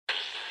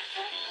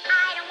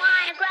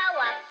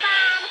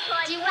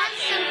Do you want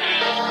some?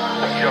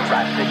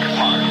 Jurassic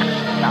Park,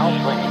 now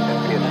playing at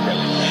theater.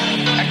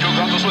 Ecto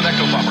goggles with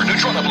Ecto Popper,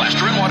 Neutrona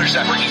Blaster, and Water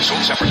Zapper, each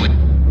sold separately.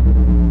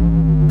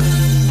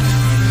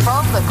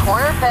 From the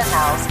corner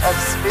penthouse of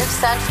Spook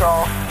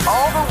Central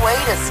all the way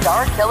to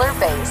Star Killer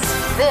Base,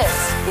 this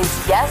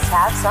is Yes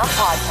Have Some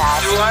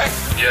Podcast. Do I?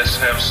 Yes,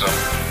 have some.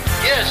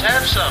 Yes,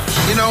 have some.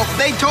 You know,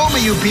 they told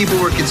me you people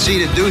were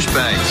conceited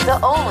douchebags.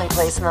 The only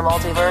place in the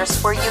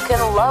multiverse where you can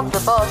love the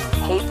book,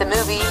 hate the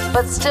movie,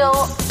 but still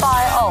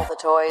buy all the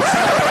toys.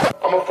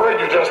 I'm afraid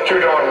you're just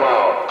too darn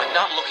loud. I'm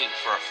not looking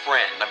for a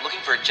friend. I'm looking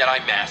for a Jedi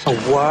Master.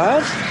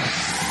 What?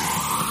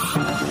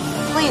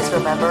 Please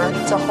remember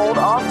to hold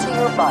on to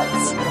your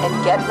butts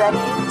and get ready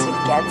to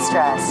get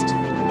stressed.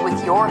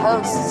 With your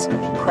hosts,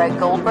 Craig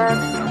Goldberg,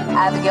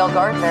 Abigail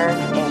Gardner,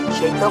 and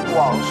Jacob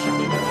Walsh.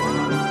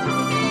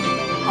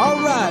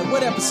 All right,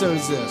 what episode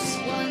is this?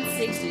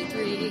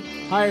 163.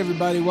 Hi,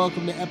 everybody.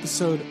 Welcome to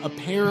episode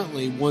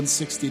apparently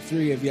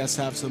 163 of Yes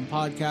Have Some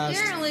Podcast.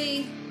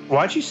 Apparently.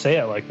 Why'd you say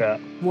it like that?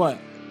 What?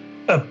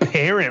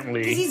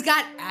 Apparently. Because he's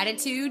got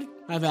attitude.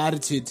 I have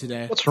attitude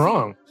today. What's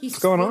wrong? He's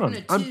What's going on?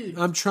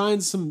 I'm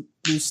trying some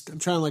new. I'm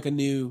trying like a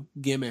new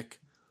gimmick.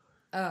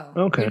 Oh.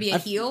 Okay. Maybe a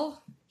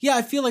heel? Yeah,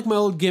 I feel like my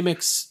old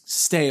gimmick's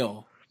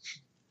stale.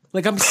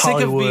 Like I'm sick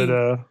of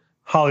being.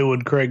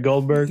 Hollywood Craig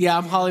Goldberg. Yeah,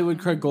 I'm Hollywood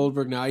Craig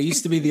Goldberg now. I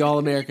used to be the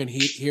All-American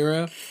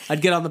hero. I'd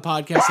get on the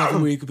podcast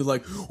every week and be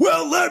like,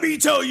 well, let me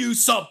tell you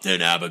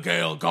something,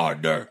 Abigail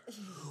Gardner.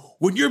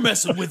 When you're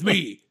messing with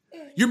me,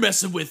 you're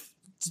messing with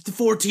the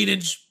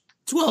 14-inch,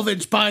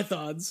 12-inch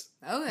pythons.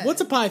 Okay.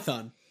 What's a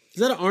python?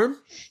 Is that an arm?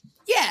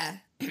 Yeah.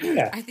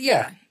 Yeah.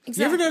 Yeah. Exactly.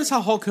 You ever notice how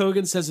Hulk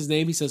Hogan says his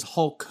name? He says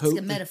Hulk Hogan.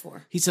 It's a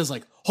metaphor. He says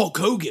like Hulk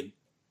Hogan.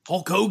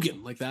 Hulk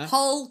Hogan, like that.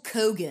 Hulk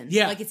Hogan.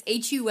 Yeah. Like it's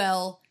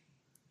H-U-L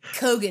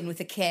Kogan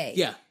with a K.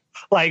 Yeah.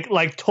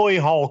 Like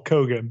Toy Hulk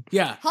Hogan.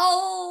 Yeah.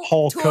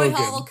 Hulk Toy Hogan.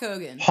 Hulk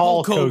Hogan.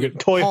 Hulk Hogan.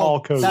 Toy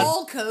Hulk. Hulk Hogan.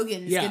 Hulk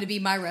Hogan is Yeah. going to be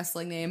my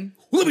wrestling name.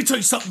 Well, let me tell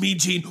you something, Mean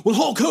Gene. When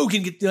Hulk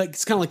Hogan get like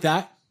it's kind of like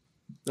that.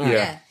 All right.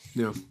 Yeah.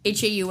 Yeah.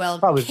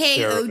 Probably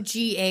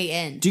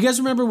H-A-U-L-K-O-G-A-N. Do you guys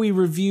remember we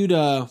reviewed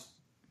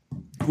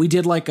we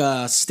did like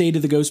a State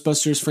of the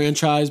Ghostbusters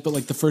franchise, but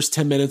like the first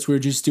 10 minutes we were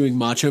just doing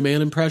Macho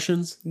Man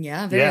impressions?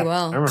 Yeah, very Yeah,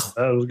 well. I remember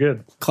that. It was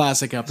good.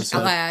 Classic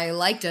episode. I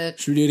liked it.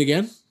 Should we do it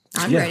again?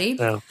 I'm ready.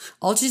 Yeah.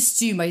 I'll just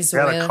do my I got a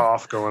Zoya.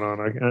 cough going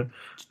on. I think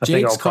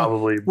Jake's I'll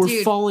probably... We're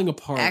Dude, falling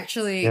apart.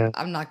 Actually, Yeah.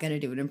 I'm not going to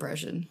do an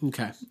impression.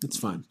 Okay, that's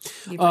fine.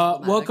 Be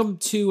problematic. Welcome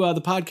to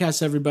the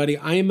podcast, everybody.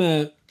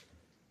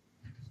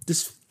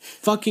 This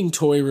fucking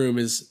toy room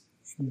is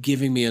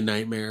giving me a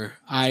nightmare.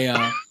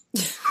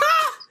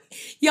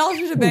 Y'all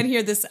should have been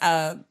here this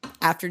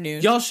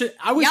afternoon. Y'all should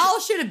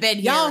have been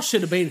here. Y'all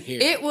should have been here.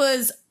 It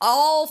was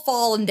all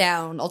falling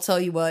down. I'll tell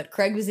you what.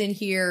 Craig was in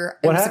here.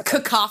 It What was happened? a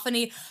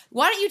cacophony.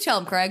 Why don't you tell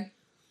him, Craig?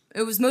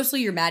 It was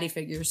mostly your Maddie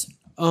figures.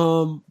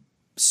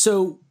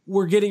 So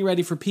we're getting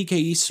ready for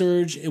PKE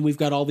Surge, and we've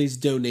got all these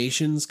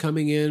donations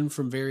coming in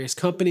from various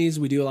companies.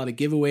 We do a lot of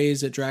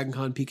giveaways at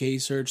DragonCon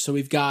PKE Surge. So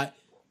we've got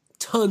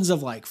tons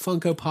of like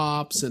Funko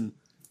Pops and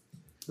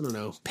I don't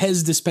know,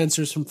 Pez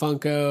dispensers from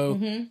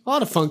Funko, a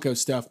lot of Funko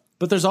stuff.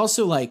 But there's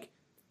also like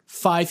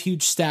 5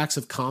 huge stacks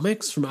of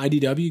comics from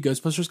IDW,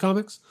 Ghostbusters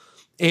comics.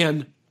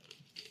 And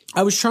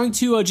I was trying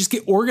to just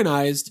get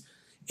organized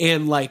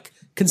and like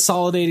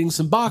consolidating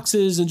some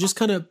boxes and just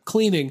kind of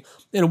cleaning.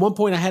 And at one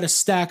point I had a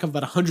stack of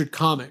about 100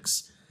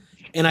 comics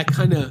and I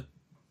kind of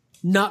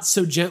not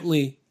so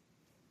gently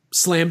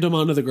slammed them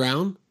onto the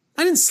ground.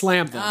 I didn't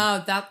slam them.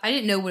 I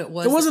didn't know what it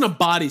was. It wasn't a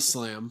body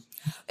slam.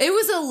 It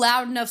was a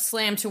loud enough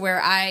slam to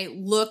where I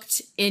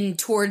looked in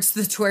towards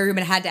the toy room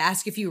and had to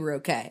ask if you were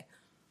okay.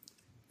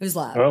 It was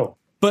loud. Oh.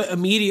 But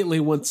immediately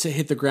once it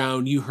hit the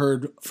ground, you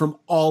heard from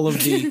all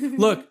of the...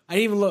 Look, I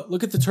didn't even look.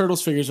 Look at the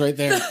Turtles figures right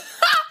there.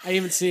 I didn't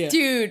even see it.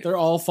 Dude. They're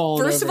all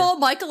falling First over. of all,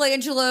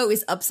 Michelangelo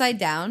is upside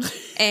down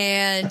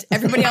and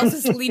everybody else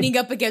is leaning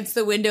up against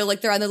the window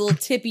like they're on their little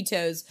tippy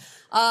toes.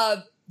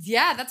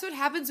 Yeah, that's what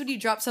happens when you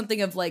drop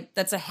something of like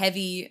that's a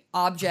heavy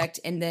object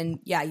and then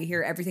you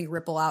hear everything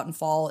ripple out and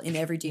fall in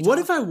every detail. What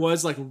if I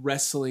was like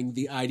wrestling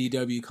the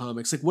IDW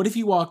comics? Like what if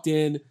you walked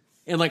in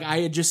and like I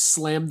had just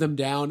slammed them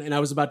down and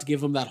I was about to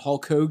give them that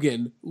Hulk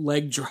Hogan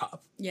leg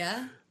drop?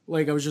 Yeah.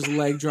 Like I was just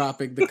leg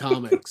dropping the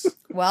comics.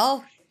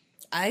 Well,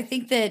 I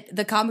think that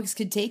the comics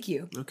could take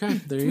you. Okay,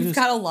 there you We've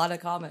go. got a lot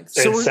of comics.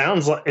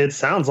 It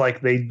sounds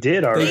like they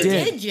did already.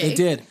 They Jake. did. They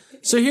did.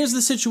 So here's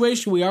the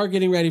situation. We are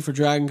getting ready for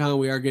DragonCon.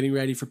 We are getting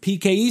ready for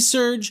PKE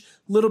Surge.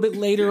 A little bit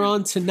later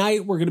on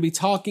tonight, we're going to be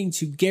talking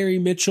to Gary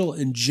Mitchell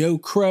and Joe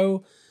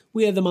Crow.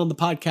 We had them on the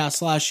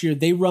podcast last year.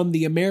 They run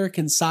the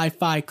American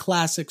Sci-Fi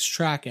Classics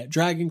track at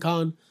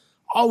DragonCon.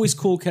 Always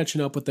cool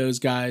catching up with those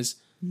guys,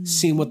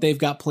 seeing what they've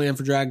got planned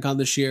for DragonCon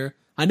this year.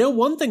 I know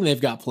one thing they've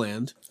got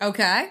planned.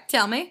 Okay,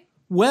 tell me.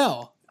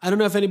 Well, I don't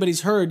know if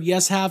anybody's heard.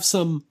 Yes, have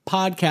some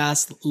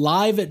podcast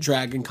live at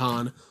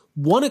DragonCon.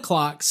 1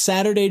 o'clock,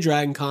 Saturday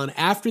DragonCon,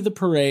 after the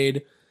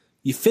parade.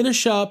 You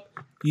finish up,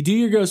 you do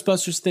your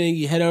Ghostbusters thing,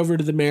 you head over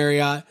to the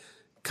Marriott.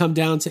 come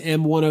down to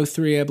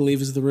M103, I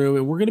believe is the room,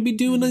 and we're going to be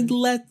doing a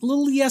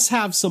little Yes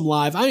Have Some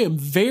live. I am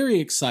very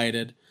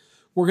excited.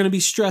 We're going to be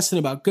stressing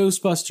about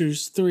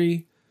Ghostbusters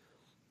 3.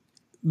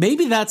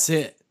 Maybe that's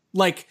it.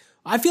 Like,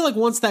 I feel like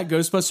once that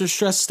Ghostbusters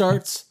stress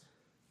starts,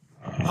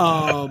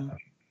 I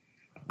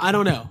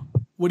don't know.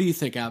 What do you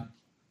think, Ab?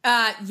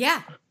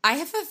 Yeah, I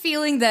have a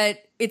feeling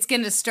that it's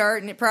going to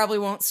start and it probably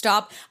won't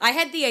stop. I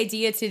had the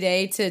idea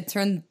today to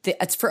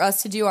it's for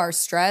us to do our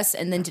stress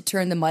and then to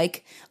turn the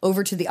mic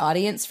over to the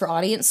audience for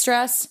audience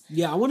stress.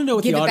 Yeah, I want to know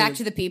what Give the it audience, back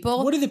to the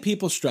people. What are the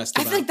people stressed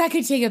about? I feel like that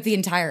could take up the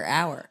entire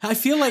hour. I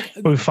feel like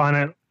We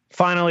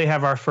finally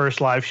have our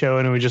first live show,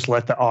 and we just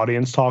let the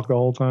audience talk the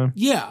whole time.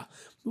 yeah.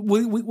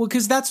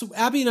 Because that's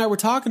Abby and I were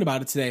talking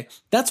about it today.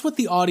 That's what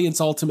the audience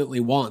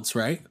ultimately wants,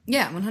 right?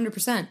 Yeah,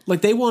 100%.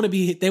 Like they want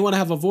to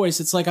have a voice.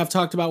 It's like I've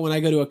talked about when I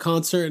go to a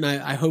concert and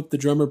I hope the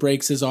drummer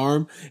breaks his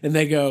arm and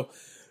they go,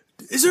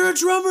 is there a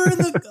drummer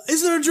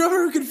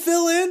who can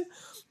fill in?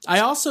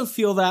 I also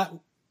feel that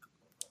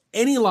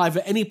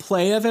any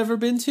play I've ever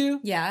been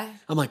to. Yeah.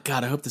 I'm like,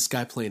 God, I hope this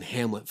guy playing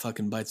Hamlet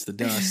fucking bites the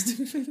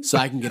dust so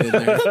I can get in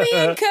there. Put me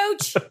in,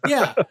 coach.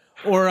 Yeah.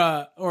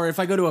 Or if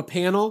I go to a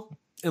panel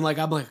and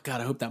I'm like,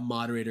 God, I hope that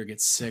moderator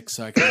gets sick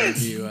so I can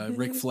interview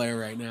Ric Flair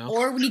right now.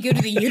 Or when you go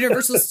to the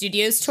Universal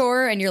Studios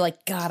tour and you're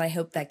like, God, I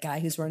hope that guy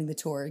who's running the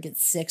tour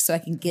gets sick so I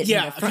can get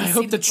in the front I seat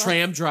hope of the bus.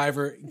 tram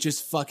driver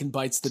just fucking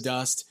bites the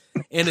dust.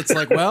 And it's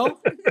like,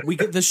 well,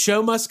 the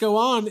show must go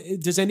on.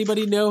 Does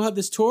anybody know how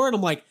this tour? And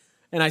I'm like,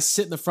 and I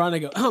sit in the front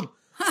and I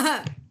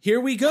go, here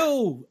we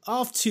go.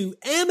 Off to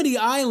Amity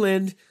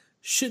Island.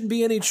 Shouldn't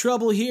be any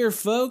trouble here,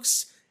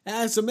 folks.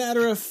 As a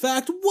matter of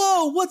fact,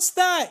 whoa, what's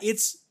that?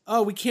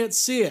 Oh, we can't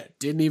see it.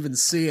 Didn't even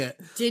see it.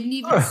 Didn't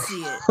even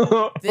see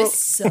it. This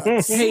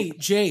sucks. Hey,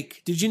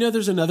 Jake, did you know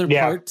there's another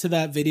part to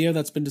that video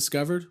that's been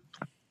discovered?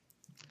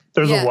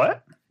 There's a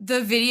what?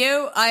 The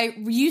video,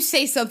 you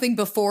say something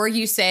before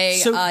you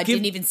say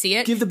didn't even see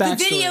it. Give the backstory.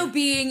 The video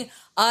being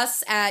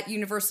us at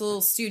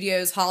Universal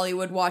Studios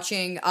Hollywood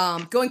watching,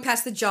 going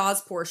past the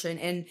Jaws portion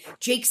and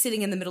Jake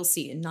sitting in the middle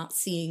seat and not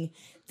seeing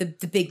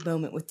the big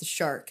moment with the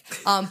shark.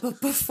 But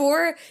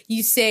before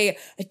you say,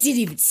 I didn't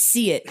even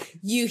see it,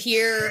 you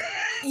hear,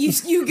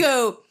 you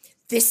go,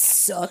 this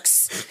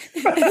sucks.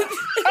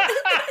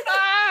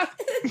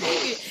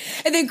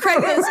 And then Craig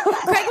was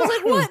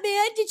like, what,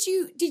 man? Did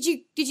you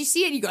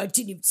see it? And you go, I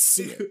didn't even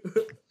see it.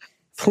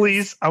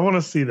 Please, I want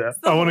to see that.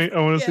 I want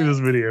to see this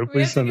video.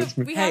 Please send it to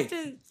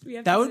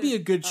me. That would be a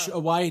good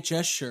a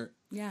YHS shirt.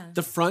 Yeah.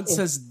 The front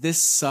says "This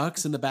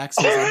sucks" and the back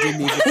says "I didn't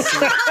even see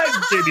it."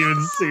 I didn't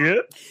even see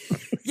it.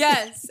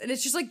 Yes, and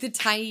it's just like the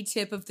tiny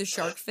tip of the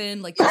shark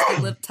fin, like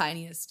just the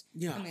tiniest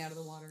coming out of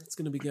the water. It's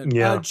gonna be good.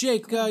 Yeah.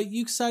 Jake,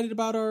 you excited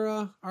about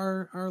our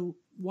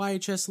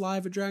YHS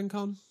live at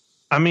DragonCon?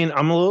 I mean,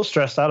 I'm a little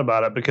stressed out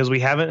about it because we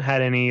haven't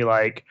had any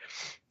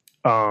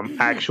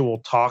actual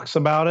talks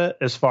about it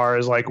as far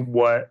as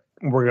what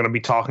we're going to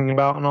be talking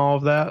about and all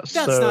of that.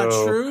 That's not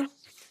true.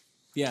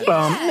 Yeah.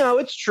 No,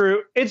 it's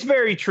true. It's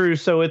very true.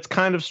 So it's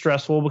kind of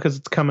stressful because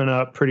it's coming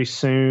up pretty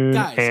soon.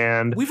 Guys,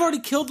 and we've already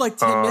killed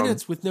 10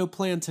 minutes with no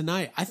plan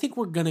tonight. I think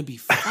we're going to be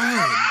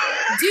fine.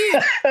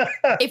 Dude,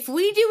 if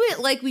we do it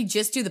like we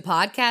just do the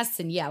podcast,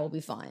 then yeah, we'll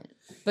be fine.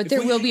 But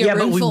there will be a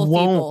room full of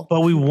people.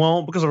 But we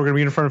won't because we're going to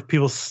be in front of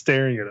people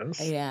staring at us.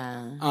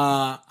 Yeah.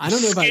 I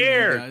don't know about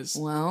you guys.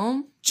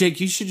 Well, Jake,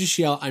 you should just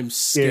yell, "I'm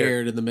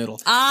scared" in the middle.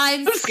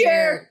 I'm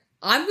scared.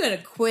 I'm going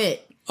to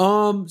quit.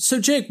 So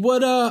Jake,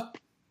 what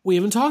we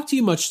haven't talked to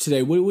you much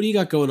today. What do you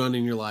got going on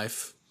in your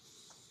life?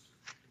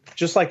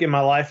 Just in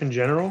my life in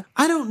general?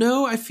 I don't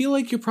know. I feel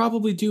like you're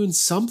probably doing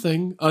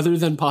something other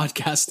than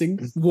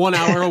podcasting 1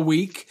 hour a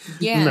week.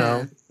 Yeah.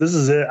 No, this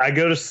is it. I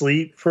go to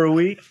sleep for a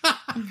week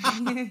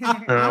and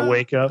I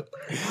wake up.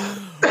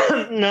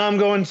 No, I'm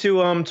going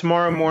to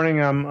tomorrow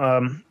morning.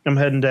 I'm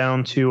heading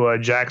down to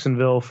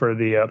Jacksonville for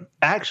the.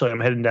 Actually, I'm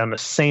heading down to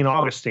St.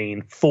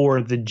 Augustine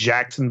for the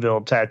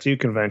Jacksonville Tattoo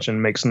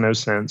Convention. Makes no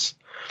sense.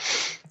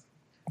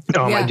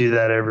 I do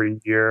that every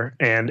year,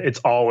 and it's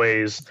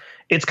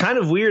kind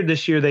of weird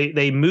this year.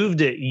 They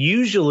moved it.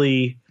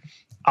 Usually,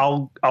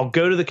 I'll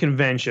go to the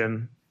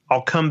convention.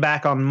 I'll come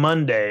back on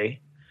Monday,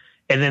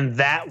 and then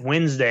that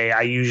Wednesday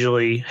I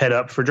usually head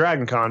up for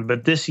DragonCon.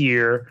 But this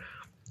year,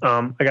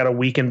 I got a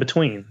week in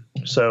between,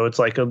 so it's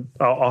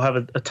I'll have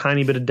a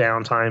tiny bit of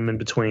downtime in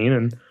between,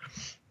 and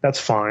that's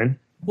fine.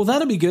 Well,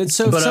 that'll be good.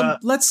 So,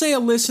 let's say a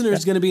listener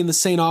is going to be in the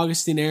St.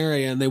 Augustine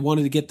area, and they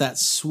wanted to get that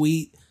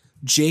sweet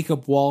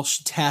Jacob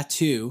Walsh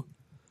tattoo.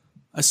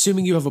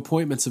 Assuming you have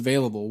appointments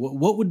available,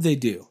 what would they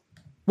do?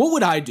 What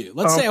would I do?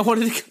 Let's say I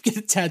wanted to get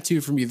a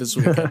tattoo from you this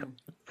weekend.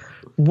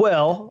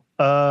 Well,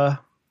 I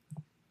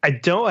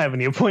don't have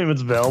any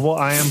appointments available.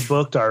 I am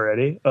booked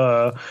already.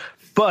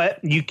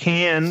 But you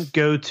can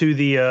go to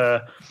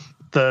the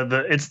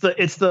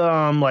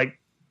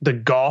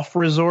golf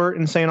resort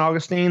in St.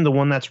 Augustine, the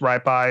one that's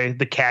right by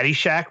the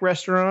Caddyshack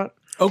restaurant.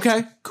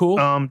 Okay,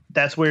 cool.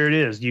 That's where it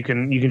is. You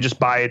can just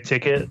buy a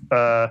ticket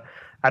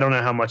I don't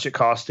know how much it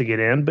costs to get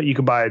in, but you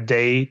could buy a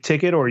day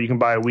ticket or you can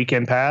buy a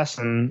weekend pass,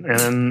 and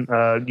then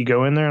you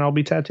go in there, and I'll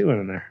be tattooing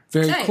in there.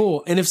 Very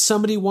cool. And if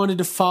somebody wanted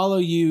to follow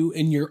you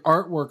in your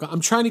artwork,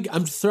 I'm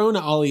throwing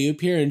an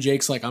alley-oop here, and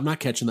Jake's like, I'm not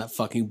catching that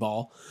fucking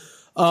ball.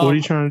 What are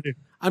you trying to do?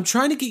 I'm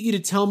trying to get you to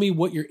tell me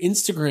what your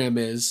Instagram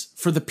is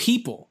for the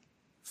people,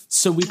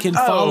 so we can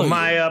follow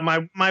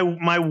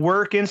my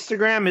work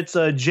Instagram. It's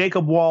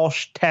Jacob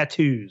Walsh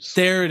Tattoos.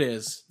 There it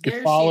is. You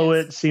can follow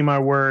it, see my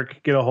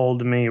work, get a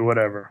hold of me,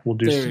 whatever. We'll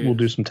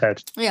do some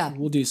tattoos. Yeah,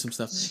 we'll do some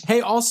stuff.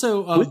 Hey,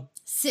 also,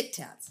 sick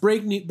tats.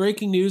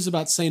 Breaking news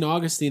about St.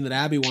 Augustine that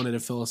Abby wanted to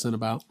fill us in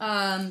about.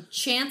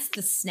 Chance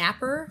the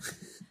Snapper,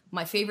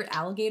 my favorite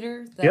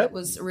alligator that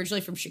was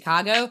originally from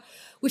Chicago,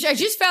 which I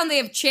just found they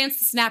have Chance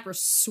the Snapper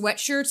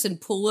sweatshirts and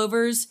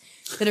pullovers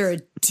that are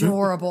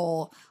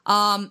adorable.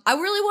 I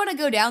really want to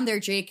go down there,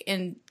 Jake,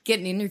 and get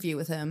an interview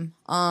with him.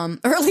 Or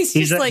at least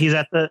he's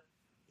at the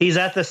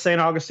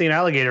St. Augustine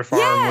Alligator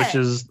Farm, which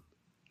is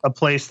a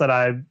place that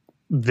I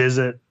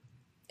visit.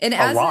 And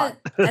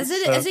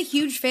as a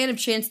huge fan of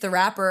Chance the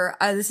Rapper,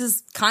 this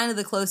is kind of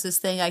the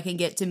closest thing I can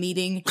get to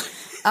meeting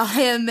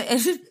him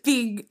and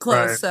being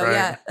close.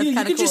 Yeah, that's you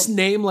could cool. just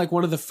name like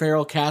one of the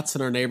feral cats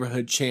in our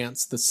neighborhood,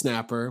 Chance the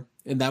Snapper,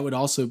 and that would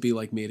also be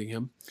like meeting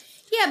him.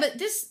 Yeah, but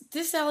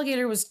this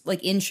alligator was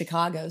like in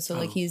Chicago, so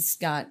like he's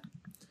got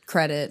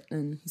credit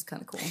and he's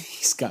kind of cool.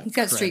 He's got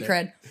street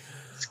cred.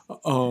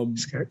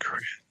 He's got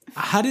credit.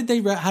 How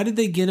did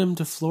they get him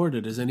to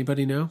Florida? Does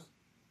anybody know?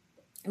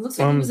 It looks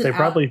like he was They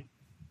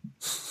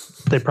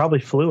probably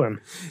flew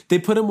him. They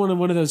put him on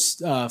one of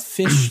those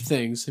fish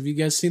things. Have you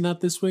guys seen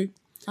that this week?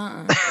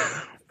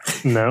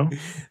 No.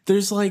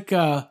 There's like,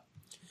 oh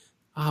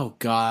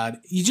God,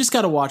 you just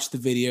got to watch the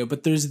video.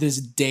 But there's this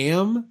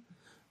dam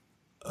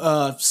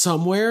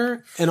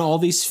somewhere, and all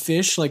these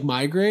fish like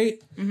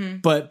migrate. Mm-hmm.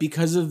 But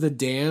because of the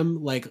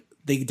dam, like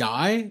they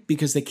die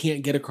because they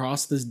can't get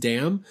across this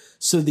dam.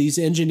 So these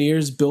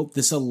engineers built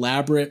this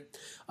elaborate.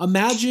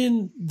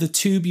 Imagine the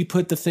tube you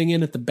put the thing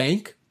in at the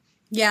bank.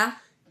 Yeah.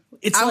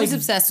 I was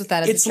obsessed with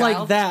that as a child. It's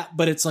like that,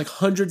 but it's like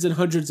hundreds and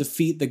hundreds of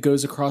feet that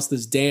goes across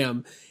this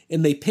dam,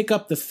 and they pick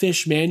up the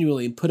fish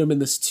manually and put them in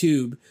this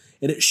tube,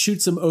 and it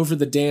shoots them over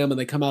the dam, and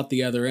they come out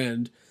the other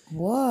end.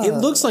 Whoa. It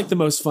looks like the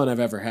most fun I've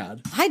ever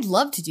had. I'd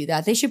love to do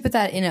that. They should put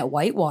that in at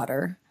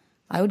Whitewater.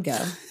 I would go.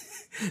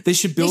 They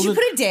should put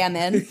a dam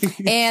in,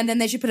 and then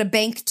they should put a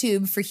bank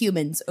tube for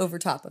humans over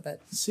top of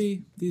it.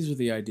 See, these are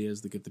the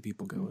ideas that get the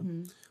people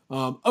going.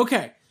 Mm-hmm.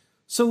 Okay,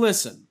 so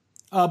listen.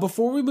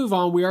 Before we move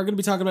on, we are going to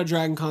be talking about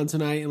Dragon Con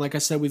tonight. And like I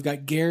said, we've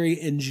got Gary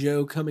and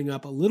Joe coming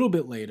up a little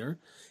bit later.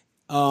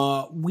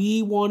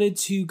 We wanted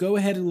to go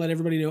ahead and let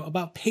everybody know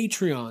about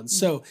Patreon.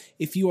 So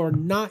if you are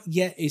not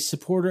yet a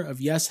supporter of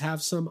Yes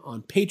Have Some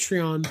on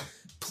Patreon,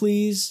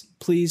 please,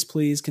 please,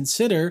 please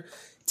consider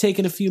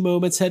taking a few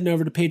moments, heading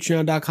over to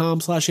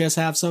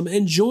patreon.com/yeshavesome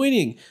and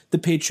joining the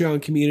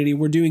Patreon community.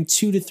 We're doing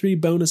 2 to 3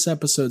 bonus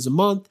episodes a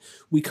month.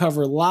 We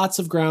cover lots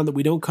of ground that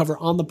we don't cover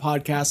on the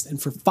podcast.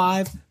 And for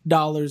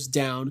 $5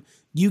 down,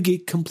 you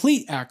get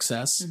complete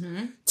access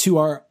to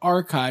our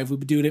archive. We've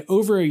been doing it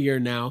over a year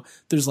now.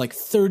 There's like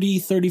 30,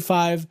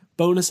 35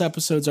 bonus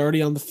episodes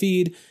already on the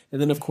feed. And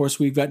then, of course,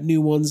 we've got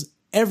new ones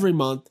every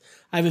month.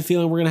 I have a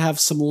feeling we're going to have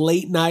some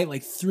late night,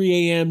 like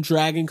 3 a.m.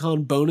 Dragon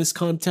Con bonus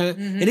content.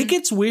 And it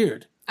gets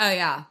weird. Oh,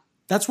 yeah.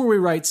 That's where we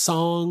write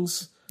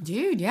songs.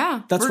 Dude,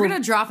 yeah. We're going to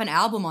drop an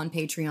album on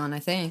Patreon, I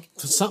think.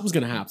 So something's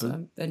going to happen. So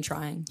I've been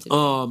trying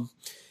to.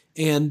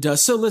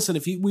 So listen,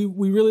 if we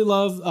really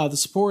love the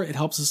support. It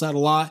helps us out a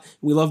lot.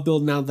 We love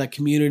building out that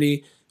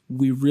community.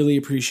 We really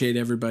appreciate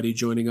everybody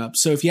joining up.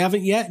 So if you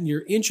haven't yet and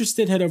you're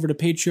interested, head over to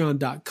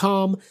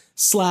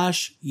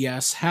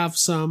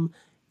patreon.com/yeshavesome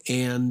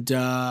and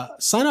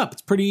sign up.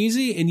 It's pretty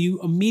easy, and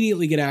you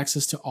immediately get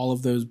access to all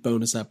of those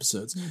bonus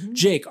episodes.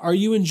 Jake, are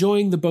you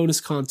enjoying the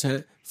bonus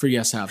content for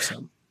Yes Have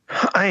Some?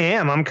 I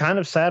am. I'm kind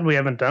of sad we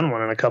haven't done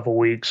one in a couple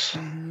weeks.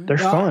 They're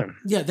fun.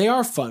 Yeah, they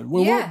are fun.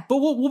 We'll have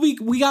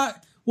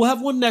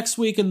one next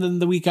week, and then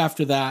the week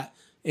after that.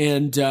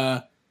 And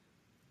I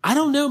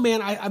don't know,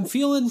 man. I'm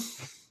feeling.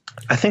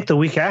 I think the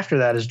week after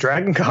that is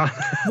Dragon Con.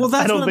 Well,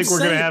 that's I don't what think I'm we're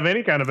going to saying. have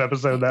any kind of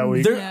episode that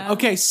week.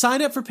 Okay,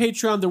 sign up for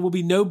Patreon. There will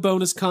be no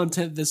bonus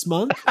content this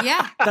month.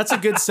 Yeah, that's a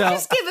good sell.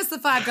 Just give us the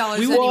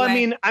 $5. Well,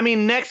 anyway. I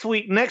mean, next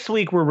week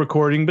we're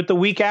recording, but the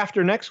week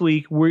after next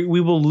week we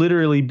will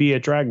literally be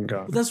at Dragon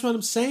Con. But that's what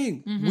I'm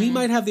saying. We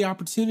might have the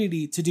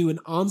opportunity to do an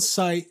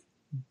on-site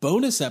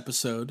bonus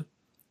episode.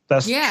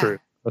 That's true.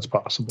 That's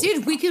possible.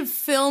 Dude, we could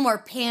film our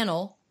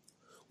panel.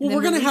 Well,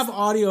 we're going to have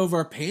audio of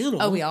our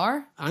panel. Oh, we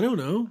are? I don't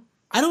know.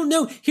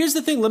 Here's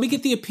the thing. Let me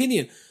get the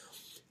opinion.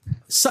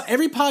 So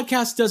every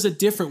podcast does it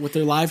different with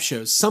their live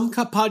shows. Some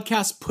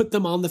podcasts put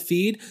them on the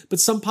feed,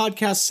 but some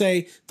podcasts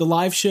say the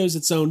live show's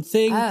its own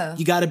thing. Oh.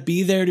 You got to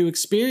be there to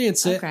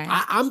experience it. Okay.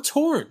 I'm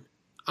torn.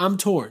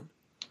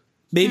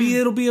 Maybe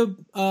it'll be a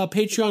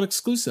Patreon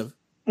exclusive.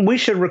 we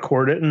should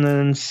record it and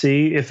then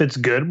see if it's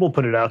good. We'll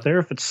put it out there.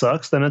 If it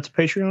sucks, then it's a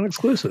Patreon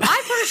exclusive.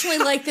 I personally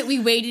like that we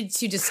waited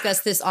to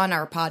discuss this on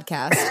our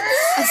podcast.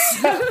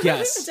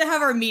 Yes. To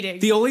have our meeting.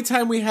 The only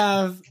time we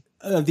have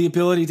the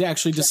ability to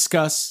actually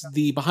discuss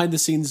the behind the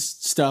scenes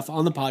stuff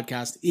on the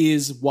podcast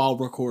is while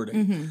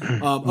recording.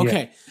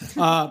 Okay.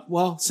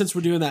 Well, since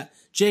we're doing that,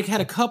 Jake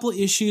had a couple of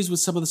issues with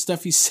some of the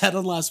stuff you said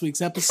on last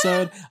week's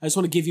episode. I just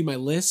want to give you my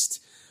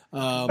list.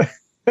 No,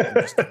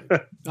 it's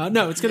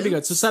going to be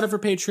good. So sign up for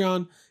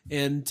Patreon.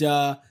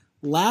 And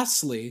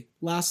lastly,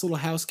 last little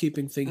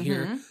housekeeping thing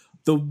here.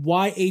 The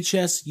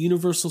YHS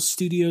Universal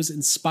Studios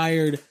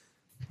inspired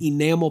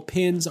enamel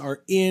pins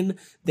are in.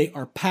 They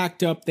are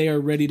packed up. They are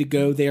ready to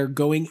go. They are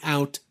going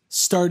out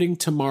starting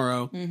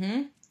tomorrow.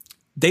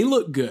 They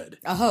look good.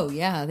 Oh,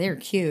 yeah. They're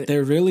cute.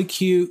 They're really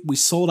cute. We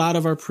sold out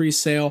of our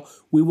pre-sale.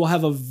 We will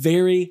have a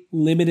very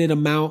limited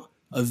amount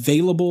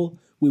available.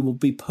 We will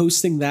be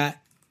posting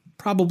that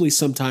probably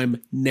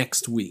sometime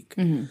next week.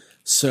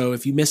 So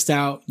if you missed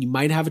out, you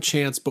might have a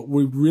chance, but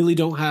we really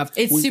don't have...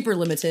 It's super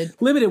limited.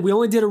 Limited. We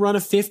only did a run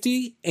of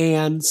 50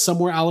 and some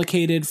were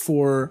allocated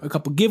for a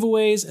couple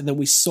giveaways, and then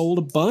we sold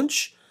a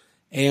bunch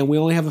and we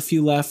only have a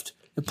few left.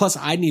 And plus,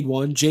 I need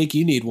one. Jake,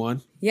 you need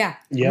one. Yeah.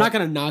 I'm not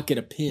going to not get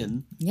a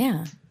pin.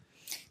 Yeah.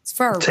 It's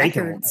for our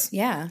records.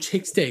 Yeah.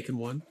 Jake's taking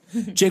one.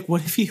 Jake,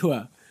 what if you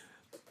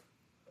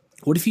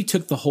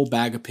took the whole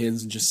bag of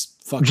pins and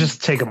just fucking...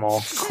 Just take them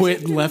all.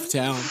 Quit and left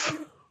town.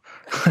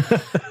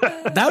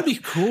 That would be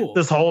cool.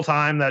 This whole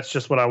time, that's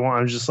just what I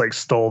want. I just like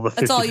stole the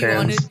 50 That's all you pins.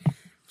 wanted.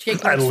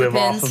 Jake I works for live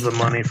off pins. of the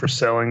money for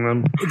selling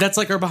them. That's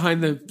like our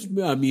behind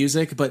the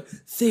music, but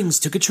things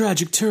took a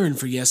tragic turn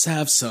for Yes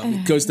Have Some.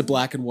 It goes to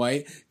black and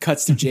white,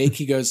 cuts to Jake.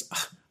 He goes,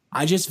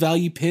 I just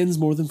value pins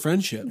more than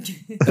friendship.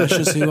 That's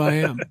just who I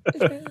am.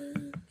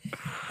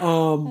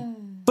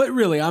 But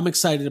really, I'm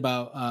excited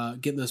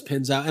about getting those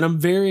pins out, and I'm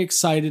very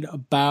excited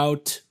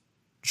about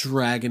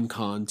Dragon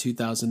Con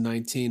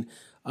 2019.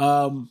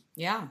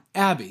 Yeah.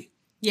 Abby,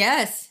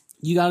 Yes.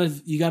 you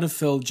gotta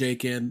fill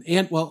Jake in,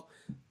 and well,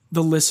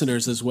 the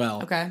listeners as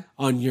well. Okay.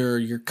 On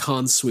your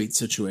con suite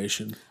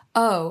situation.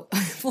 Oh,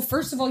 well,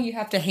 first of all, you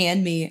have to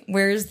hand me,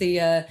 where's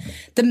the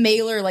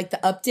mailer, like the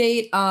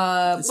update?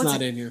 It's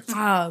not in here.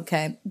 Oh,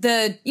 okay.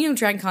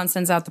 Dragon Con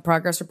sends out the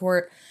progress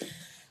report.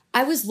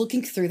 I was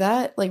looking through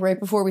that, like right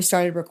before we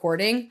started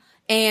recording.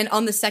 And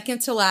on the second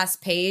to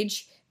last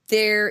page,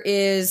 there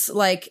is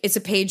like, it's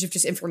a page of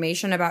just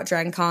information about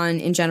Dragon Con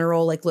in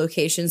general, like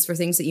locations for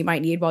things that you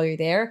might need while you're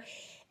there.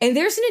 And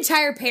there's an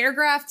entire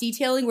paragraph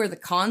detailing where the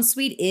con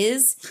suite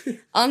is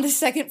on the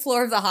second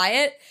floor of the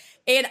Hyatt.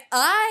 And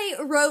I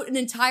wrote an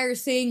entire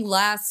thing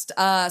last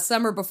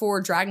summer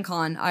before Dragon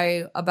Con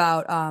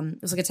about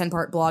it was like a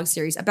 10-part blog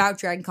series about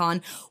Dragon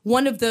Con.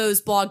 One of those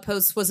blog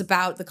posts was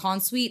about the con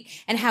suite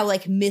and how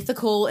like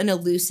mythical and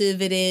elusive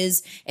it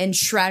is and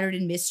shrouded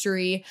in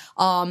mystery.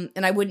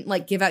 And I wouldn't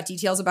like give out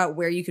details about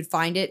where you could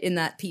find it in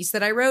that piece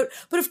that I wrote.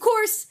 But of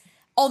course,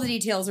 all the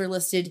details are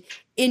listed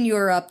in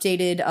your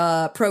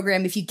updated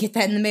program if you get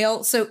that in the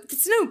mail. So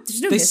there's no They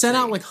mystery. sent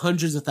out like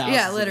hundreds of thousands.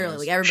 Yeah, literally.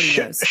 Like everybody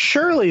knows.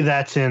 Surely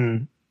that's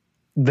in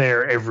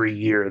there every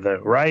year, though,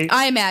 right?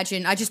 I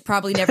imagine. I just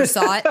probably never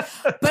saw it.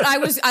 But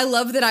I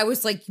love that I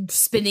was like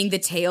spinning the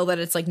tale that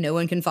it's like no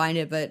one can find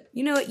it. But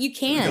you know what? You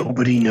can.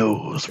 Nobody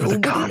knows where the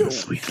con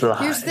suite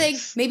lies. Here's the thing.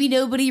 Maybe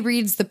nobody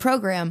reads the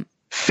program.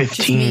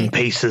 15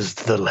 paces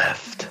to the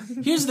left.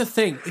 Here's the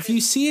thing. If you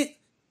see it,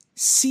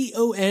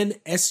 CONSUITE,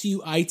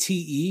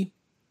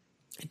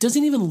 it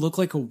doesn't even look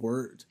like a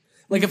word.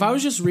 Like if I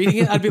was just reading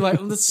it, I'd be like,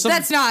 that's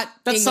That's not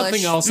English.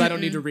 something else I don't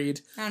need to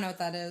read. I don't know what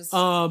that is.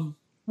 Well,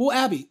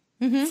 Abby,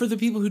 for the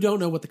people who don't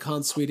know what the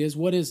con suite is,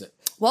 what is it?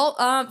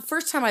 Well,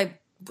 first time I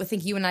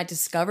think you and I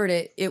discovered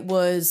it, it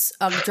was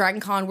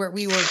Dragon Con where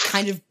we were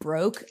kind of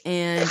broke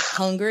and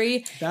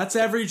hungry. That's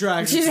every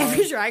Dragon Which is Con.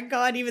 every Dragon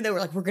Con, even though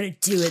we're like, we're going to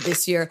do it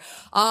this year.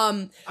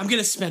 I'm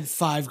gonna spend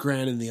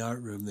 $5,000 in the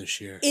art room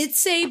this year.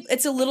 It's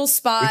a little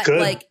spot, We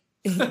could. like,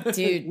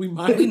 dude, We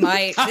might.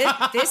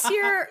 This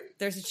year,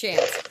 there's a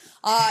chance.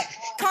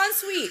 Con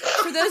Suite,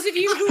 for those of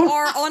you who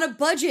are on a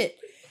budget,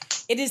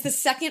 it is the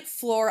second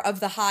floor of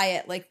the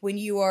Hyatt. Like when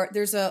you are,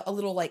 there's a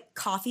little like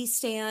coffee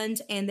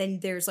stand, and then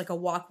there's like a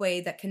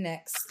walkway that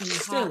connects the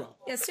Stairwell.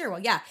 stairwell.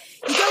 Yeah,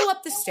 you go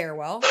up the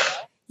stairwell.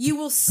 You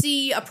will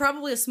see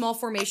probably a small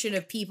formation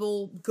of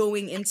people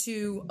going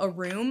into a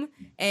room,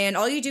 and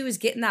all you do is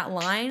get in that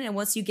line. And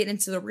once you get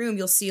into the room,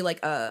 you'll see like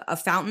a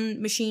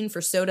fountain machine for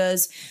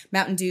sodas.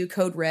 Mountain Dew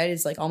Code Red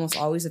is like almost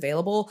always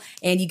available,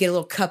 and you get a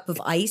little cup of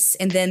ice.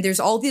 And then there's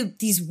all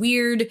these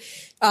weird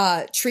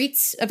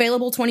treats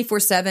available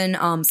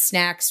 24/7,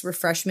 snacks,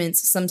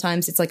 refreshments.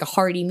 Sometimes it's like a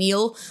hearty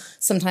meal.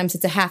 Sometimes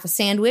it's a half a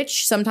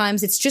sandwich.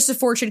 Sometimes it's just a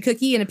fortune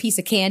cookie and a piece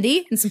of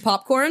candy and some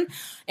popcorn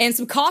and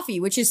some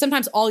coffee, which is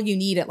sometimes all you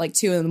need at like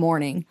 2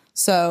 a.m.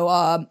 So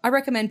I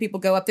recommend people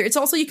go up there. It's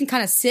also, you can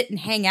kind of sit and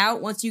hang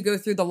out once you go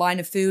through the line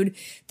of food.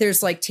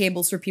 There's like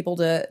tables for people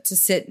to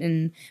sit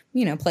and,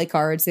 play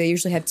cards. They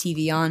usually have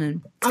TV on.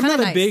 And I'm not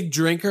a big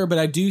drinker, but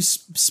I do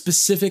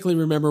specifically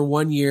remember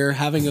one year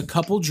having a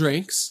couple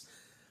drinks,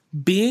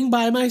 being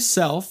by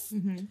myself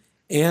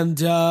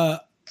and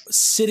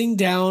sitting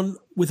down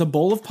with a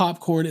bowl of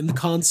popcorn in the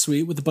con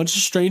suite with a bunch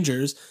of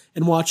strangers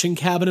and watching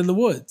Cabin in the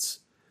Woods.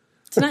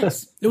 It's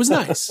nice. It was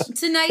nice.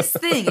 It's a nice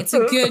thing. It's a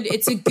good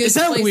Is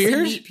that place weird?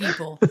 to meet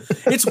people.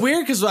 It's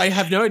weird because I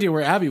have no idea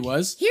where Abby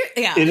was.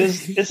 It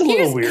is. It's a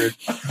little weird.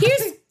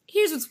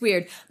 Here's what's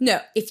weird. No,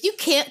 if you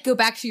can't go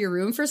back to your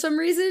room for some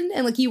reason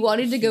and like you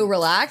wanted to go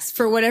relax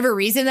for whatever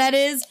reason that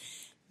is,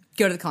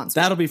 go to the con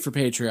suite. That'll be for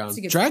Patreon.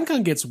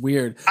 DragonCon gets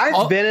weird.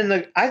 I've been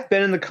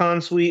in the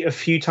con suite a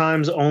few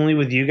times only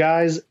with you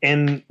guys,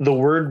 and the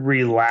word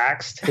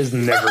relaxed has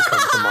never come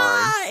to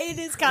mind. It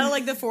is kind of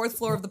like the fourth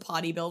floor of the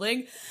potty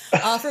building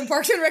from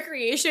Parks and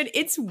Recreation.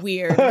 It's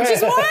weird, which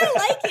is why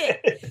I like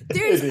it.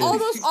 There's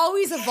almost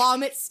always a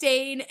vomit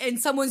stain, and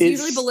someone's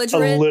usually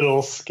belligerent. A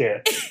little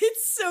skit.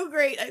 It's so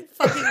great. I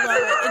fucking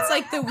love it. It's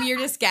like the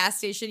weirdest gas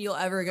station you'll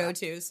ever go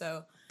to.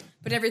 So,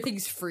 but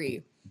everything's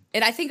free.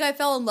 And I think I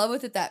fell in love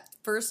with it that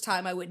first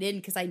time I went in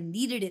because I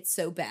needed it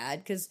so bad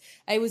because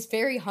I was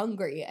very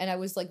hungry and I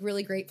was like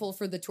really grateful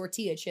for the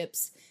tortilla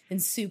chips and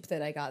soup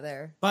that I got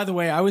there. By the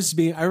way,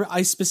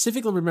 I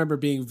specifically remember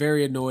being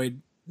very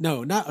annoyed.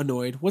 No, not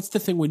annoyed. What's the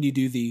thing when you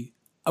do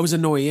I was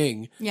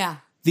annoying. Yeah.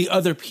 The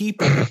other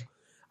people.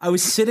 I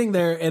was sitting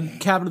there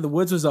and Cabin in the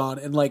Woods was on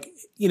and like,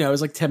 it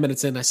was like 10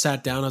 minutes in. I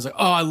sat down. I was like,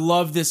 oh, I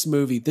love this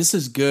movie. This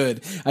is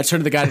good. I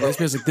turned to the guy next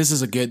to me. I was like, this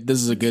is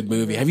a good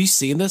movie. Have you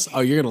seen this?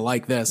 Oh, you're going to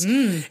like this.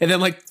 And then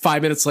like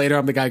 5 minutes later,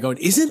 I'm the guy going,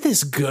 isn't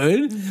this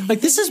good?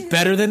 Like, this is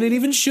better than it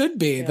even should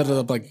be. Yeah. Then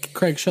I'm like,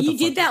 Craig, shut the fuck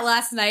up. You did that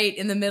last night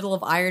in the middle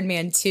of Iron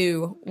Man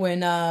 2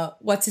 when,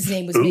 what's his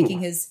name was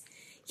making his...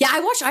 Yeah,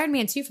 I watched Iron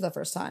Man 2 for the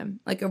first time,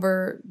 like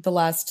over the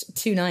last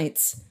 2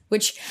 nights,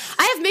 which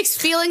I have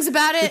mixed feelings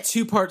about it.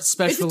 The 2-part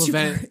special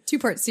event.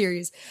 2-part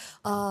series.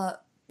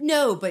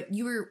 No, but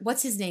you were,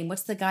 what's his name?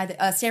 What's the guy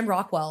that, Sam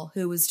Rockwell,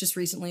 who was just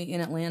recently in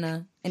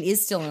Atlanta and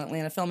is still in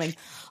Atlanta filming.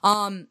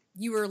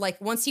 You were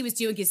like, once he was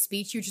doing his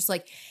speech, you were just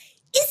like,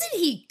 isn't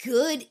he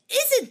good?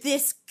 Isn't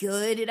this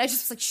good? And I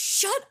just was like,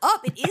 shut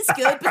up. It is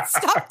good, but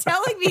stop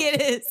telling me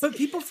it is. But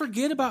people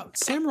forget about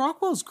Sam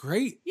Rockwell's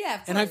great.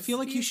 Yeah. And I feel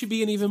like he should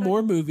be in even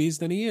more movies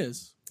than he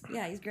is.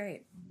 Yeah, he's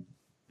great.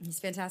 He's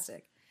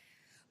fantastic.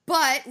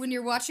 But when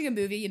you're watching a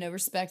movie,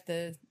 respect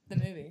the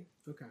movie.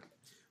 Okay.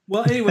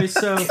 Well, anyway,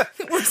 so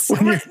this is an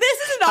ongoing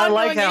I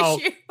like how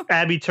issue.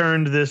 Abby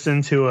turned this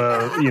into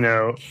a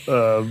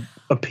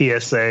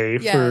PSA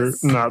for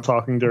not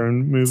talking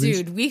during movies.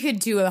 Dude, we could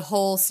do a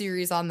whole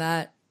series on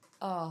that.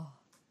 Oh,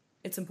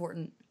 it's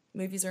important.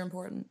 Movies are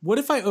important. What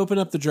if I open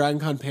up the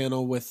DragonCon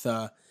panel with,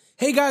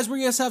 hey guys, we're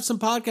going to have some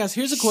podcasts.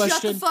 Here's a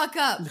question. Shut the fuck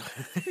up.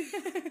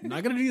 I'm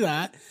not going to do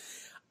that.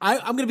 I'm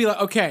going to be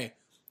like, okay,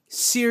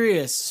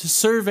 serious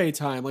survey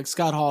time. Like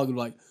Scott Hall would be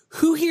like,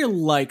 who here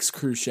likes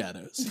Cruise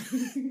Shadows?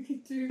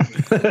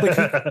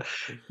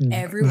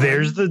 Everyone.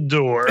 There's the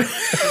door.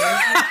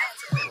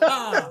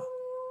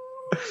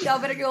 Y'all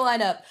better go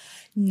line up.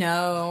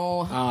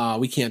 No.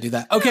 We can't do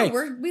that. Okay.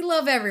 No, we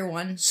love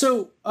everyone.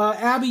 So,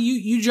 Abby,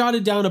 you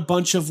jotted down a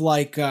bunch of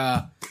like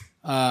kind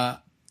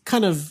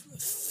of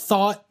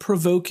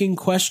thought-provoking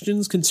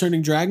questions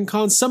concerning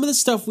DragonCon. Some of the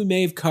stuff we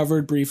may have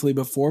covered briefly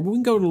before, but we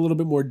can go into a little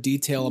bit more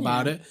detail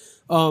about it.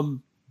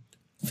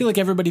 I feel like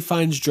everybody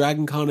finds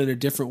DragonCon in a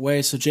different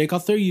way. So, Jake, I'll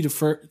throw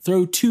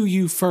to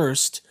you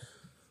first.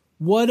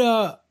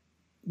 How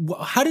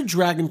did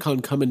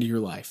DragonCon come into your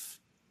life?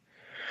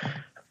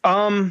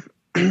 I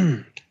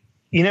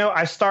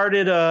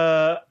started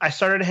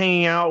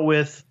hanging out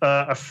with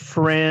a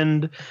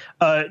friend.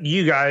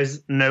 You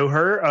guys know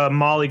her,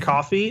 Molly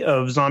Coffey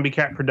of Zombie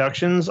Cat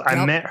Productions. Yep.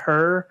 I met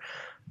her,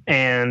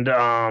 and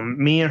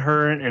me and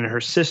her and her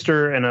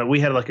sister, and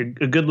we had like a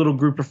good little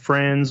group of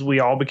friends.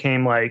 We all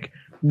became like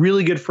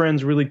really good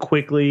friends really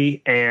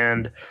quickly,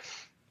 and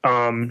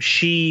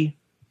she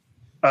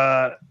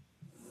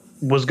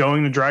was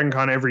going to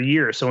DragonCon every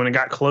year. So when it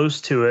got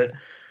close to it,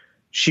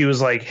 she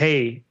was like,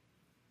 hey,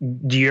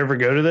 do you ever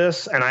go to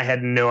this? And I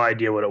had no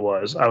idea what it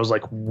was. I was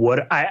like,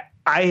 what? I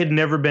had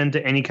never been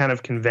to any kind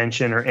of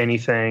convention or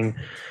anything,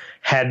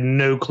 had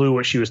no clue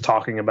what she was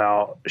talking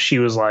about. She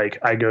was like,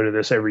 I go to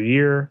this every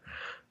year.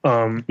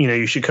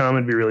 You should come.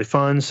 It'd be really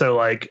fun. So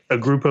like a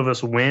group of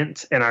us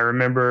went, and I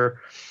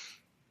remember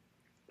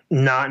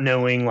not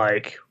knowing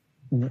like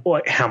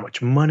how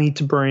much money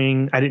to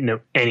bring. I didn't know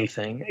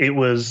anything. It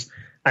was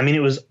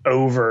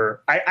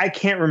over. I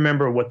can't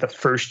remember what the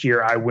first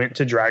year I went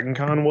to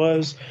DragonCon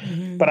was,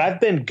 but I've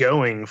been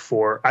going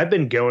for, I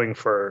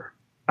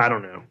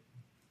don't know,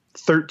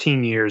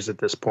 13 years at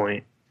this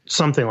point,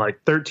 something like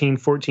 13,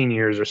 14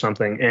 years or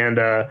something. And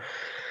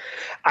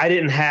I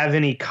didn't have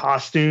any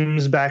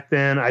costumes back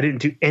then. I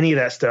didn't do any of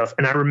that stuff.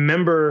 And I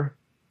remember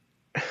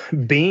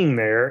being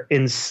there,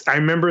 and I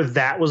remember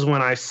that was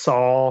when I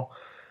saw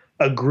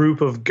a group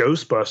of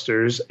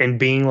Ghostbusters and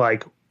being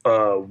like,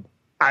 I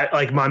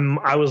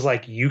was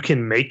like, you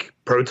can make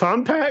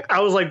proton pack?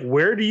 I was like,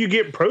 where do you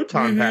get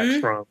proton packs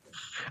from?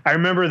 I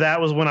remember that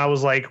was when I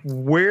was like,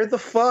 where the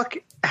fuck?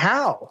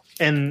 How?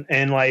 And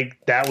like,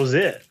 that was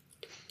it.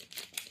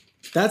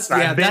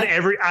 I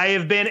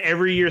have been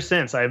every year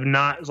since. I have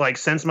not, like,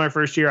 since my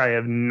first year, I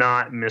have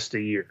not missed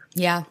a year.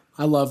 Yeah.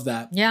 I love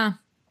that. Yeah.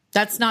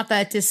 That's not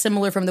that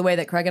dissimilar from the way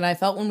that Craig and I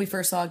felt when we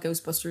first saw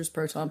Ghostbusters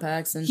Proton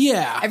Packs and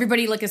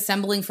everybody like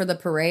assembling for the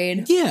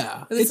parade.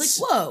 Yeah. It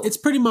was like, whoa. It's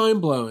pretty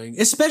mind-blowing.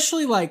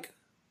 Especially like,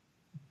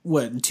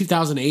 in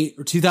 2008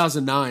 or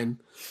 2009.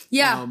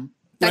 Yeah.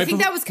 I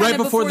think that was kind of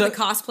before the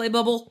cosplay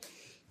bubble.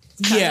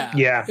 Yeah.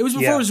 Yeah. It was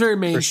before it was very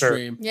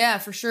mainstream. For sure. Yeah,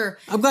 for sure.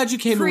 I'm glad you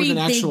came in with an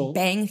actual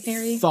Bang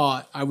Theory.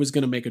 thought I was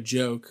going to make a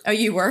joke. Oh,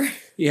 you were?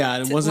 Yeah,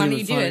 and it wasn't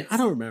even funny. Do it? I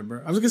don't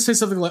remember. I was going to say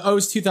something like, it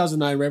was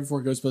 2009, right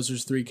before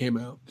Ghostbusters 3 came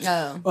out.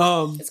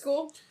 Oh. It's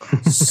cool.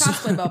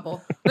 Cosplay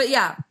bubble. But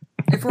yeah,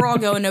 if we're all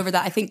going over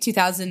that, I think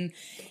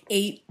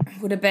 2008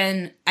 would have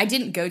been, I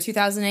didn't go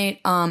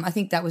 2008. I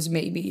think that was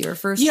maybe your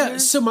first year. Yeah,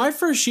 so my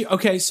first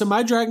year, so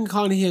my Dragon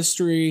Con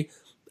history,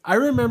 I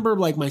remember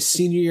like my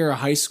senior year of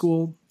high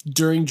school,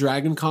 during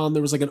Dragon Con,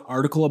 there was like an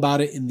article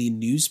about it in the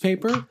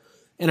newspaper.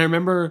 And I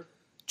remember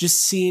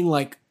just seeing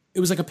like, it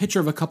was like a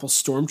picture of a couple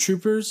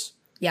stormtroopers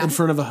in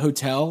front of a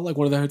hotel, like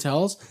one of the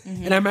hotels.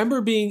 Mm-hmm.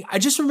 And I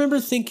just remember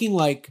thinking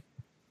like,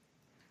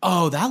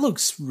 oh, that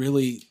looks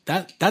really,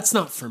 that's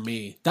not for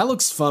me. That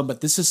looks fun, but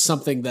this is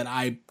something that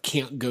I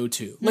can't go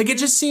to. Mm-hmm. Like, it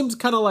just seems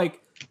kind of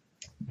like,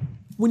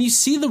 when you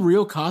see the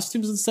real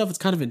costumes and stuff, it's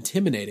kind of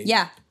intimidating.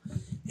 Yeah.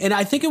 And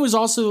I think it was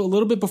also a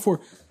little bit before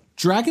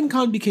Dragon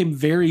Con became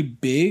very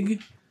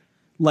big,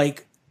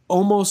 like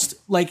almost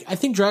like I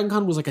think Dragon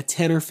Con was like a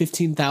 10 or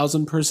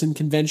 15,000 person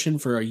convention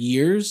for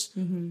years.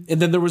 Mm-hmm.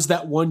 And then there was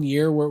that one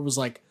year where it was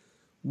like,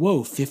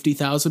 whoa,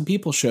 50,000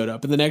 people showed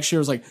up. And the next year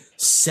it was like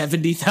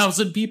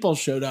 70,000 people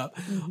showed up.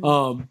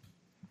 Mm-hmm.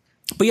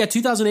 But yeah,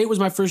 2008 was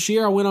my first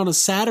year. I went on a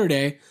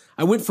Saturday.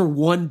 I went for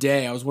one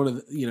day. I was one of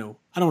the,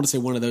 I don't want to say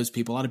one of those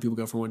people. A lot of people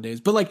go for 1 day.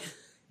 But like,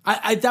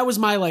 I that was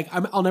my like,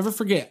 I'll never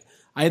forget.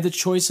 I had the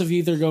choice of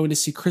either going to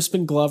see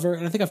Crispin Glover,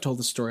 and I think I've told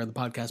this story on the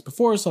podcast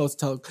before, so let's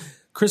tell.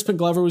 Crispin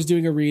Glover was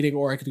doing a reading,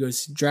 or I could go to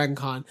see Dragon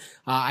Con.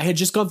 I had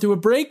just gone through a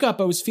breakup.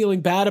 I was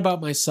feeling bad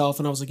about myself,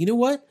 and I was like, you know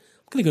what?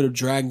 I'm going to go to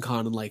Dragon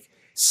Con and like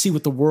see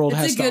what the world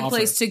has to offer. It's a good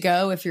place to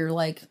go if you're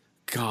like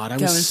going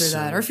through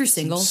that, or if you're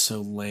single.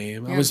 So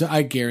lame. Yeah.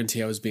 I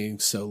guarantee I was being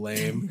so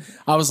lame.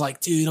 I was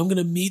like, dude, I'm going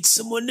to meet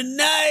someone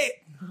tonight,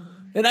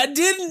 and I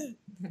didn't.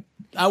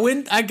 I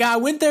went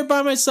there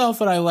by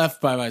myself and I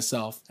left by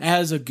myself,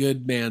 as a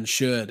good man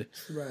should.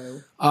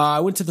 Right.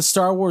 I went to the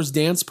Star Wars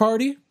dance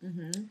party.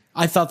 Mm-hmm.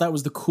 I thought that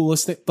was the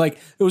coolest thing. Like,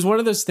 it was one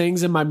of those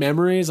things in my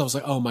memories. I was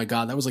like, oh my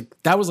God,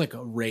 that was like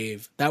a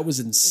rave. That was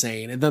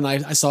insane. And then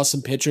I saw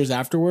some pictures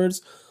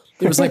afterwards.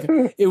 It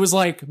was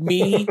like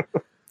me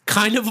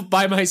kind of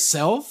by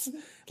myself.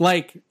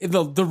 Like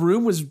the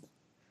room was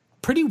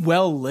pretty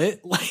well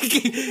lit.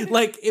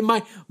 Like in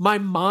my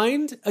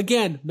mind,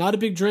 again, not a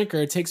big drinker.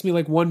 It takes me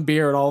like one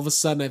beer and all of a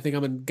sudden I think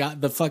I'm in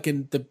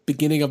the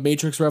beginning of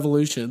Matrix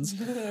Revolutions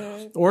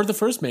or the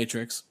first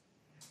Matrix.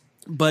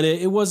 But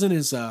it wasn't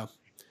as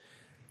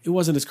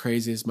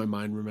crazy as my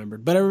mind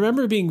remembered. But I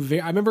remember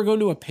I remember going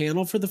to a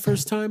panel for the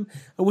first time.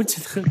 I went to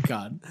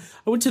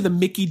the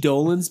Mickey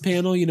Dolenz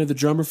panel, the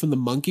drummer from the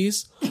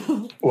Monkees.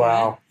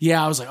 Wow.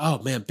 Yeah, I was like, oh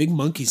man, big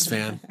Monkees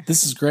fan.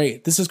 This is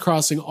great. This is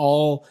crossing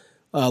all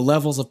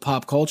levels of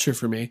pop culture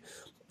for me.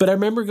 But I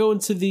remember going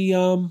to the,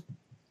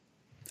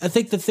 I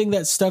think the thing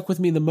that stuck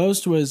with me the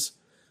most was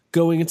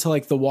going into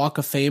like the Walk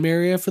of Fame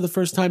area for the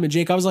first time. And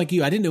Jake, I was like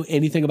you, I didn't know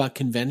anything about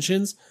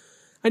conventions.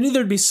 I knew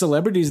there'd be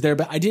celebrities there,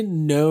 but I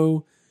didn't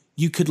know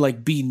you could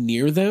like be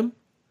near them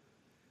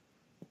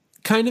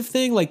kind of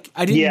thing. Like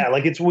I didn't. Yeah.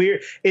 Like it's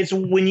weird. It's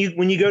when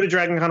you go to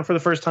Dragon Con for the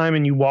first time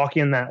and you walk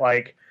in that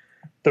like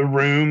the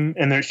room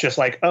and there's just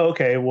like, oh,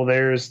 okay, well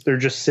they're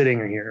just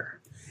sitting here.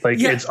 Like,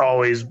 yeah.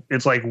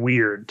 It's like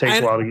weird. It takes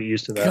a while to get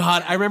used to that.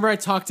 God, I remember I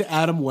talked to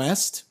Adam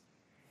West,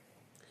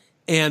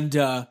 and,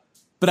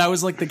 but I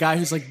was like the guy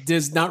who's like,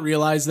 does not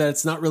realize that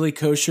it's not really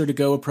kosher to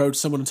go approach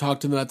someone and talk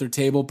to them at their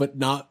table, but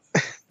not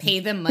pay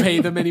them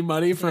any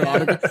money for an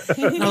autograph.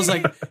 And I was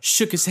like,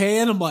 shook his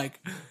hand. I'm like,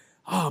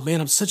 oh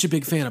man, I'm such a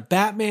big fan of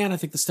Batman. I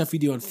think the stuff you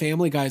do on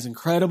Family Guy is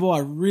incredible.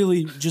 I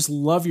really just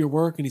love your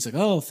work. And he's like,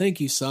 oh,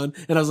 thank you, son.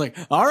 And I was like,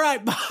 all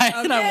right, bye. Okay.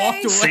 And I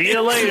walked away. See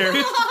you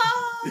later.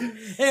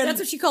 And that's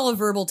what you call a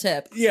verbal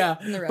tip. Yeah.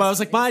 But I was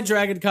like, my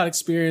Dragon Con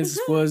experience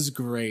was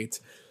great.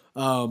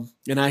 And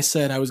I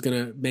said I was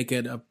going to make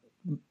it up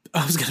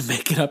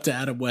to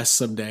Adam West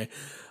someday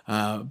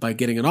by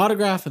getting an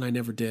autograph, and I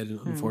never did. And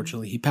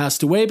unfortunately, he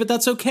passed away, but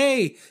that's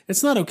okay.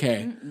 It's not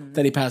okay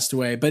that he passed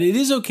away, but it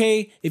is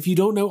okay if you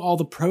don't know all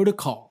the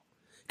protocol.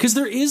 Because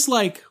there is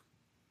like...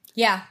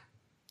 Yeah.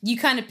 You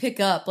kind of pick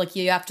up, like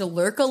you have to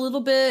lurk a little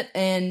bit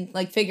and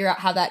like figure out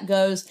how that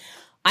goes.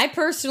 I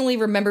personally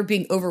remember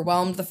being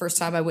overwhelmed the first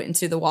time I went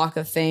into the Walk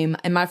of Fame,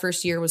 and my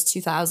first year was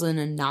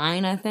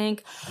 2009, I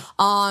think.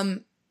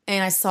 And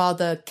I saw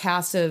the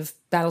cast of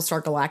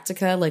Battlestar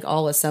Galactica, like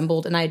all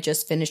assembled, and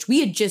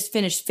we had just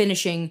finished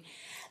finishing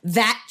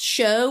that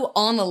show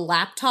on a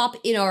laptop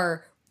in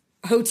our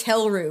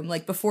hotel room,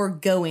 like before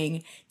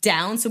going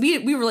down. So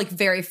we were like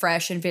very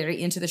fresh and very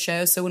into the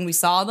show. So when we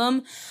saw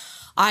them,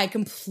 I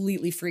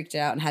completely freaked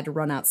out and had to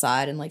run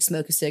outside and like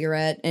smoke a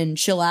cigarette and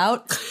chill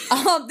out.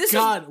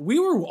 We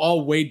were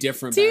all way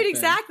different, dude. back then.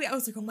 Exactly. I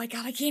was like, oh my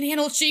god, I can't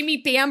handle Jamie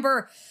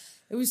Bamber.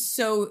 It was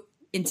so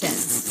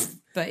intense.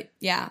 But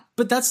yeah.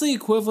 But that's the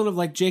equivalent of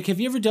like, Jake, have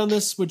you ever done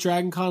this with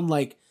Dragon Con?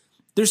 Like,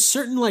 there's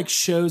certain like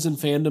shows and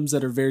fandoms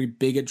that are very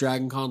big at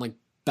Dragon Con, like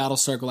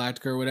Battlestar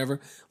Galactica or whatever.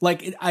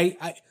 Like,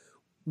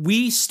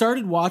 we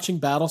started watching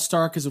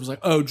Battlestar because it was like,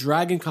 oh,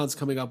 Dragon Con's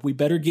coming up. We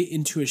better get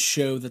into a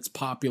show that's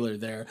popular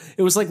there.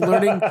 It was like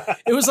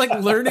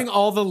learning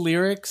all the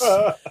lyrics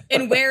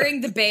and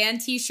wearing the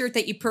band T-shirt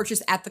that you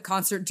purchased at the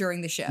concert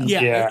during the show.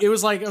 Yeah. It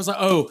was like,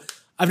 oh,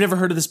 I've never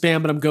heard of this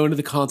band, but I'm going to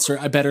the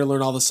concert. I better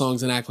learn all the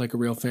songs and act like a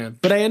real fan.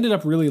 But I ended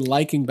up really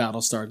liking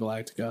Battlestar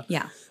Galactica.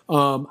 Yeah.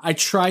 I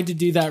tried to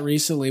do that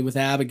recently with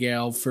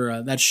Abigail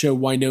for that show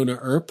Winona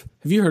Earp.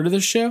 Have you heard of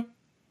this show?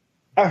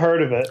 I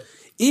heard of it.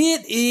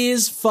 It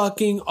is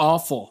fucking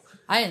awful.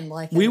 I didn't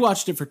like it. We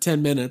watched it for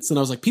 10 minutes, and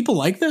I was like, people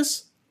like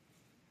this?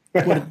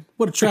 What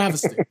a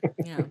travesty.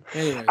 Yeah.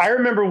 Anyways. I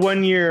remember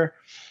one year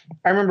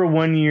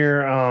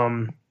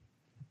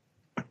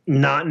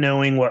not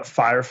knowing what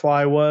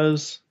Firefly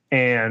was,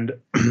 and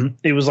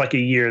it was like a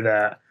year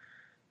that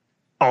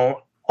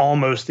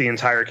almost the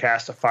entire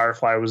cast of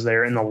Firefly was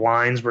there, and the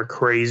lines were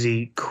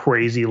crazy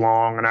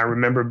long. And I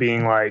remember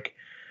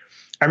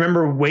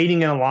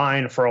waiting in a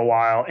line for a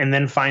while and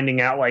then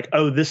finding out like,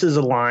 oh, this is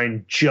a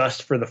line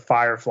just for the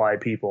Firefly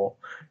people.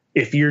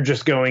 If you're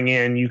just going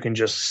in, you can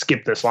just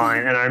skip this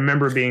line. And I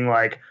remember being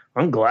like,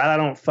 I'm glad I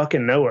don't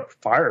fucking know what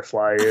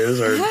Firefly is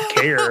or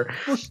care.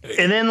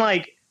 And then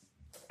like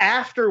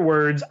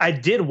afterwards, I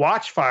did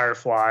watch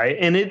Firefly,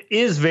 and it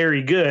is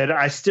very good.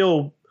 I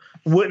still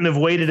wouldn't have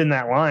waited in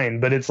that line,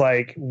 but it's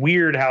like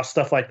weird how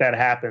stuff like that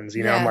happens.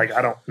 You know, I'm like,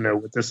 I don't know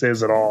what this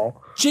is at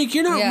all. Jake,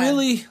 you're not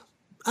really,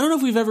 I don't know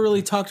if we've ever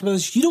really talked about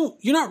this.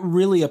 You're not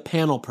really a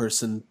panel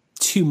person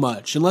too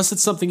much, unless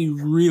it's something you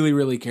really,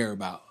 really care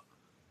about.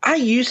 I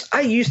used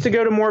to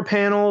go to more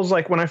panels.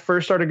 Like when I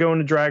first started going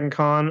to Dragon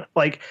Con,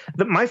 like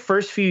my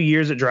first few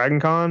years at Dragon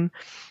Con,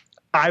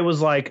 I was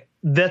like,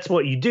 that's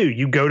what you do.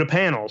 You go to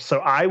panels. So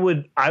I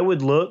would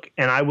look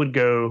and I would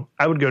go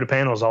to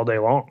panels all day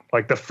long.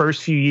 Like the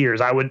first few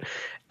years I would,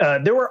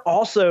 there were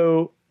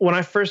also, when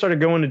I first started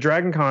going to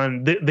Dragon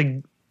Con,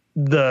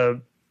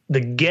 the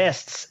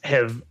guests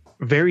have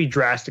very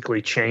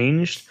drastically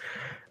changed.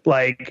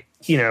 Like,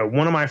 you know,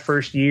 one of my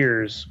first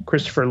years,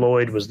 Christopher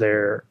Lloyd was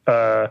there.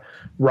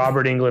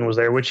 Robert Englund was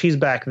there, which he's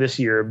back this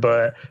year.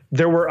 But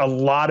there were a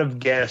lot of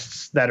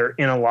guests that are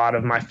in a lot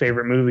of my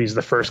favorite movies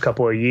the first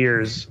couple of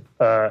years.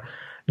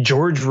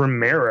 George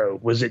Romero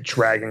was at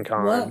Dragon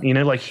Con. What? You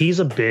know, like he was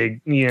a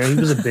big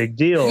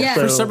deal. Yeah.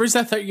 For some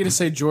reason, I thought you were going to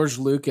say George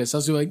Lucas. I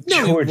was like,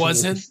 no, George he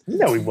wasn't. Lucas.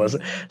 No, he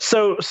wasn't.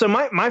 So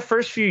my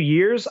first few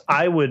years,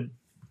 I would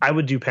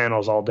do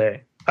panels all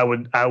day. I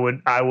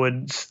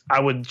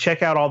would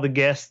check out all the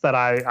guests that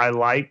I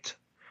liked,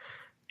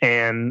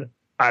 and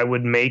I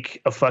would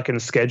make a fucking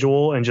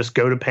schedule and just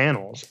go to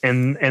panels.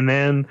 And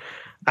then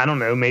I don't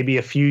know, maybe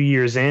a few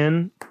years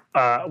in,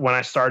 when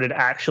I started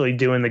actually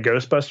doing the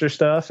Ghostbuster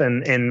stuff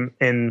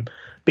and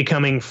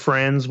becoming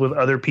friends with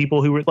other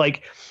people who were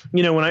like,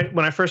 you know,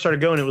 when I first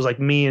started going, it was like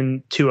me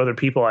and two other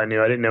people I knew.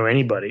 I didn't know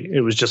anybody.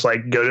 It was just like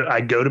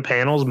I'd go to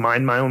panels,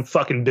 mind my own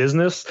fucking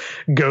business,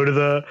 go to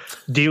the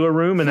dealer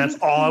room, and that's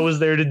all I was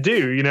there to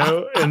do, you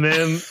know? And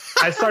then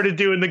I started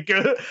doing the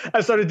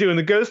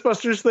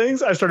Ghostbusters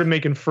things. I started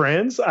making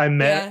friends. I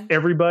met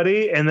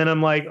everybody, and then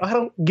I'm like, I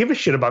don't give a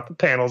shit about the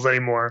panels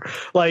anymore.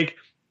 Like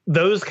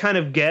those kind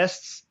of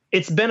guests.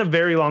 It's been a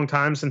very long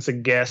time since a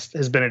guest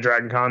has been at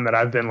Dragon Con that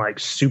I've been like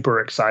super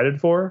excited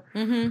for.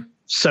 Mm-hmm.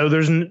 So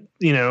there's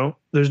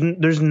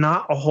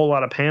not a whole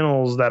lot of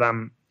panels that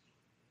I'm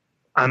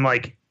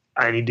like,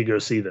 I need to go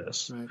see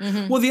this. Right.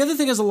 Mm-hmm. Well, the other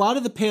thing is a lot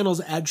of the panels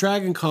at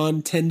Dragon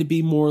Con tend to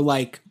be more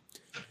like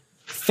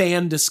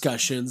fan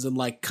discussions and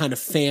like kind of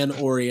fan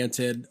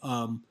oriented,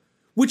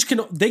 which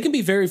they can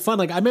be very fun.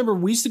 Like I remember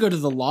we used to go to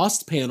the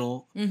Lost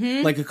panel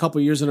like a couple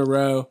years in a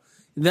row.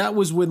 That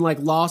was when like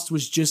Lost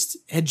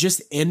had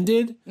just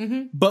ended,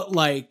 but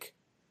like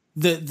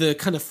the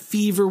kind of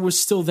fever was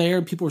still there,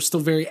 and people were still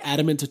very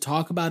adamant to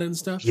talk about it and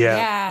stuff.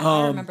 Yeah,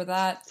 I remember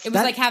that. It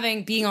was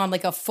like being on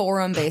like a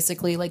forum,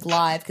 basically, like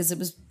live, because it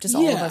was just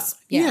all of us,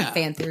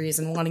 fan theories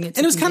and wanting it to.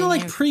 And it was kind of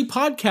like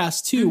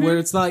pre-podcast too, where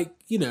it's like,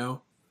 you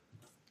know.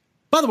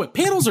 By the way,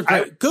 panels are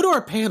great. Go to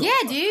our panel.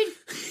 Yeah, dude.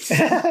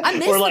 I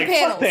miss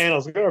the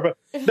panels.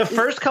 The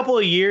first couple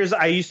of years,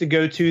 I used to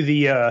go to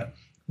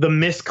the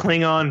Miss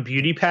Klingon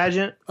beauty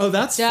pageant. Oh,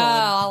 that's fun.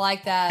 I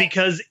like that.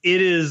 Because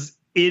it is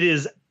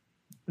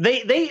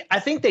I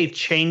think they've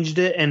changed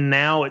it, and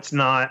now it's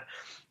not,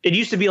 it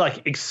used to be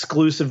like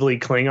exclusively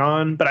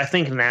Klingon, but I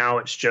think now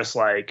it's just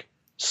like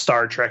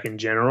Star Trek in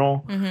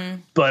general.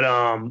 Mm-hmm.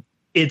 But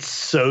it's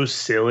so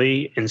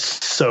silly and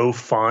so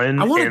fun.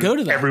 I want to go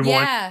to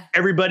that.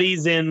 Everybody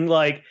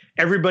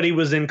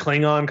was in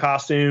Klingon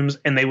costumes,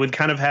 and they would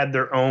kind of had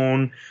their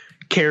own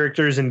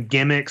characters and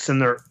gimmicks,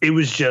 and it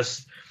was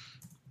just,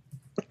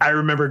 I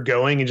remember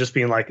going and just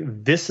being like,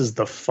 this is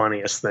the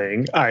funniest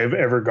thing I've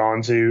ever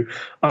gone to.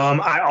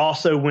 I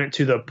also went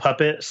to the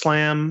Puppet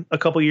Slam a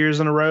couple years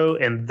in a row,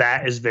 and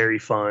that is very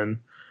fun.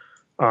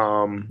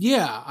 I've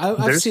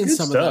seen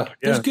some of that. Yeah.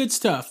 There's good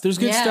stuff.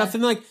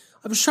 And like,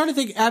 I was trying to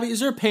think, Abby, is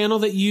there a panel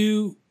that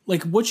you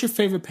like? What's your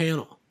favorite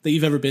panel that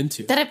you've ever been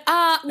to? That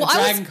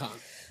Dragon Con.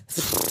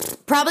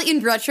 Probably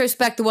in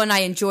retrospect, the one I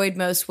enjoyed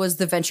most was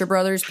the Venture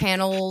Brothers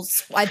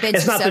panels. I've been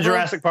It's to not several. the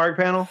Jurassic Park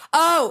panel?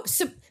 Oh,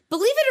 so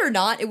believe it or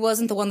not, it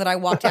wasn't the one that I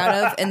walked out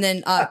of and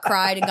then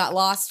cried and got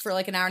lost for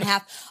like an hour and a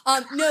half.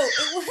 No,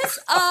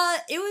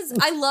 it was.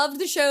 I loved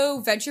the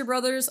show Venture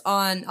Brothers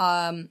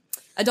on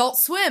Adult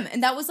Swim,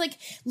 and that was like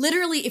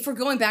literally. If we're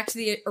going back to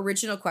the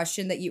original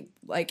question that you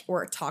like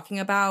were talking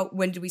about,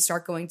 when did we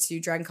start going to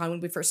Dragon Con? When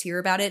we first hear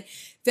about it,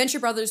 Venture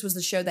Brothers was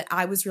the show that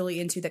I was really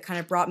into. That kind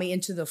of brought me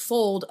into the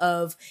fold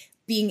of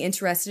being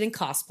interested in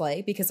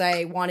cosplay, because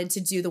I wanted to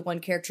do the one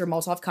character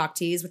Molotov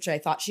Cocktease, which I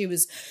thought she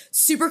was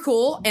super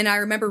cool. And I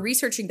remember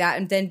researching that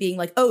and then being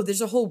like, oh,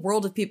 there's a whole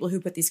world of people who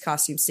put these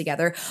costumes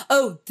together.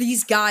 Oh,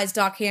 these guys,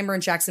 Doc Hammer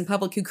and Jackson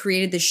Public, who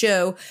created the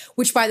show,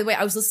 which by the way,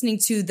 I was listening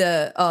to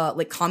the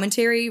like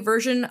commentary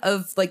version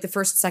of like the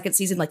first and second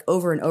season, like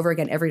over and over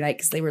again every night.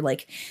 Cause they were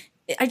like,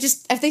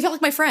 they felt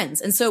like my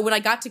friends. And so when I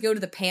got to go to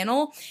the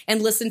panel and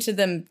listen to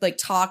them like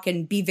talk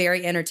and be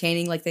very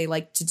entertaining, like they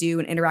like to do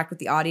and interact with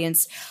the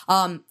audience,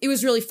 it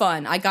was really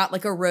fun. I got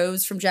like a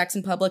rose from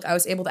Jackson Public. I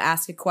was able to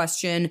ask a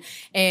question,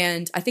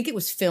 and I think it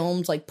was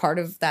filmed, like part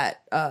of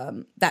that,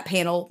 that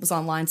panel was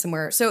online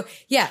somewhere. So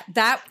yeah,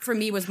 that for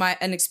me was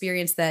an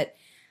experience that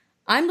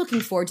I'm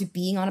looking forward to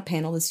being on a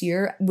panel this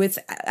year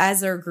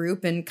as our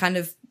group and kind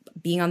of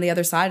being on the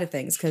other side of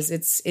things. Cause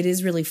it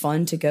is really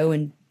fun to go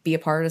and be a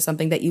part of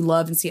something that you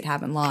love and see it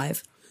happen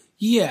live.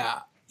 Yeah.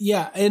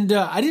 And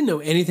I didn't know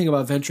anything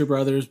about Venture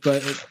Brothers,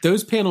 but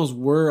those panels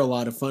were a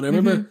lot of fun. I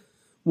remember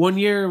one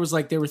year it was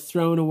like they were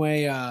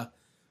giving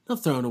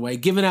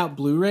out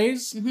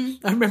Blu-rays.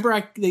 I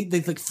remember they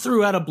like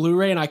threw out a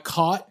Blu-ray and I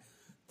caught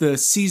the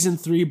season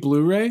 3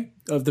 Blu-ray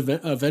of the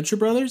Venture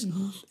Brothers.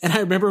 And I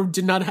remember we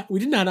did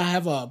not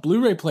have a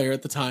Blu-ray player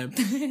at the time.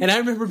 And I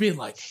remember being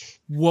like,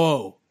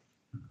 whoa,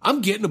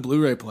 I'm getting a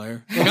Blu-ray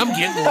player. Like, I'm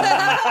getting one.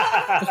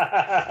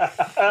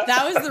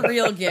 That was the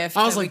real gift.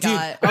 I was like, dude,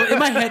 in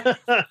my head,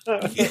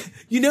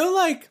 you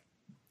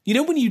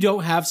know when you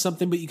don't have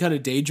something, but you kind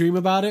of daydream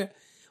about it?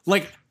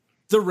 Like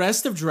the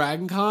rest of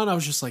Dragon Con, I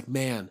was just like,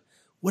 man,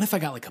 what if I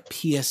got like a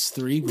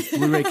PS3 with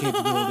Blu-ray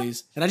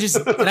capabilities? And I just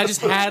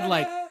had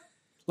like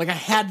I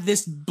had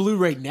this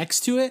Blu-ray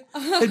next to it,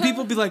 and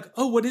people would be like,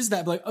 oh, what is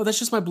that? I'm like, oh, that's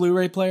just my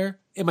Blu-ray player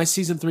and my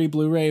season 3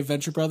 Blu-ray of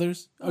Venture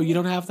Brothers. Oh, you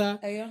don't have that?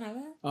 Oh, you don't have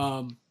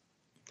that?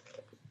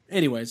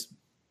 Anyways,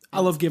 I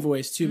love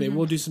giveaways too. Maybe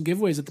we'll do some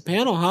giveaways at the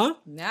panel, huh?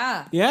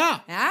 Yeah.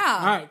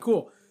 All right,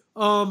 cool.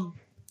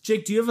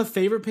 Jake, do you have a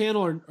favorite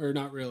panel or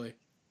not really?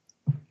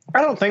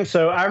 I don't think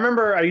so. I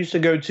remember I used to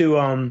go to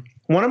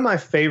one of my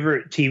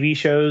favorite TV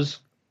shows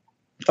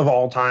of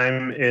all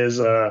time is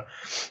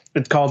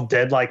it's called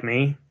Dead Like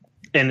Me,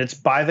 and it's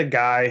by the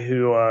guy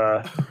who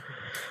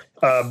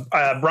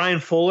Brian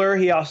Fuller.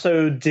 He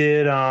also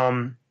did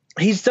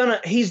he's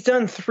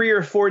done 3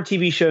 or 4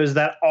 TV shows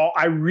that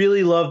I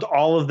really loved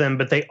all of them,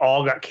 but they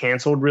all got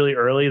canceled really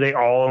early. They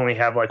all only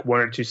have like 1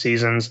 or 2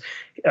 seasons.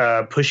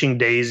 Pushing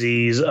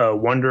Daisies,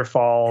 Wonder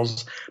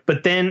Falls,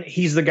 but then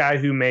he's the guy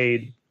who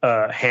made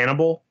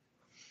Hannibal,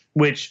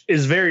 which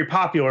is very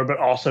popular, but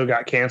also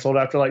got canceled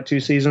after like 2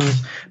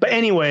 seasons. But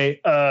anyway,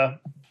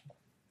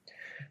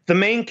 the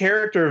main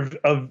character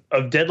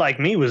of Dead Like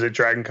Me was at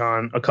Dragon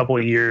Con a couple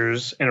of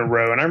years in a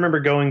row, and I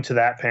remember going to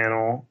that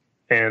panel,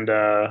 and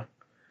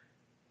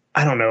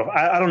I don't know.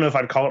 I don't know if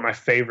I'd call it my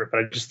favorite, but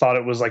I just thought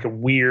it was like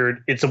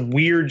it's a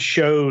weird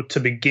show to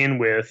begin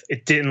with.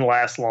 It didn't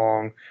last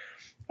long.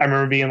 I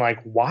remember being like,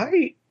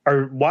 why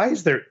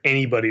is there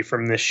anybody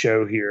from this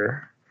show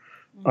here?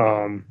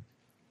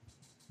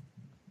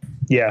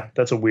 Yeah,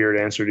 that's a weird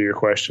answer to your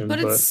question. But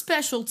it's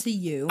special to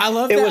you. I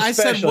love that. I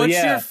said, what's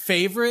your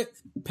favorite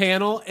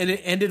panel? And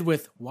it ended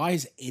with, why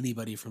is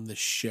anybody from this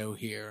show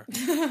here?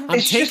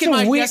 I'm taking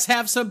my guests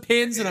have some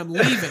pins and I'm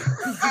leaving.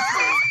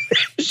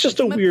 It's just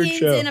a weird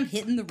show. And I'm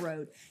hitting the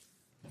road.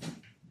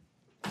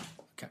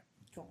 Okay.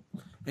 Cool.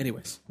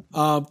 Anyways,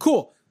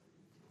 cool.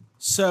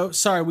 So,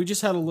 sorry, we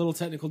just had a little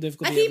technical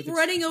difficulty. I keep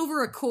running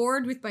over a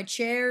cord with my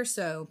chair,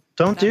 so...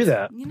 Don't do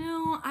that. You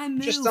know, I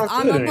move.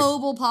 I'm a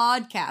mobile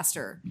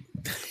podcaster.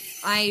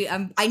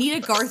 I need a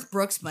Garth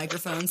Brooks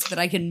microphone so that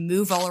I can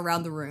move all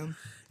around the room.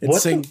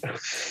 What the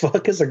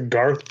fuck is a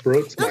Garth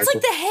Brooks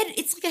microphone?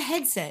 It's like a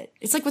headset.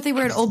 It's like what they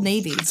wear at Old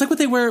Navy. It's like what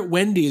they wear at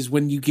Wendy's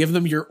when you give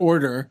them your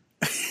order.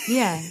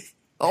 Yeah.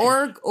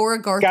 Or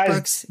a Garth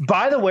Brooks.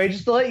 By the way,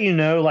 just to let you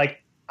know,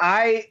 like,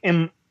 I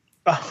am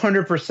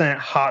 100%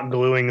 hot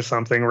gluing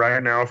something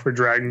right now for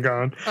Dragon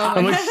Con.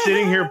 I'm like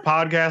sitting here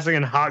podcasting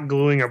and hot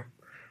gluing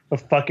a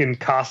fucking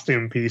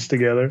costume piece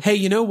together. Hey,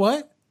 you know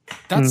what?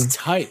 That's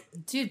tight.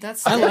 Dude,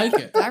 I like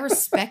it. I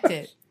respect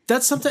it.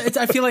 That's something.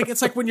 I feel like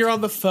it's like when you're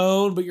on the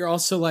phone, but you're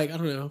also like, I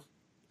don't know,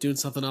 doing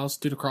something else,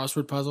 doing a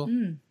crossword puzzle.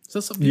 Is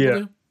that something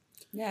people do?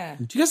 Yeah.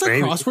 Do you guys like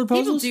crossword puzzles?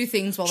 People do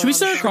things while Should we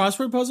they're start on a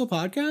crossword puzzle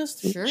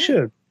podcast? Sure.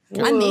 Should.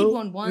 I made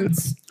one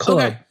once.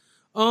 Okay.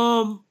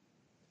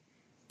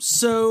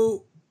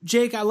 So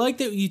Jake, I like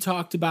that you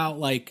talked about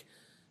like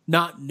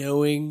not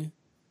knowing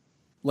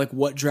like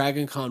what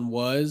Dragon Con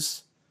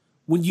was.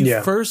 When you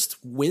first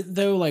went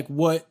though, like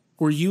what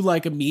were you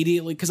like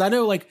immediately? Because I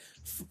know like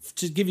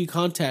to give you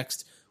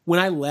context, when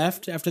I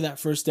left after that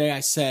first day, I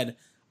said,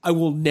 I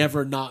will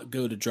never not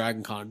go to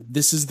Dragon Con.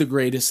 This is the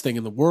greatest thing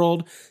in the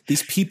world.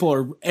 These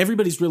people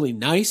everybody's really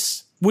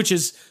nice, which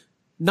is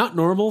not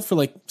normal for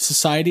like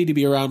society to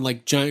be around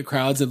like giant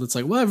crowds. And it's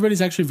like, well,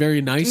 everybody's actually very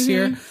nice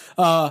here.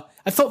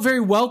 I felt very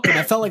welcome.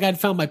 I felt like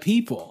I'd found my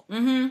people.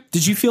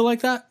 Did you feel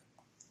like that?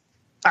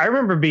 I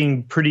remember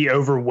being pretty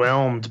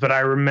overwhelmed, but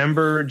I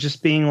remember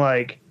just being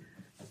like,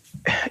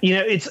 you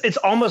know, it's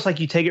almost like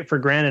you take it for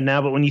granted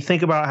now. But when you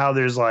think about how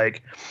there's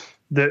like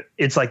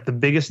it's like the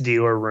biggest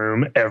dealer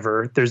room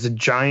ever.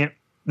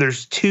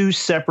 There's two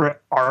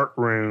separate art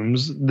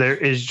rooms. There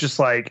is just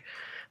like,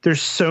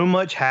 there's so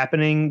much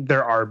happening.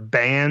 There are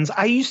bands.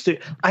 I used to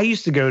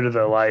go to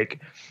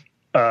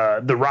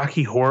the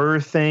Rocky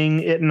Horror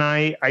thing at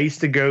night. I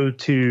used to go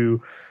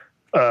to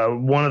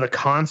one of the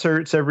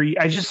concerts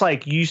I just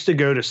like used to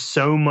go to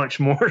so much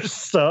more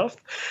stuff.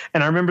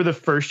 And I remember the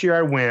first year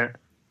I went,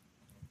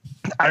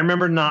 I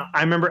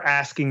remember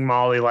asking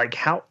Molly, like,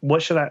 how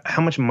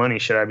much money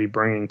should I be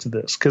bringing to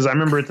this? Cause I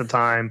remember at the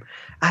time,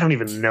 I don't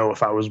even know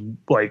if I was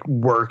like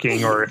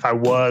working or if I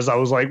was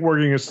like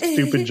working a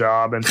stupid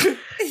job.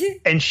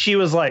 And she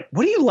was like,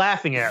 what are you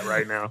laughing at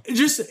right now?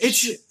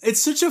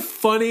 It's such a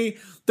funny,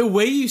 the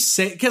way you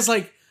say, cause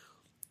like,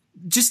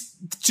 just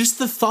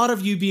the thought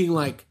of you being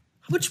like,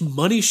 how much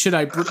money should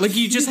I bring? Like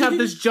you just have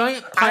this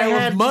giant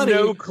pile of money.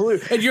 No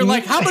clue. And you're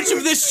like, how much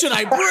of this should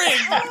I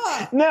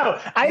bring? No,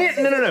 I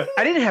didn't. No.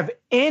 I didn't have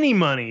any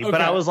money,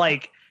 but I was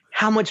like,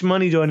 how much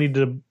money do I need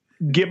to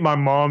get my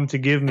mom to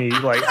give me?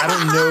 Like, I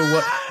don't know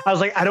what. I was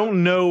like, I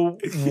don't know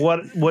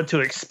what to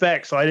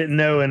expect, so I didn't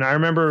know. And I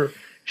remember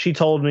she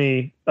told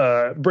me,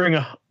 bring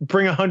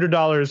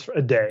 $100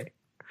 a day.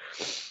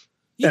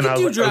 You can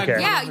do Dragon.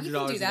 Okay. Yeah, you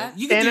can do that.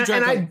 You can do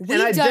Dragon.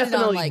 And I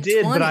definitely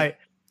did,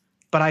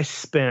 but I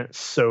spent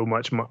so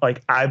much money.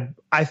 Like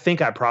I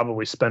think I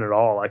probably spent it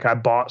all. Like I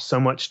bought so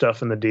much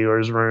stuff in the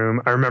dealer's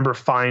room. I remember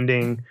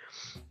finding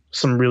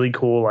some really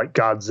cool like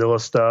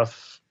Godzilla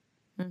stuff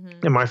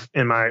in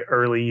my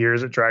early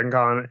years at Dragon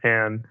Con,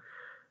 and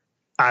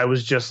I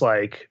was just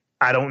like,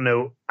 I don't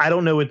know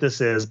what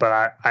this is,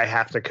 but I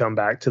have to come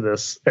back to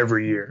this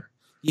every year.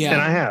 Yeah,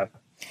 and I have.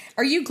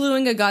 Are you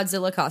gluing a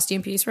Godzilla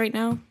costume piece right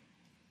now?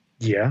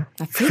 Yeah,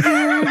 I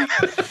figured.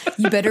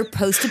 You better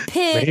post a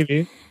pic.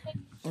 Maybe.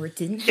 Or it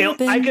didn't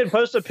happen. I could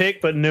post a pic,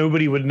 but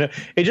nobody would know.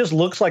 It just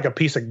looks like a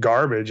piece of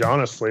garbage,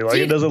 honestly. Like,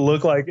 it doesn't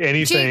look like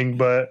anything,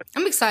 but...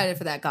 I'm excited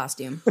for that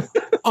costume.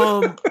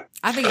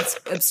 I think it's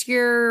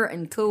obscure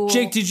and cool.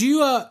 Jake, did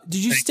you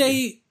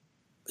stay...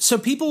 So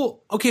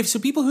people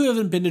who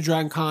haven't been to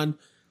Dragon Con,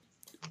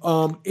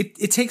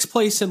 it takes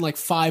place in like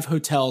 5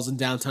 hotels in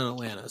downtown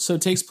Atlanta. So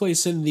it takes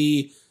place in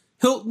the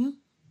Hilton,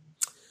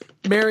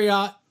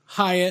 Marriott,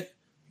 Hyatt,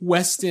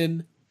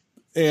 Westin,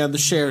 and the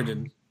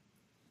Sheraton.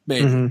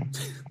 Maybe.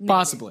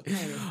 Possibly.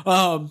 Maybe.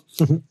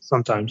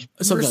 Sometimes.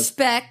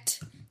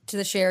 Respect to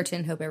the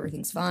Sheraton. Hope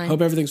everything's fine.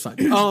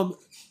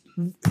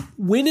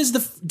 When is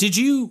did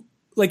you,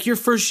 like your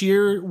first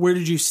year, where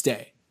did you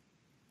stay?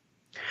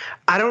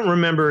 I don't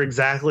remember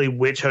exactly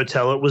which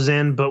hotel it was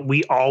in, but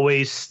we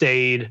always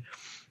stayed.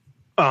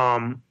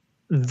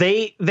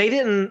 They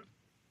didn't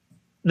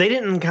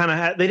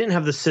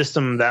have the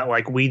system that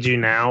like we do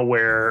now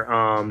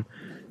where,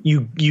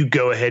 you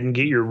go ahead and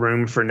get your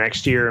room for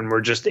next year, and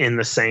we're just in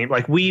the same,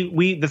 like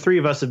we the three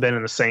of us have been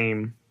in the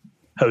same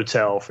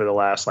hotel for the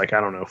last, like, I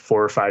don't know,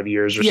 4 or 5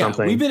 years or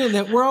something. We've been in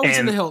that. We're always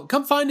in the Hilton.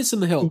 Come find us in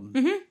the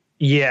Hilton.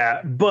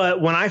 Yeah.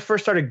 But when I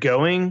first started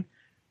going,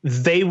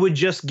 they would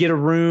just get a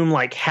room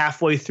like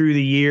halfway through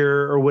the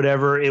year or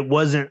whatever. It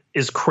wasn't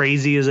as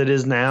crazy as it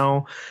is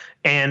now.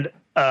 And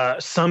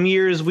some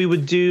years we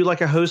would do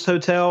like a host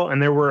hotel,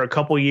 and there were a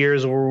couple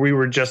years where we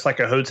were just like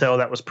a hotel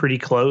that was pretty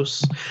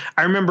close.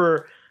 I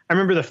remember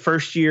the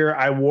first year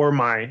I wore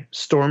my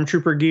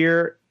Stormtrooper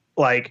gear.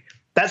 Like,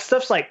 that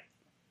stuff's like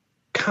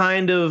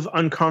kind of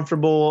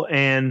uncomfortable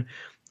and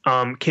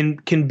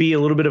can be a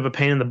little bit of a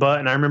pain in the butt.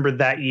 And I remember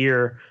that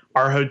year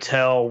our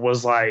hotel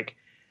was like,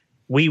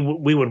 we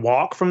would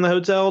walk from the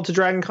hotel to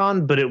Dragon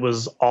Con, but it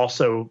was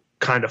also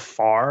kind of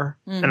far.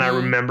 And I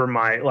remember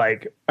my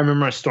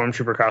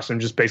Stormtrooper costume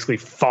just basically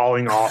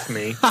falling off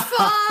me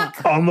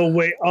on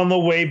the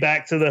way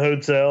back to the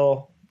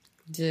hotel.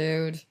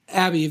 Dude,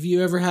 Abby, have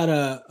you ever had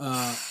a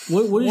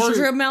what is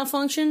wardrobe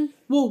malfunction?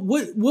 Well,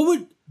 what would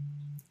have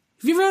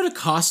you ever had a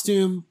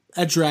costume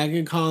at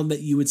Dragon Con that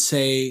you would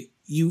say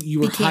you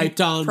were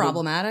hyped on,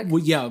 problematic?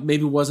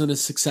 Maybe wasn't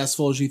as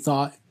successful as you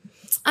thought.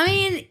 I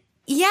mean,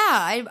 yeah,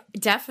 I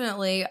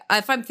definitely.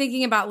 If I'm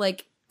thinking about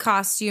like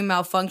costume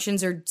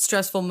malfunctions or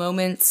stressful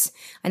moments,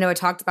 I know I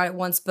talked about it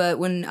once, but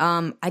when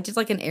I did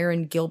like an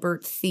Aaron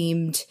Gilbert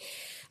themed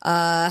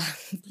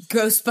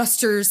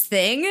Ghostbusters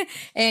thing,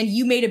 and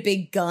you made a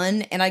big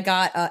gun, and I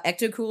got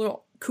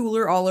ecto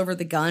cooler all over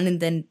the gun, and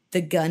then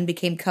the gun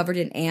became covered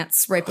in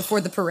ants right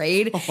before the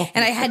parade,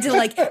 and I had to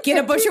like get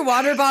a bunch of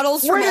water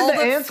bottles. Where from did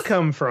the ants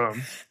come from?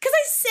 Because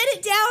I set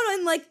it down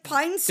on like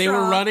pine straw. They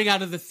were running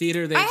out of the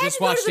theater. They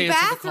just watched the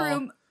Answer the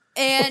Call.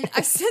 and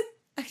I said.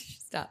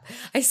 Stop.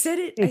 I set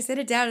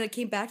it down, and it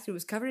came back, and it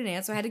was covered in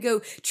ants. So I had to go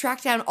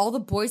track down all the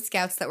Boy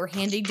Scouts that were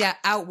handing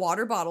out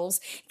water bottles,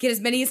 get as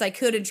many as I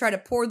could, and try to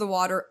pour the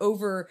water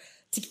over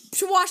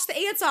to wash the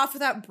ants off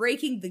without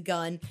breaking the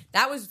gun.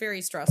 That was very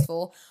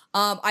stressful.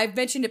 I've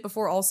mentioned it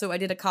before also. I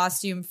did a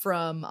costume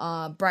from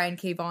Brian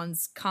K.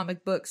 Vaughan's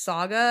comic book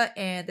Saga,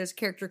 and there's a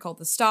character called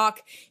the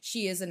Stalk.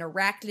 She is an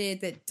arachnid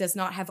that does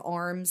not have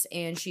arms,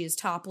 and she is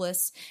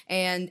topless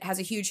and has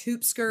a huge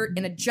hoop skirt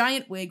and a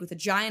giant wig with a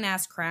giant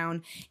ass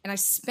crown. And I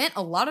spent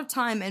a lot of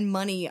time and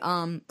money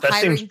that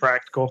seems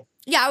practical.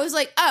 Yeah, I was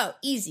like, oh,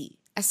 easy.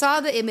 I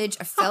saw the image.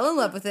 I fell in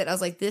love with it. I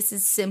was like, this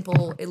is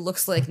simple. It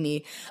looks like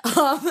me.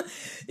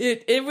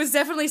 It was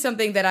definitely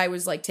something that I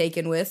was like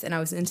taken with, and I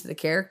was into the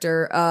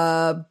character.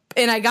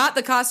 And I got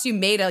the costume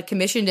made. I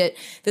commissioned it.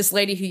 This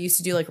lady who used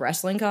to do like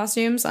wrestling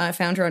costumes. I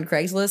found her on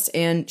Craigslist,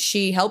 and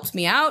she helped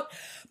me out.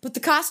 But the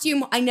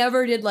costume, I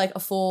never did like a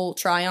full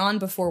try on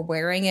before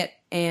wearing it.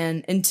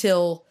 And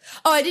until,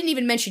 I didn't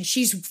even mention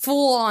she's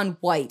full on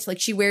white. Like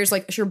she wears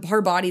like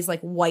her body's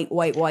like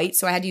white.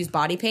 So I had to use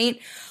body paint.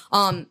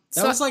 That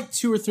was like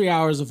 2 or 3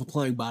 hours of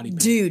applying body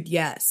paint. Dude,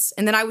 yes.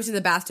 And then I was in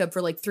the bathtub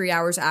for like 3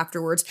 hours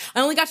afterwards.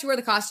 I only got to wear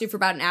the costume for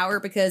about an hour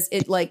because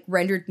it like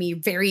rendered me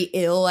very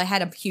ill. I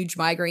had a huge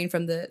migraine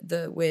from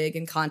the wig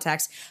and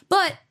contacts,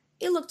 but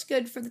it looked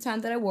good for the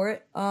time that I wore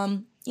it.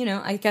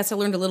 I guess I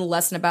learned a little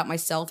lesson about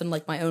myself and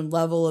like my own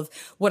level of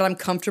what I'm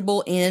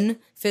comfortable in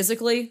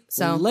physically.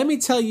 So let me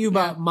tell you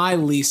about my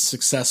least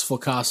successful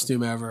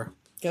costume ever.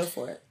 Go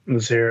for it.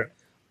 Let's hear it.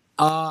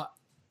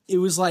 It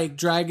was like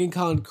Dragon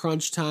Con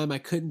crunch time. I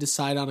couldn't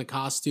decide on a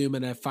costume,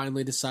 and I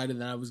finally decided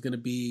that I was going to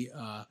be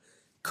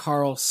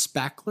Carl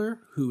Spackler,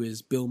 who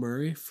is Bill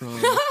Murray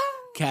from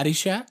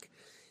Caddyshack.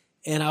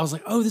 And I was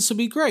like, oh, this will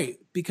be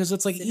great because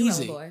it's like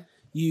easy. Boy.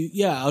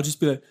 I'll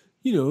just be like,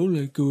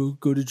 like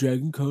go to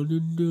Dragon Con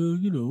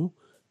and,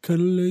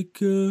 kind of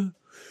like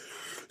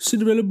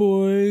Cinderella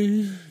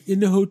boy in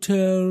the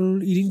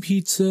hotel eating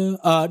pizza.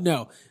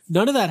 No,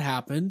 none of that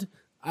happened.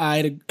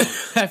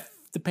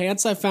 The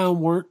pants I found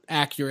weren't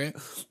accurate.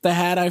 The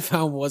hat I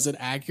found wasn't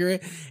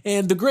accurate.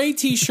 And the gray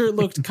t-shirt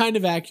looked kind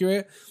of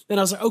accurate. And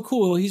I was like, oh,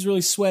 cool. He's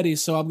really sweaty.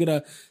 So I'm going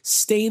to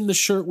stain the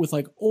shirt with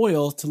like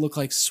oil to look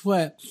like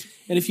sweat.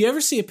 And if you ever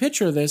see a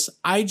picture of this,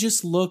 I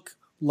just look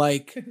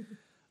like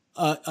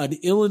an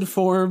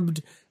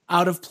ill-informed,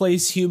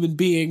 out-of-place human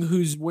being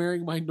who's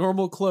wearing my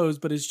normal clothes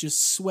but is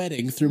just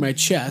sweating through my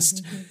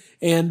chest.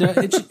 And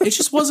it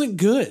just wasn't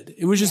good.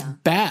 It was just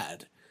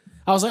bad.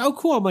 I was like, oh,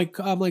 cool. I'm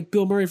like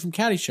Bill Murray from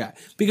Caddyshack.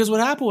 Because what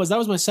happened was that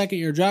was my second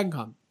year at Dragon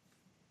Con.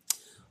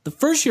 The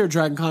first year at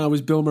Dragon Con, I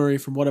was Bill Murray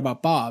from What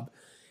About Bob.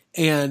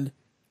 And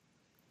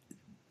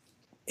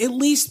at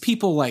least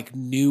people like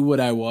knew what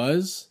I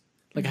was.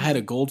 Like I had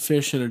a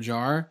goldfish in a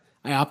jar.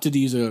 I opted to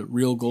use a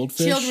real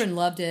goldfish. Children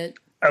loved it.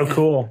 Oh,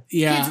 cool.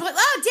 Yeah. Kids went,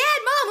 oh, Dad,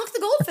 Mom, look at the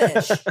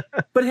goldfish.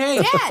 But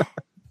hey. Dad.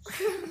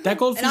 That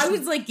goldfish. And I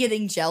was like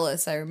getting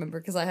jealous, I remember,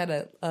 because I had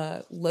a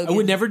Logan. I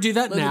would never do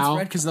that Logan's now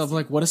red because I'm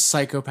like, what a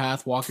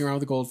psychopath walking around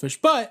with a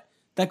goldfish. But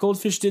that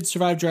goldfish did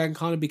survive Dragon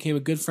Con and became a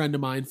good friend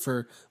of mine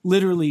for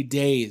literally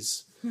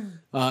days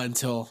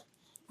until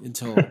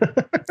Yeah.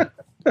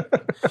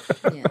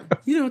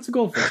 It's a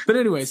goldfish. But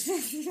anyways,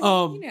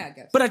 how it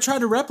goes. but I tried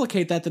to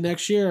replicate that the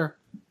next year.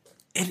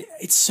 And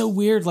it's so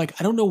weird. Like,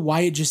 I don't know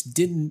why it just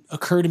didn't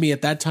occur to me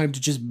at that time to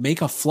just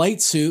make a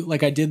flight suit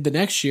like I did the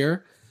next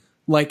year.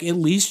 Like, at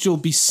least you'll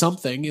be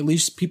something. At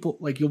least people,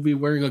 like, you'll be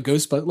wearing a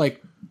ghost, but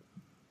like,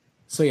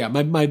 so yeah,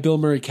 my Bill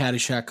Murray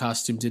Caddyshack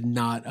costume did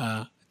not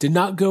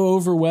go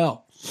over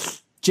well.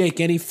 Jake,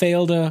 any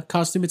failed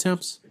costume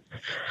attempts?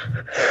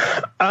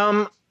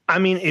 I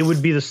mean, it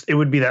would be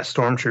that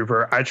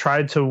Stormtrooper. I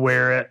tried to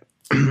wear it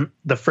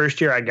the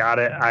first year I got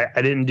it.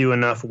 I didn't do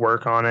enough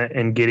work on it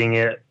and getting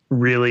it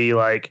really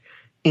like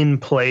in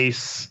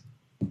place,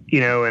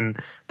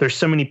 and there's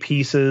so many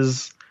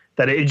pieces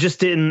that it just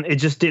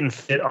didn't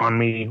fit on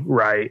me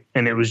right,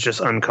 and it was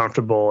just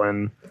uncomfortable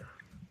and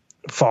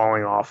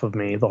falling off of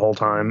me the whole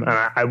time. And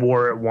I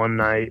wore it one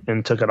night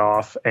and took it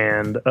off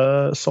and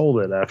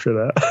sold it after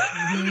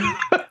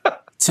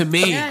that. To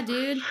me, yeah,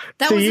 dude.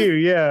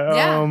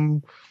 Yeah.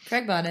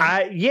 Craig bought it.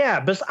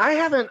 But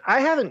I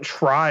haven't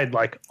tried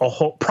like a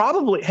whole.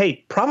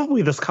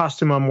 Probably this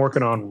costume I'm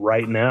working on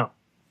right now.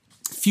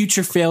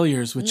 Future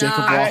failures with Jacob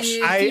Walsh.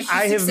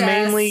 I have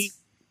mainly.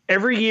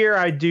 Every year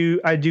I do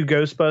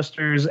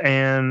Ghostbusters,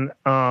 and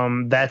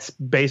that's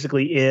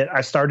basically it.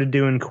 I started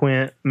doing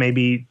Quint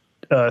maybe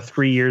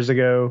 3 years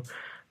ago.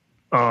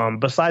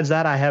 Besides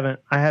that, I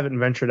haven't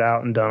ventured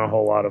out and done a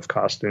whole lot of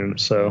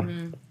costumes. So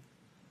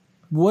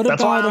What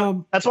That's about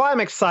why that's why I'm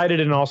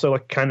excited and also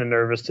like kind of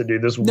nervous to do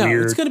this No,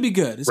 weird it's gonna be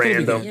good. It's gonna be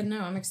random good. Yeah,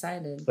 no, I'm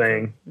excited.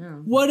 thing.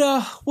 No.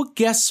 What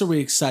guests are we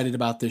excited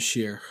about this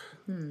year?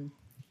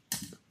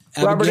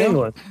 Robert Abigail?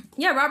 Englund.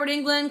 Yeah, Robert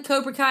Englund,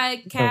 Cobra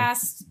Kai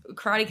cast,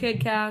 Karate Kid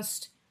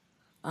cast.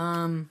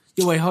 Yeah,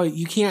 wait, hold on.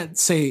 You can't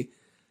say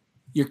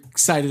you're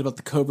excited about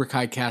the Cobra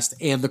Kai cast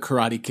and the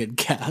Karate Kid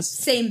cast.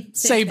 Same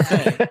Same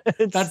thing.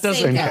 That doesn't.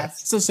 Same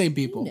cast. It's the same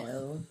people.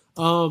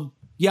 No.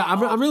 Yeah,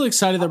 I'm really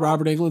excited that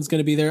Robert Englund's going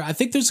to be there. I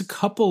think there's a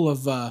couple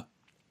of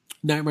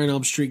Nightmare on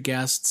Elm Street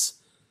guests,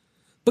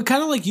 but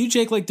kind of like you,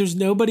 Jake. Like, there's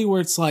nobody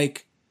where it's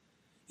like,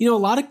 a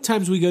lot of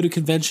times we go to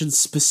conventions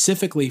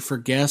specifically for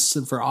guests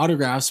and for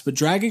autographs, but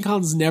Dragon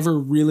Con's never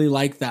really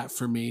like that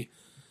for me.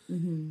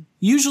 Mm-hmm.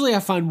 Usually I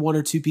find one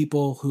or two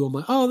people who I'm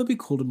like, oh, that'd be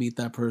cool to meet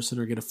that person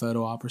or get a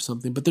photo op or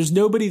something. But there's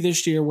nobody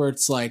this year where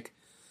it's like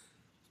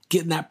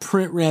getting that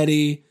print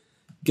ready,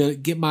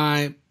 get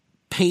my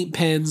paint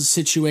pens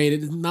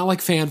situated, not like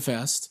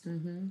FanFest.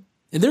 Mm-hmm.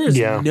 And there is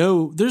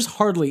there's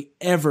hardly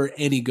ever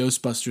any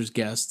Ghostbusters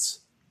guests.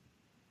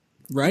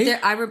 Right?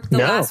 The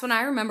last one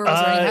I remember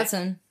was Ernie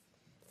Hudson.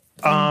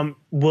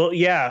 Well,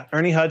 yeah,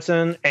 Ernie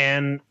Hudson,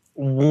 and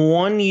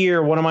one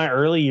of my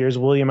early years,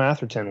 William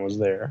Atherton was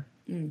there.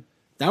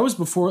 That was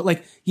before,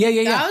 That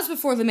was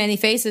before the Many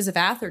Faces of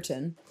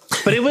Atherton.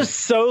 But it was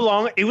so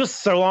long.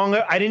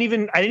 I didn't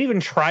even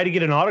try to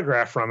get an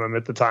autograph from him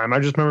at the time. I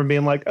just remember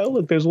being like, "Oh,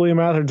 look, there's William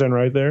Atherton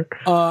right there."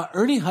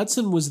 Ernie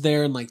Hudson was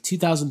there in like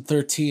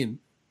 2013.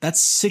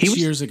 That's 6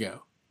 years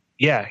ago.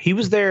 Yeah, he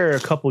was there a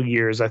couple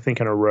years, I think,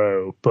 in a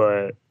row.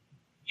 But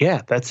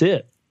yeah, that's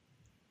it.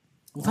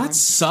 Well, that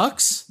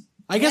sucks.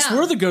 I guess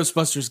we're the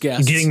Ghostbusters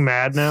guests. Getting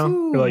mad now?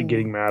 You're like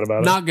getting mad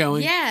about it? Not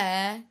going.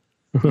 Yeah.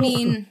 I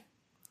mean,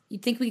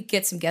 you'd think we could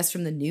get some guests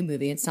from the new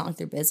movie. It's not like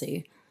they're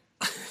busy.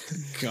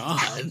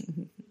 God.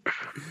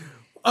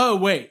 Oh,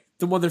 wait.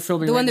 The one they're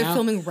filming right now? The one they're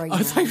filming right now.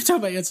 I thought you were talking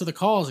about Answer the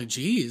Call. I was like,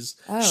 geez.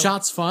 Oh.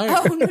 Shots fired.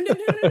 Oh, no.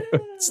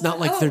 It's not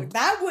like they're...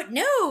 they're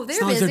It's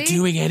busy. not like they're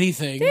doing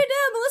anything. Dude,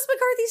 no, Melissa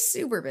McCarthy's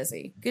super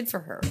busy. Good for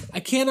her.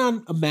 I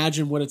can't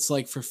imagine what it's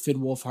like for Finn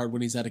Wolfhard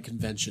when he's at a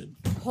convention.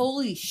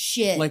 Holy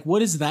shit. Like,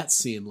 what is that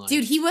scene like?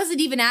 Dude, he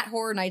wasn't even at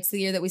Horror Nights the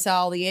year that we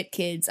saw all the It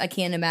kids. I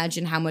can't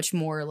imagine how much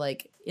more,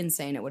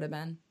 insane it would have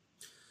been.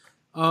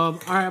 All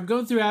right, I'm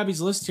going through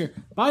Abby's list here.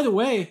 By the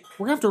way,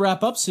 we're gonna have to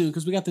wrap up soon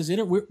because we got this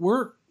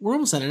we're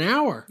almost at an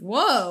hour.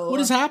 Whoa! What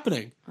is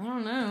happening? I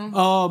don't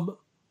know.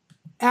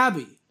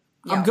 Abby,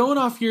 yeah. I'm going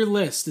off your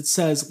list. It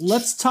says,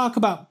 "Let's talk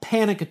about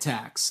panic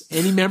attacks."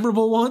 Any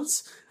memorable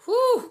ones?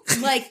 Whew!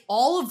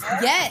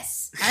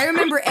 Yes. I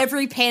remember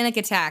every panic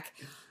attack.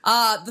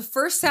 The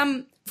first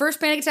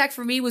panic attack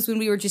for me was when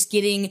we were just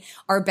getting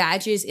our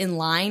badges in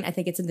line. I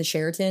think it's in the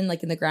Sheraton,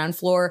 in the ground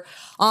floor.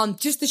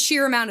 Just the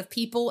sheer amount of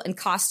people and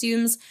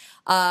costumes.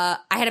 I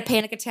had a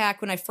panic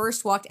attack when I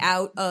first walked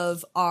out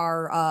of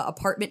our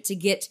apartment to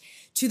get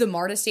to the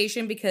MARTA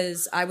station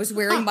because I was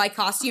wearing my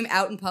costume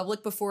out in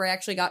public before I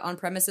actually got on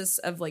premises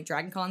of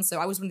Dragon Con. So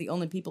I was one of the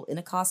only people in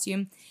a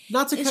costume.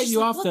 Not to cut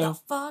you off, what though.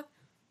 What the fuck?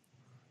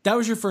 That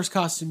was your first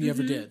costume you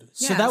ever did.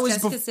 So that was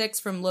Jessica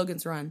Six from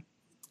Logan's Run.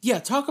 Yeah,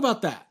 talk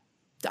about that.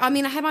 I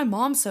mean, I had my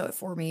mom sew it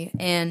for me,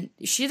 and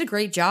she did a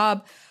great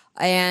job,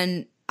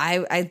 and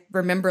I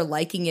remember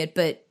liking it,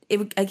 but it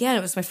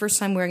was my first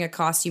time wearing a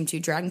costume to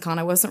Dragon Con.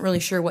 I wasn't really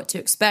sure what to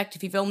expect.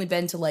 If you've only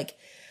been to,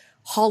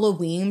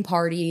 Halloween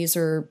parties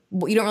or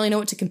you don't really know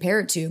what to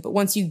compare it to, but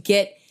once you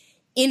get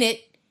in it,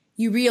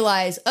 you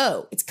realize,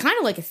 oh, it's kind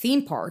of like a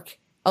theme park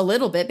a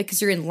little bit because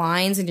you're in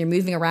lines and you're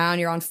moving around,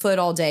 you're on foot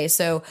all day.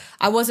 So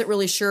I wasn't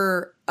really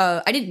sure.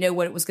 I didn't know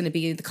what it was going to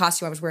be. The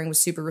costume I was wearing was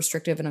super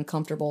restrictive and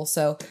uncomfortable.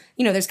 So,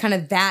 there's kind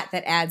of that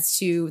adds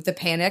to the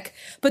panic.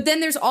 But then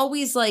there's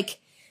always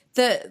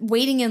the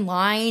waiting in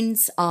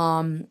lines,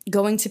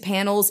 going to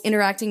panels,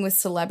 interacting with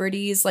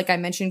celebrities. Like I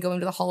mentioned, going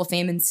to the Hall of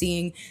Fame and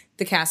seeing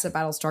the cast of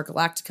Battlestar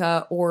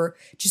Galactica, or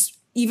just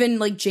even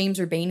James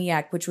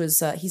Urbaniak, which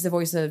was, he's the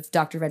voice of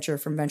Dr. Venture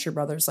from Venture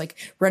Brothers,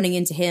 running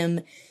into him.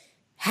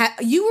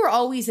 You were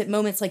always at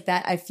moments like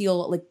that. I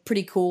feel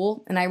pretty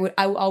cool, and I would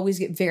always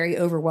get very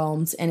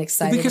overwhelmed and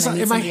excited. Because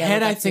in my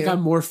head, I think I'm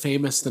more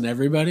famous than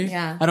everybody.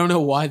 Yeah, I don't know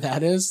why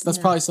that is. That's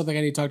probably something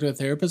I need to talk to a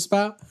therapist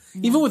about.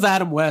 Yeah. Even with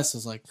Adam West, I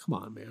was like, "Come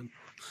on, man,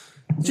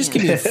 just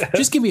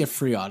give me a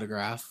free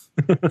autograph."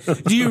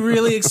 Do you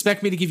really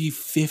expect me to give you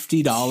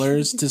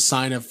 $50 to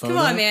sign a photo?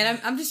 Come on, man,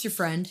 I'm just your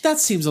friend. That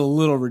seems a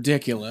little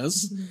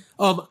ridiculous.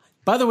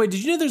 By the way,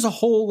 did you know there's a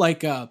whole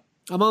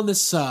I'm on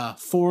this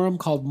forum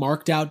called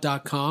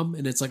markedout.com,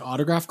 and it's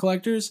autograph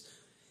collectors.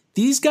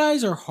 These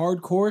guys are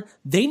hardcore.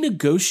 They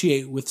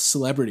negotiate with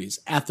celebrities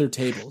at their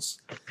tables.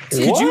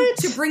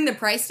 To bring the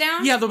price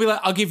down? Yeah, they'll be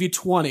like, I'll give you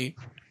 20.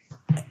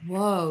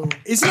 Whoa.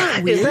 Isn't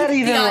that weird? Is that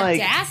even the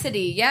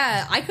audacity?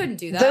 Yeah, I couldn't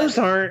do that. Those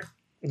aren't...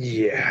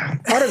 Yeah.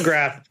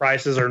 Autograph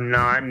prices are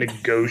not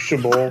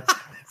negotiable.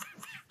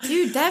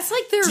 Dude, that's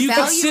their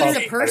value as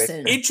a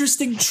person.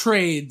 Interesting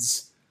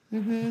trades.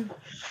 Mm-hmm.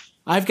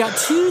 I've got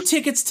 2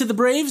 tickets to the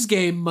Braves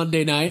game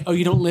Monday night. Oh,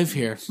 you don't live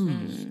here.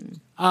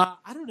 I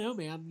don't know,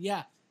 man.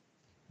 Yeah.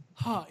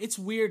 It's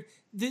weird.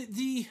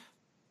 The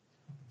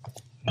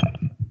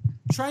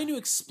trying to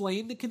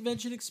explain the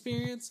convention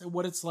experience and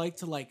what it's like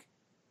to like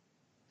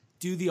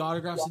do the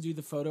autographs and do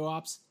the photo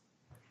ops.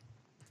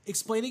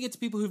 Explaining it to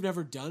people who've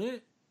never done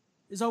it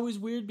is always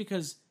weird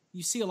because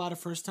you see a lot of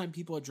first time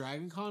people at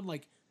Dragon Con,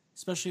 like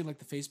especially in like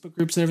the Facebook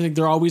groups and everything.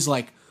 They're always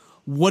like,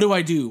 what do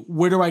I do?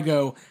 Where do I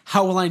go?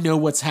 How will I know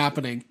what's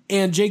happening?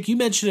 And Jake, you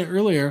mentioned it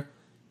earlier.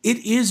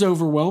 It is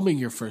overwhelming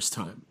your first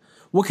time.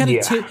 What kind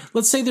of tip?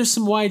 Let's say there's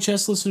some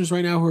YHS listeners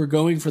right now who are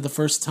going for the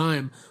first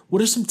time.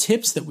 What are some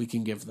tips that we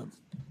can give them?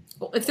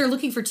 Well, if they're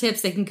looking for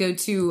tips, they can go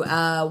to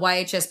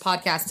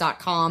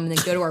yhspodcast.com and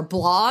then go to our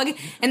blog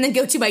and then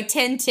go to my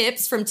 10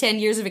 tips from 10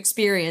 years of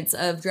experience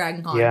of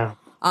Dragon Con. Yeah.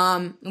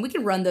 And we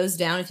can run those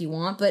down if you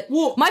want. But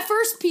my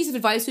first piece of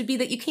advice would be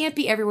that you can't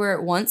be everywhere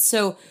at once.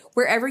 So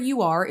wherever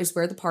you are is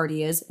where the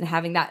party is, and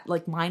having that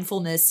like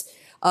mindfulness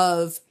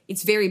of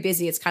it's very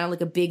busy. It's kind of like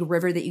a big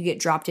river that you get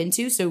dropped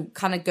into. So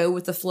kind of go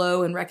with the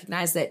flow and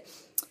recognize that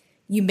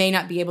you may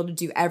not be able to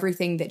do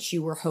everything that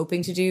you were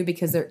hoping to do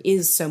because there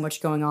is so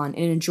much going on,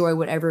 and enjoy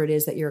whatever it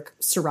is that you're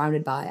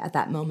surrounded by at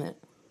that moment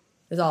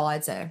is all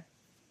I'd say.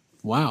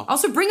 Wow.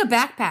 Also bring a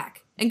backpack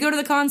and go to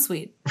the con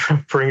suite.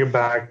 Bring a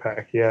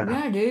backpack. Yeah.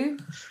 Yeah,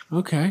 dude.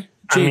 Okay.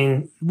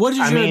 Jake, what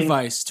is your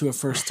advice to a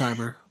first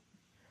timer?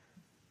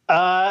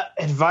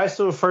 Advice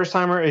to a first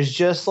timer is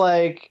just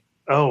like,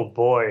 oh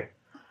boy.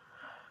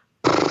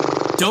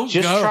 Don't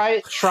just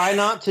go. try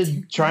not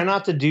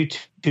to do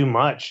too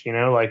much,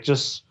 like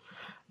just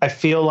I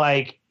feel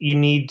like you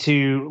need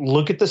to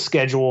look at the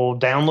schedule,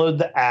 download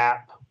the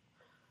app.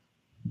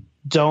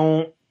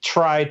 Don't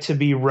try to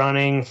be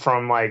running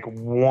from like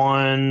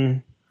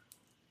one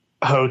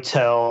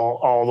hotel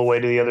all the way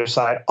to the other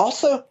side.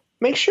 Also,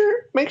 make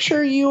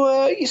sure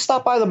you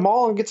stop by the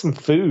mall and get some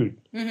food.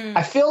 Mm-hmm.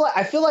 I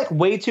feel like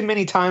way too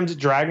many times at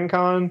Dragon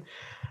Con,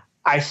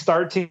 I'll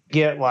start to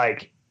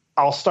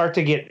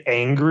get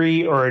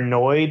angry or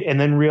annoyed and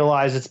then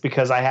realize it's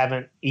because I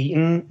haven't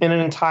eaten in an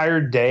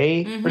entire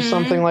day or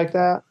something like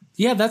that.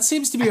 Yeah, that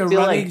seems to be a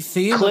running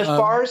theme.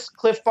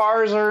 Cliff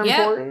Bars are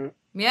important.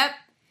 Yep.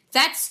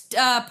 That's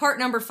part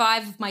number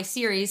 5 of my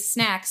series,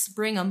 Snacks.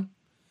 Bring them.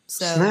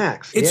 So.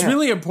 Snacks. It's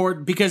really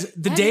important because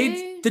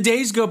the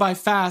days go by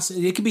fast.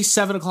 It can be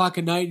 7:00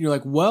 at night and you're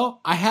like, well,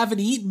 I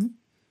haven't eaten.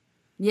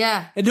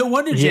 Yeah. And no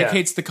wonder Jake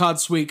hates the con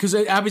suite because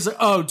Abby's like,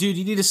 oh, dude,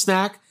 you need a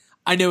snack?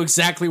 I know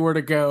exactly where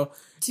to go.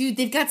 Dude,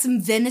 they've got some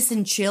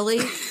venison chili.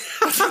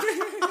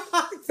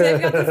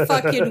 They've got the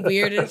fucking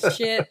weirdest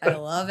shit. I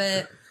love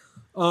it.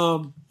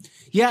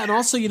 Yeah, and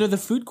also, the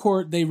food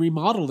court, they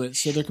remodeled it,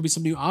 so there could be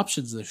some new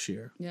options this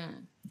year. Yeah.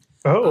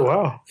 Oh,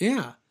 wow.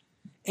 Yeah.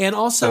 And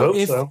also,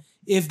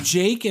 if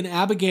Jake and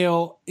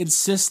Abigail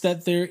insist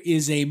that there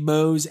is a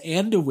Moe's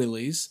and a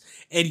Willie's,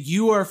 and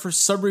you are for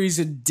some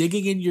reason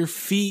digging in your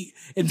feet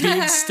and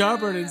being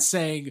stubborn and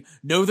saying,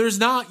 no, there's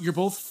not, you're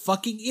both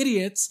fucking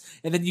idiots,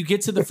 and then you get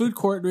to the food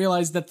court and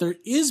realize that there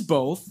is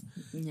both,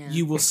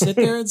 you will sit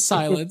there in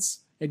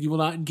silence and you will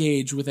not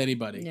engage with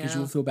anybody because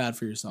you will feel bad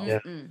for yourself. Yeah.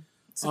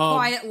 It's a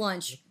quiet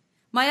lunch.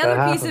 My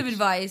other piece of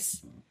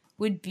advice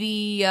would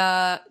be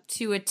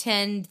to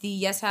attend the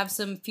Yes Have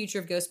Some Future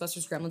of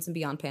Ghostbusters Gremlins and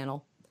Beyond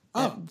panel.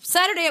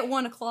 Saturday at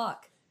 1:00.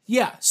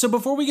 Yeah, so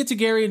before we get to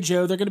Gary and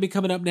Joe, they're going to be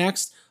coming up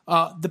next.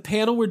 The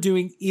panel we're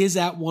doing is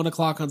at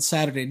 1:00 on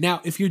Saturday. Now,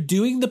 if you're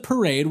doing the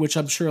parade, which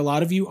I'm sure a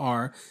lot of you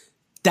are,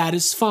 that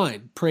is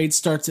fine. Parade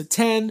starts at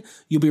 10.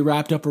 You'll be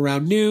wrapped up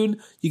around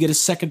noon. You get a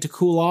second to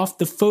cool off.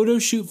 The photo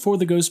shoot for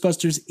the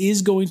Ghostbusters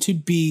is going to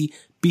be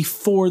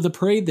before the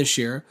parade this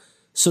year,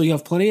 so you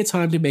have plenty of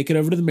time to make it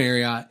over to the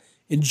Marriott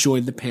and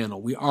join the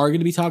panel. We are going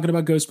to be talking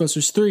about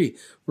Ghostbusters 3.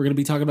 We're going to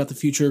be talking about the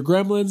future of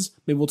Gremlins.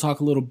 Maybe we'll talk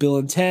a little Bill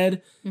and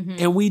Ted. Mm-hmm.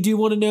 And we do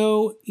want to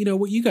know,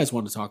 what you guys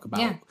want to talk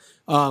about.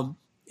 Yeah.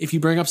 If you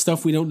bring up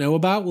stuff we don't know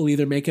about, we'll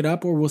either make it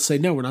up or we'll say,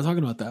 no, we're not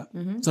talking about that.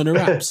 Mm-hmm. It's under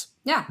wraps.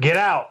 Yeah. Get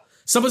out.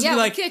 Someone's be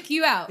like, we'll kick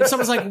you out. If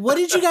someone's like, what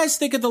did you guys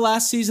think of the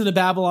last season of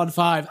Babylon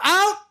 5?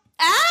 Out!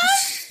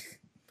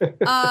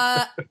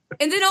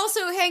 And then also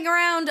hang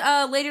around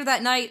later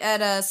that night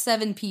at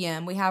 7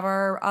 p.m. We have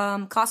our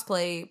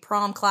cosplay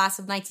prom class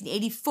of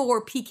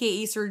 1984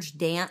 PKE Surge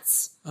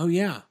dance. Oh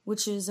yeah,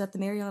 which is at the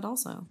Marriott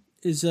also.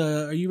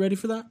 Are you ready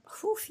for that?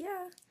 Oof, yeah.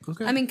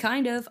 Okay. I mean,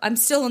 kind of. I'm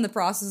still in the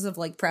process of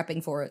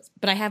prepping for it,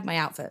 but I have my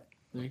outfit.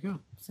 There you go.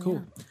 So, cool.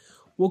 Yeah.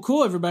 Well,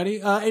 cool,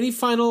 everybody. Any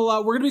final?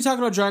 We're going to be talking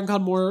about Dragon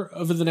Con more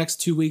over the next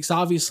 2 weeks,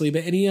 obviously.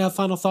 But any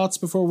final thoughts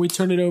before we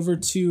turn it over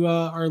to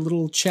our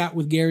little chat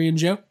with Gary and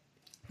Joe?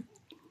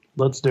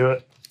 Let's do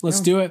it.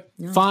 Let's do it.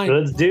 Yeah. Fine.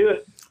 Let's do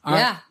it. All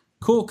right.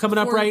 Cool. Coming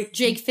up right.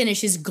 Jake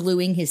finishes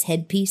gluing his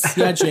headpiece.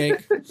 Yeah,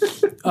 Jake.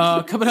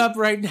 Coming up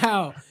right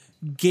now,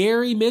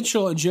 Gary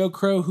Mitchell and Joe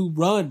Crow, who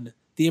run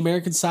the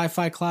American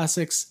Sci-Fi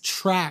Classics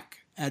track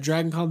at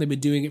Dragon Con. They've been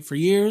doing it for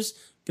years.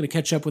 Going to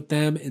catch up with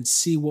them and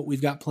see what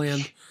we've got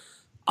planned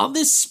on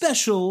this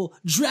special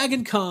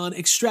Dragon Con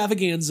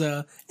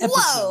extravaganza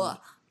episode.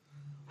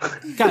 Whoa!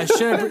 Guys,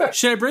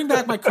 should I bring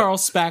back my Carl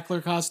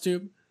Spackler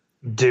costume?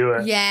 Do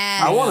it.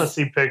 Yeah. I want to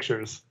see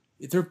pictures.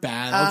 They're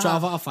bad.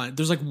 I'll find.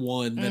 There's like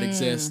one that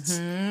exists.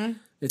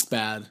 It's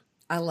bad.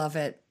 I love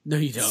it. No,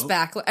 you don't.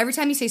 Spackler. Every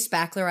time you say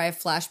Spackler, I have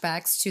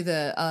flashbacks to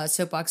the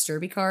Soapbox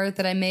Derby card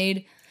that I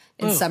made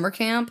in summer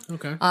camp.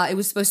 Okay. It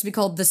was supposed to be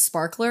called the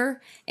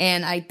Sparkler,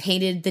 and I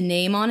painted the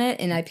name on it,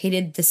 and I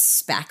painted the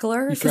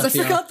Spackler because I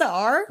forgot the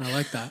R. I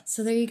like that.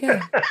 So there you go.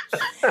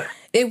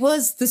 It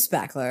was the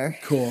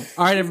Spackler. Cool.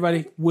 All right,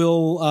 everybody.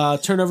 We'll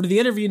turn over to the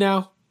interview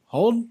now.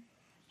 Hold,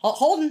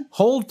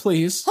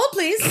 please. Hold,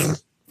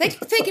 please.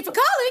 Thank you for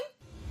calling.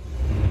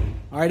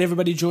 All right,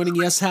 everybody. Joining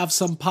Yes Have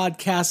Some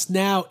podcast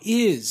now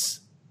is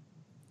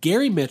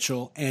Gary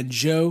Mitchell and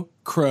Joe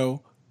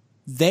Crow.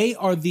 They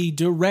are the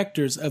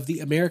directors of the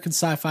American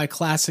Sci-Fi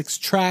Classics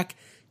track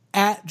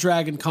at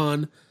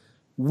DragonCon.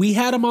 We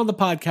had them on the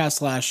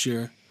podcast last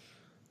year.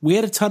 We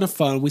had a ton of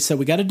fun. We said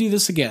we got to do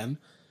this again.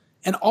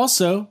 And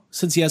also,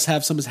 since Yes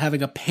Have Some is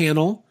having a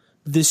panel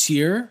this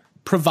year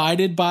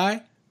provided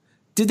by...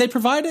 Did they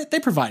provide it? They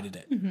provided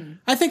it. Mm-hmm.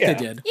 I think they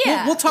did.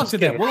 Yeah. We'll talk to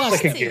them. We'll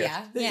ask them.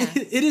 Yeah.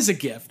 It is a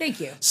gift.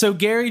 Thank you. So,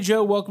 Gary,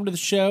 Joe, welcome to the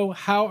show.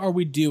 How are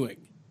we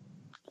doing?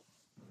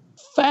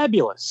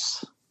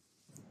 Fabulous.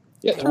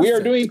 Yeah, we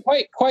are doing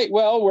quite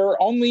well.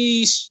 We're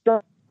only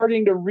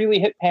starting to really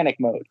hit panic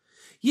mode.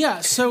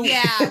 Yeah, so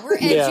we're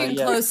edging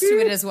close to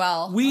it as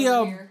well. We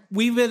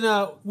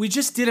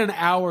just did an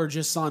hour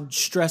just on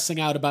stressing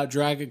out about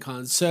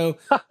DragonCon. So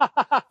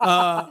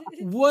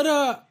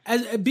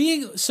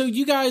so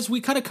you guys,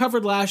 we kind of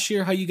covered last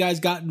year how you guys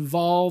got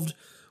involved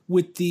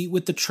with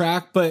the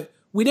track, but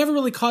we never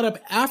really caught up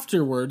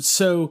afterwards.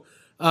 So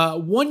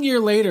 1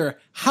 year later,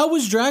 how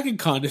was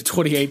DragonCon in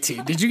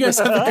 2018? Did you guys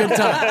have a good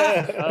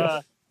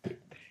time?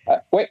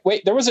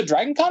 Wait, there was a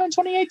DragonCon in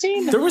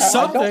 2018? There was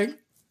something.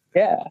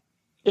 Yeah.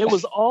 It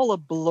was all a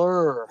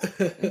blur.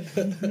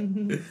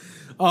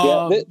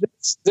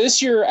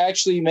 This year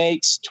actually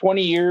makes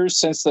 20 years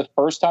since the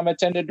first time I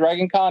attended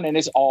DragonCon, and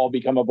it's all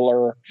become a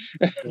blur.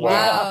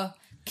 Wow.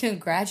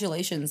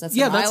 Congratulations. That's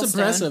a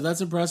milestone.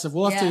 That's impressive.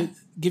 We'll have to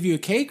give you a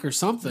cake or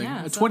something.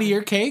 Yeah, a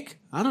 20-year cake?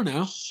 I don't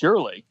know.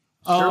 Surely.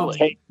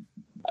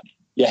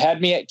 You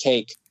had me at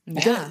cake.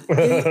 Yeah.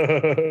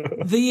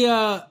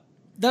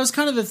 That was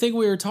kind of the thing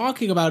we were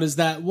talking about, is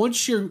that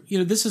once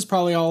this is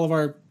probably all of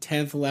our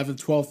 10th,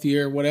 11th, 12th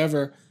year,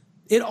 whatever,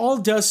 it all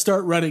does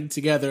start running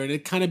together, and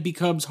it kind of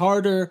becomes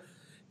harder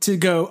to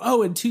go,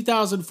 oh, in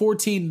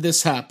 2014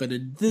 this happened,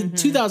 and then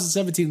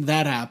 2017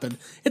 that happened.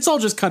 It's all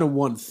just kind of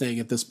one thing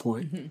at this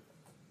point.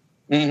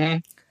 Mm-hmm.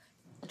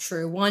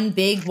 True. One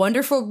big,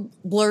 wonderful,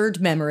 blurred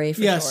memory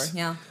for sure.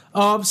 Yeah.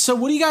 So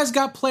what do you guys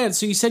got planned?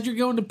 So you said you're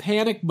going to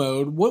panic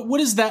mode. What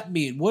does that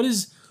mean? What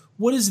is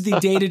the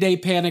day-to-day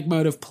panic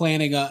mode of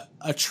planning a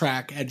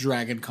track at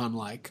DragonCon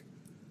like?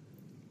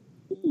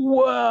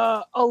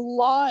 Well, a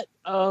lot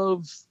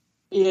of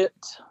it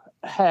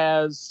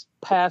has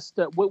passed.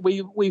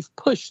 We've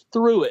pushed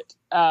through it.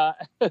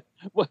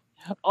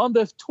 On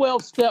the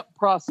 12-step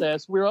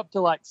process, we're up to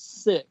like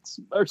 6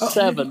 or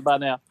 7 by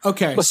now.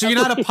 Okay, so you're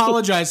not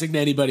apologizing to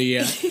anybody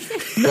yet.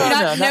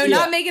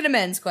 Not making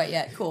amends quite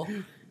yet. Cool.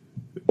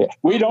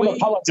 We don't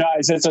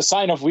apologize. It's a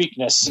sign of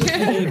weakness.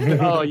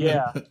 Oh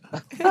yeah.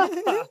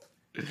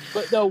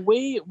 But no,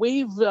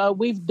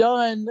 we've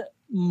done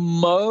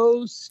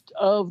most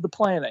of the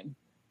planning.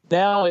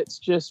 Now it's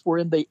just we're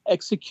in the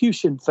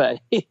execution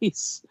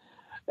phase,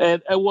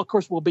 and well, of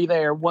course we'll be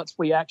there once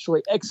we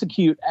actually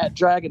execute at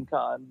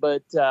DragonCon.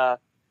 But oh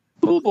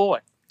boy.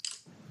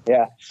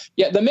 Yeah.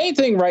 The main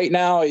thing right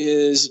now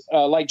is,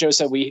 like Joe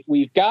said,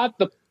 we've got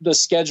the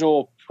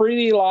schedule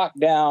pretty locked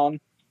down.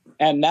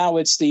 And now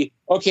it's we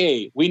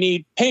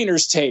need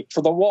painter's tape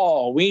for the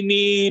wall. We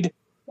need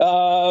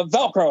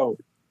Velcro.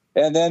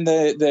 And then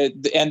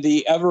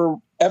the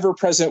ever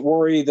present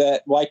worry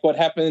that, like what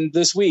happened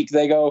this week,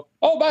 they go,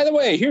 oh, by the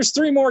way, here's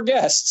 3 more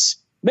guests.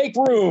 Make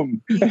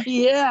room.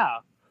 Yeah.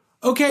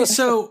 Okay,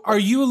 so are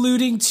you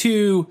alluding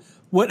to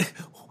what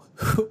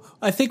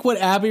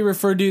Abby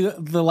referred to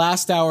the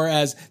last hour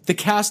as the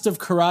cast of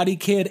Karate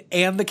Kid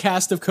and the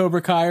cast of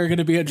Cobra Kai are going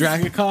to be at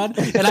DragonCon?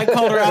 And I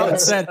called her out and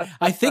said,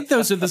 I think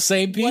those are the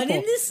same people. One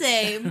and the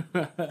same.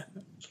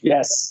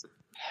 Yes.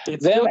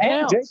 Them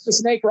and Jake the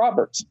Snake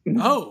Roberts.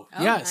 Oh,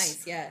 yes.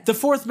 Nice, yeah. The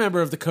 4th member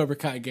of the Cobra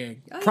Kai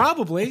gang.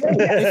 Probably.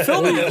 They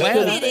filmed in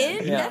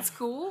Atlanta. That's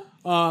cool.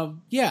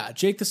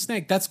 Jake the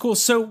Snake. That's cool.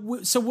 So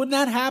when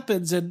that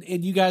happens and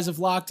you guys have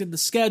locked in the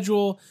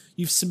schedule,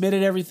 you've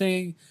submitted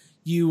everything,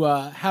 you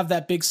have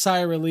that big sigh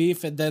of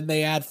relief, and then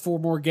they add 4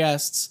 more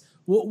guests.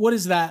 What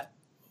is that?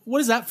 What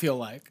does that feel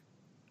like?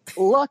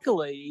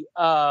 Luckily,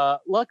 the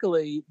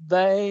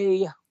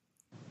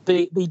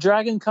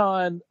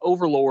DragonCon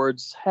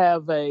overlords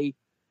have an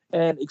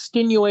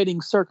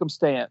extenuating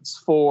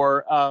circumstance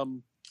for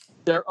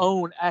their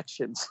own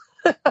actions.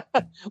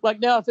 Like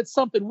now, if it's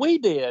something we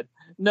did,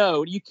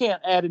 no, you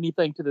can't add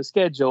anything to the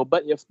schedule.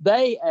 But if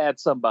they add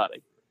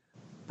somebody,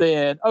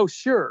 then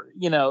sure,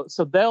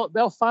 so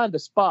they'll find a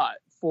spot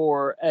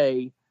for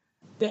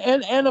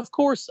and of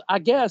course, I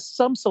guess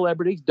some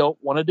celebrities don't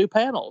want to do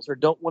panels or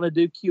don't want to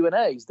do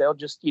Q&As. They'll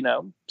just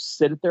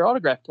sit at their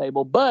autograph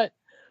table. But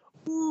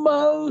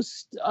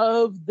most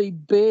of the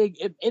big,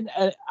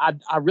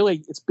 I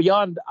really, it's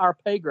beyond our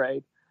pay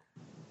grade.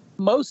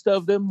 Most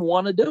of them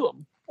want to do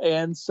them.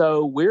 And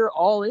so we're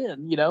all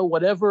in,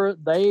 whatever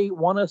they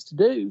want us to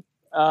do.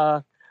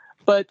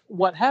 But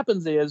what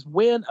happens is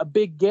when a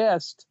big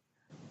guest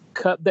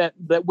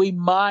that we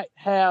might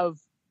have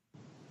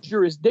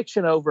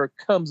jurisdiction over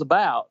comes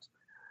about,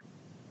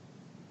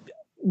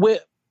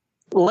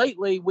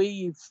 lately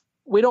we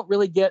don't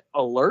really get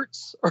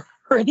alerts or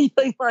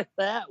anything like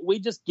that. We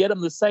just get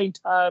them the same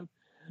time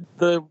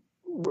the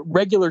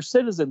regular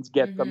citizens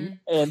get them,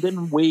 and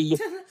then we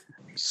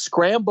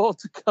scramble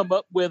to come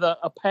up with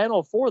a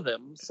panel for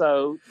them.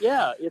 So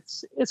yeah,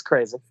 it's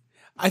crazy.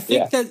 I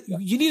think that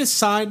you need a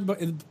sign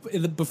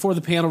before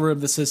the panel room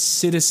that says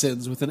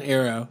 "citizens" with an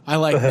arrow. I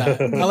like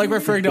that. I like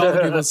referring to all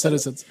the people as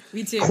citizens.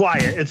 Me too.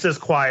 Quiet. It says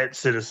 "quiet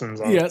citizens"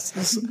 on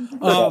yes.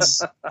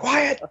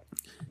 Quiet.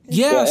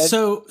 Yeah.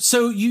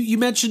 So you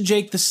mentioned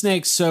Jake the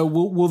Snake. So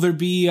will there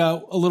be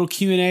a little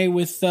Q&A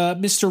with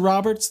Mr.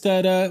 Roberts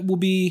that will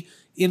be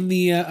in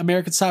the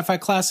American Sci-Fi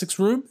Classics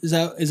room? Is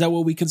that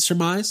what we can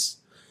surmise?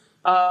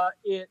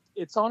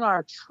 It's on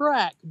our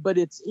track, but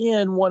it's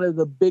in one of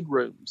the big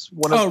rooms.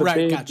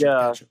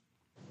 Gotcha.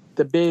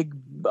 The big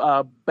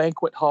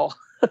banquet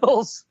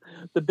halls,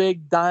 the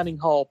big dining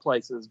hall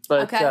places.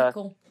 But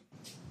cool.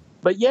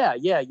 But yeah,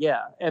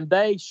 and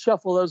they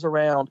shuffle those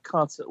around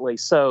constantly.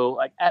 So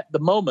like at the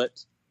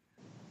moment,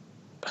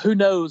 who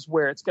knows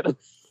where it's going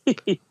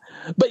to be?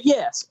 But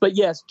yes,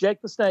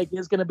 Jake the Snake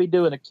is going to be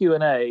doing a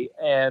Q&A,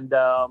 and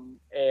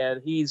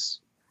he's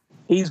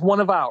one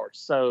of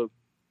ours. So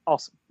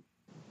awesome.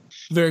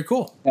 Very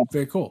cool.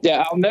 Very cool.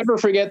 Yeah, I'll never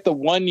forget the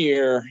one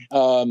year.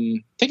 I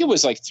think it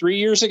was like 3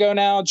 years ago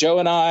now. Joe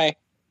and I,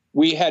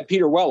 we had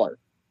Peter Weller,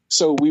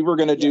 so we were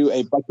going to do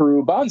a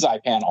Buckaroo Banzai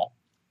panel,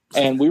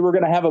 and we were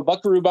going to have a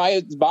Buckaroo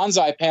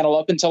Banzai panel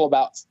up until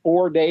about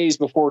 4 days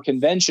before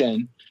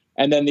convention,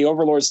 and then the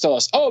overlords tell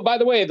us, "Oh, by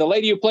the way, the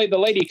lady who played the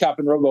Lady Cop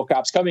in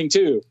RoboCop's coming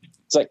too."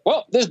 It's like,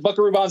 well, this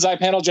Buckaroo Banzai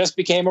panel just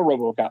became a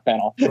RoboCop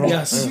panel.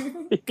 Yes,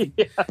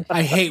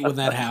 I hate when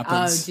that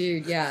happens. Oh,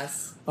 dude,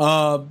 yes.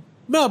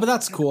 No, but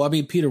that's cool. I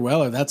mean, Peter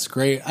Weller, that's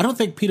great. I don't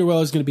think Peter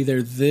Weller is going to be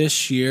there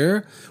this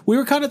year. We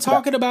were kind of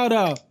talking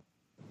about,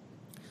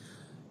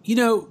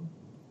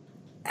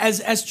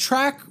 as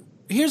track.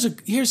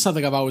 Here's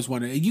something I've always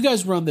wondered. You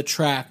guys run the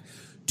track.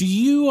 Do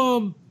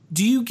you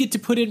get to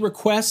put in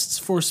requests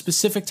for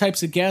specific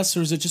types of guests,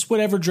 or is it just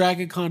whatever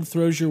Dragon Con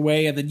throws your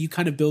way, and then you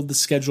kind of build the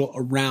schedule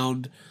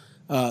around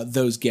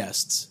those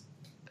guests?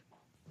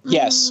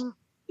 Yes.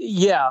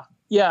 Yeah,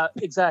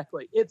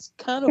 exactly. It's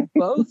kind of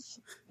both.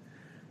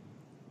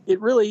 It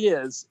really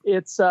is.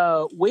 It's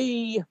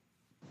we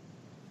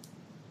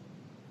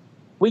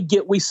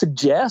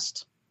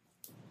suggest,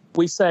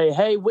 we say,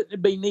 hey, wouldn't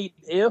it be neat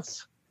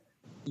if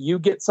you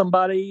get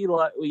somebody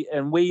like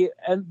and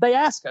they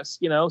ask us,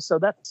 so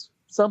that's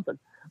something.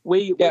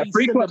 We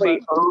frequently.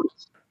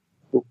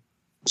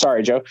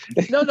 Sorry, Joe.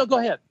 No, go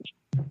ahead.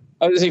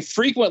 I would say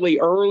frequently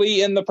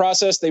early in the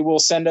process, they will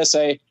send us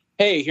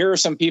hey, here are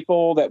some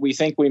people that we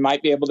think we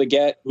might be able to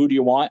get. Who do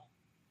you want?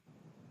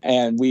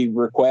 And we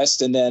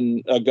request, and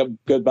then a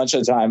good bunch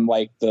of time,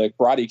 like the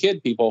Karate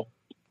Kid people,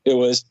 it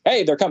was,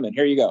 hey, they're coming.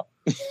 Here you go.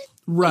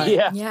 Right.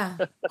 Yeah.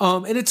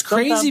 And it's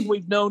crazy. Sometimes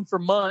we've known for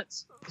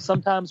months.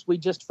 Sometimes we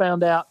just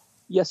found out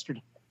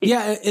yesterday.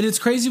 Yeah, and it's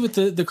crazy with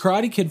the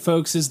Karate Kid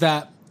folks is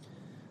that,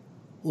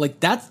 like,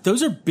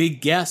 those are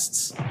big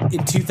guests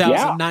in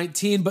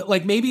 2019, but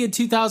like maybe in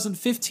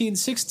 2015,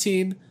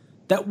 16,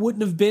 that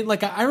wouldn't have been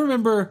like. I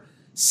remember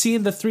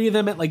seeing the three of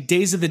them at like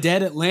Days of the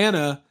Dead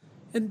Atlanta.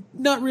 And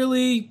not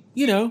really,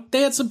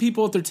 they had some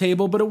people at their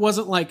table, but it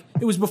wasn't like,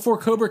 it was before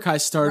Cobra Kai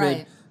started.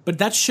 Right. But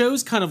that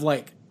show's kind of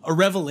like a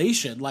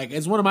revelation. Like,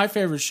 it's one of my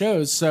favorite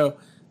shows. So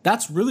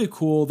that's really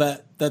cool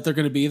that they're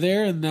going to be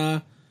there. And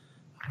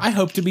I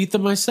hope to meet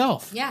them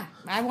myself. Yeah,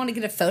 I want to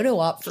get a photo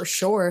op for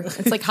sure.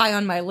 It's like high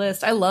on my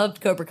list. I loved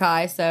Cobra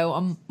Kai, so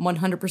I'm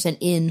 100%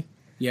 in.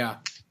 Yeah.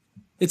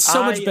 It's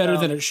so much better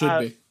than it should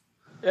be.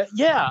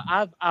 Yeah,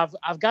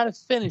 I've got to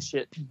finish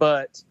it,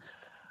 but...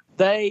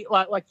 They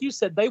like you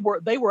said, they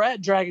were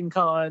at Dragon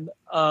Con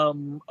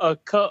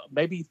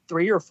maybe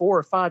 3 or 4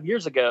 or 5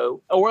 years ago.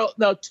 Well,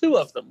 no, 2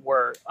 of them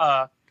were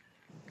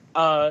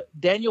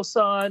Daniel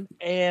San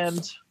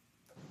and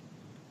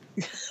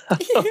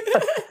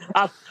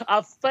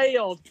I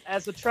failed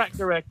as a track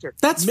director.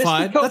 That's Mr.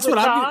 fine. Cobra That's what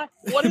Kai.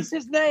 What is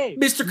his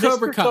name? Mr.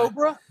 Cobra Kai.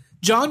 Cobra?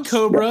 John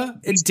Cobra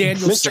and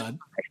Daniel San.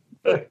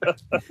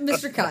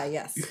 Mr. Kai,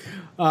 yes.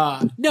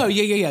 No,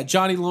 yeah.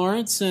 Johnny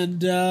Lawrence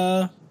and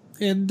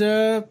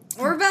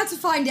we're about to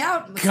find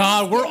out.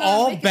 God, we're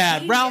all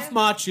bad. Ralph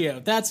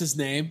Macchio, that's his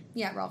name.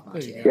 Yeah, Ralph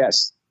Macchio.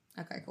 Yes.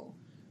 Okay, cool.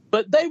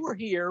 But they were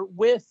here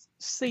with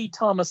C.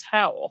 Thomas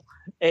Howell,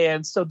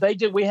 and so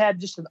we had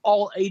just an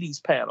all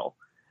 80s panel,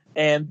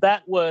 and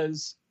that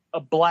was a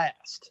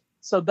blast.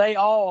 So they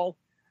all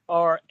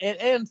are,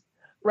 and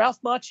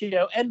Ralph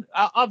Macchio, and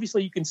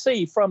obviously you can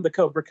see from the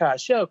Cobra Kai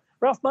show,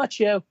 Ralph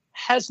Macchio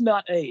has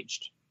not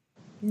aged.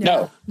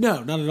 No,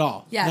 not at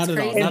all. Yeah, not it's at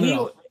crazy. all. Not at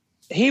all.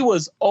 he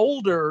was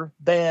older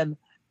than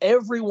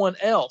everyone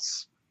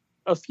else.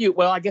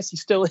 I guess he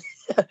still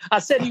I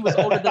said he was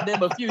older than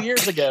them a few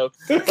years ago,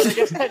 but I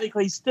guess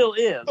technically he still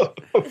is.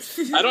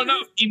 I don't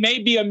know. He may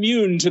be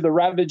immune to the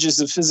ravages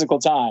of physical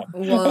time.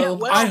 Yeah,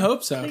 well, I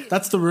hope so.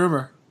 That's the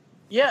rumor.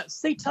 Yeah,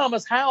 C.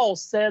 Thomas Howell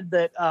said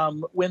that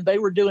when they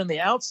were doing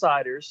The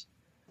Outsiders,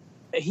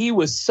 he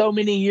was so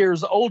many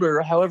years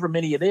older, however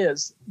many it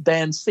is,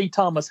 than C.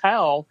 Thomas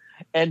Howell,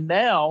 and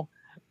now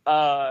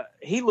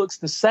he looks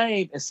the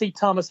same, and C.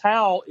 Thomas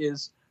Howell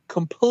is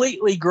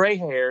completely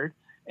gray-haired.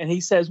 And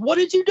he says, "What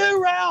did you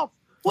do, Ralph?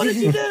 What did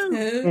you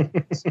do?"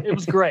 It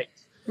was great.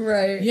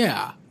 Right.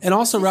 Yeah. And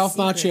also Ralph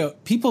Macchio.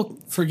 People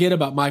forget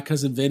about My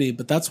Cousin Vinny,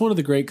 but that's one of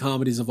the great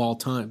comedies of all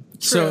time.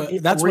 So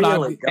that's what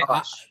I'm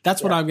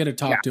going to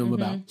talk to him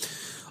about.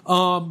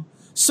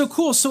 So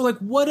cool. So like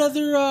what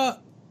other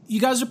you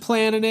guys are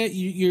planning it,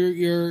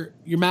 you're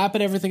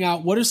mapping everything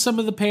out. What are some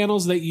of the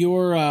panels that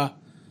your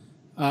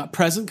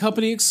present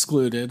company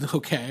excluded?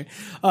 Okay.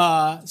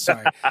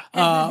 Sorry.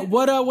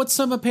 What's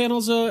some of the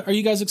panels are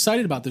you guys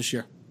excited about this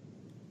year?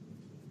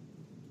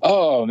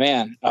 Oh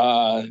man.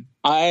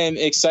 I'm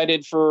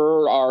excited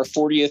for our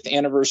 40th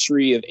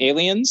anniversary of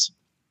Aliens.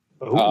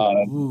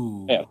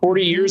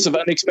 40 years of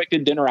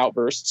unexpected dinner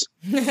outbursts.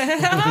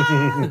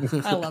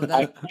 I love that.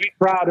 I'm quite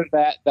proud of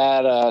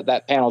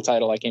that panel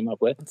title I came up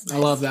with. I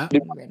love that.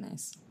 Very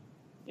nice.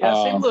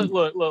 Yeah, see,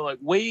 look.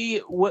 We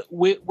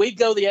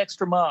go the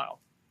extra mile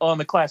on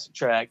the classic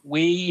track.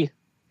 You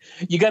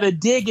got to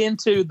dig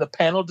into the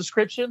panel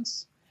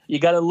descriptions. You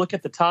got to look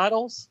at the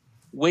titles.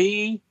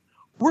 We're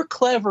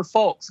clever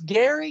folks.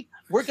 Gary,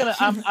 we're gonna.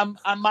 I'm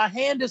my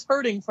hand is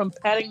hurting from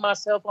patting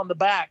myself on the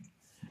back,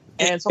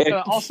 and so I'm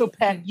gonna also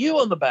pat you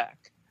on the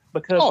back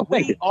because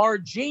we are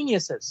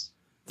geniuses.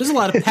 There's a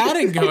lot of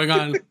patting going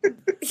on.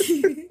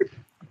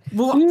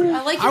 Well,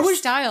 I like your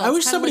style. I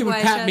wish somebody would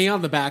pat me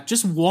on the back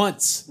just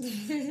once.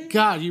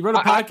 God, you run a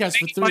podcast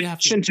for 3.5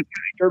 years. To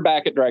your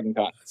back at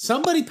DragonCon.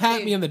 Somebody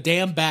pat me on the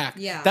damn back.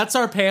 Yeah. That's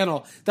our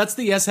panel. That's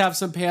the Yes Have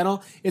Some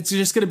panel. It's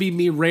just going to be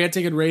me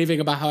ranting and raving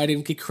about how I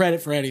didn't get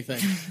credit for anything.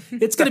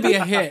 It's going to be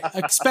a hit.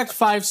 Expect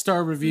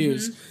 5-star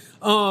reviews.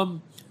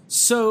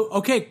 So,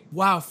 okay.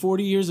 Wow.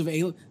 40 years of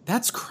Alien.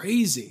 That's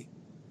crazy.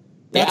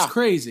 That's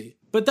crazy.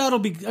 But that'll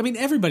be, I mean,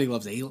 everybody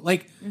loves Alien.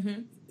 Like,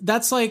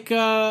 that's like,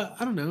 I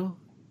don't know.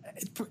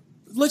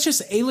 Let's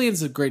just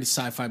Alien's the greatest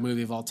sci-fi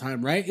movie of all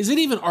time, right? Is it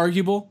even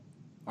arguable?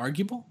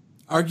 Arguable?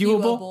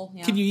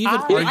 Yeah. Can you even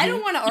argue? I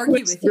don't want to argue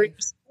with you.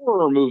 Greatest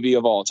horror movie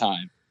of all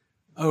time.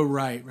 Oh,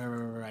 right.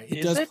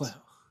 It does play.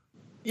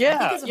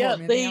 Yeah.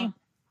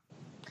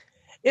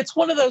 It's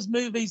one of those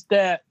movies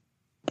that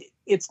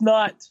it's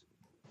not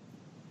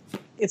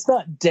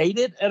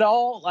dated at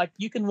all. Like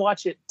you can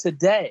watch it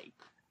today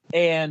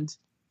and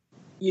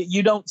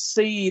you don't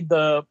see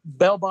the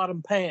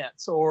bell-bottom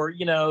pants or,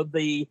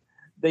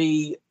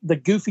 the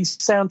goofy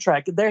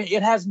soundtrack.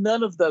 It has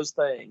none of those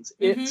things.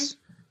 It's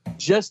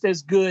just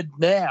as good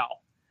now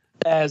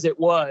as it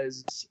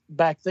was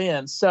back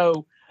then.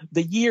 So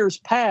the years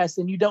pass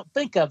and you don't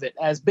think of it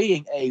as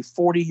being a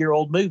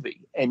 40-year-old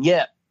movie. And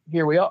yet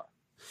here we are.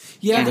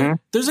 Yeah.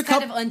 There's a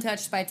kind couple of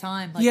untouched by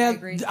time. Like, yeah. I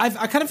agree.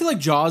 I kind of feel like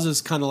Jaws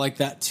is kind of like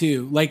that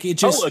too. Like it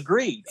just. Oh,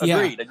 agreed.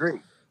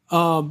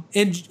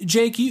 And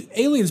Jake,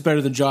 Alien's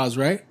better than Jaws,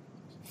 right?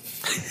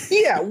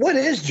 Yeah, what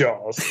is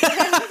Jaws?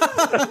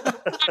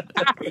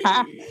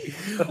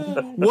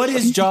 What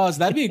is Jaws?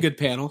 That'd be a good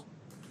panel.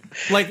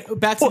 Like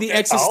back to the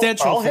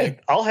existential thing.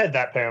 I'll head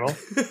that panel.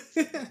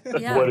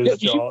 Yeah. What is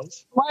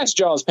Jaws? Last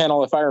Jaws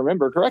panel, if I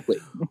remember correctly.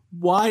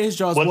 Why is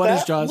Jaws? What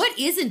is Jaws? What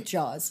isn't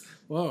Jaws?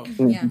 Whoa.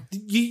 Yeah.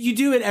 You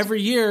do it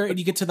every year and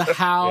you get to the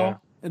how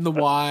and the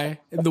why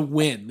and the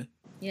when.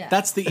 Yeah.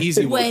 That's the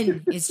easy one.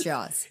 When is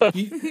Jaws?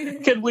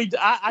 Can we?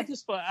 I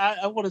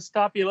want to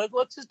stop you.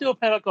 Let's just do a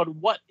panel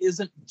called "What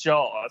Isn't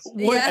Jaws?"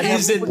 What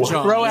isn't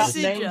Jaws? Throw out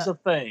names of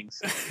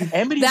things.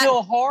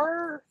 Amityville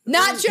Horror.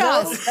 Not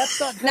Jaws. No, that's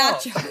not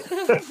Not Jaws.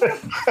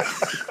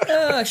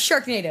 Jaws.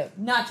 Sharknado.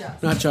 Not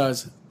Jaws. Not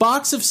Jaws.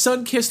 Box of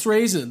sun-kissed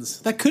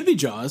raisins. That could be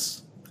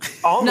Jaws.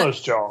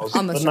 Almost Jaws,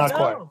 Almost but not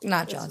Jaws. quite.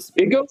 Not Jaws.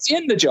 It goes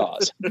into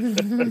Jaws.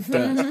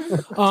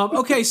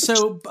 Okay,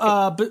 so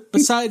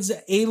besides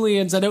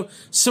Aliens, I know.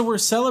 So we're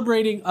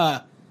celebrating.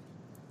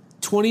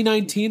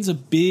 2019's a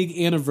big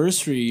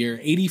anniversary year.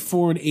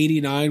 84 and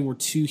 89 were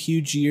two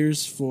huge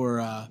years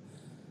for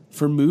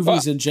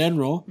movies in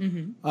general.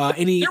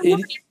 Any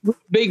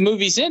big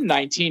movies in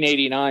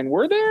 1989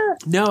 were there?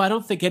 No, I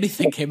don't think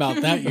anything came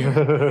out that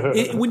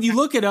year. When you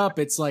look it up,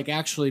 it's like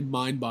actually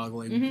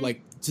mind-boggling.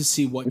 Like to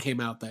see what came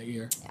out that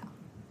year.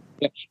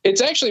 Yeah.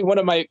 It's actually one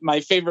of my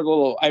favorite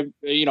little. I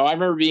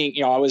remember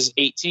being. I was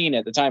 18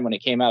 at the time when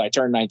it came out. I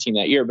turned 19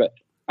 that year, but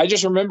I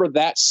just remember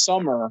that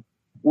summer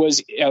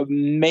was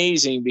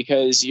amazing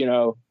because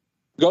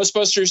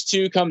Ghostbusters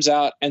 2 comes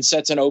out and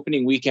sets an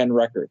opening weekend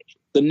record.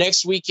 The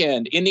next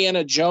weekend,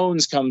 Indiana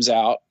Jones comes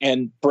out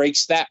and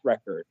breaks that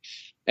record.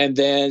 And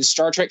then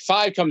Star Trek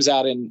 5 comes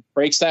out and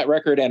breaks that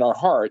record in our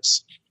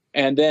hearts.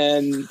 And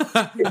then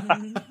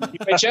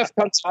UHF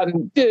comes out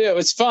and it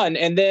was fun.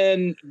 And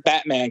then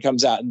Batman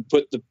comes out and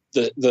put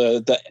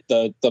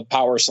the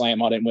power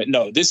slam on it and went,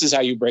 no, this is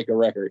how you break a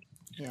record.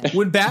 Yeah.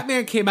 When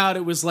Batman came out,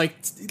 it was like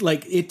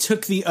it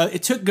took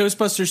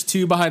Ghostbusters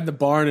 2 behind the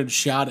barn and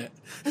shot it.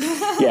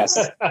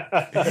 Yes.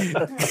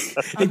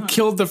 It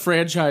killed the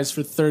franchise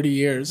for 30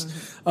 years.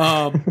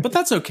 But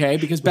that's okay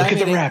because Batman.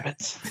 Look at the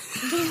rabbits.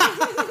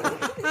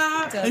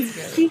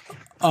 That's good.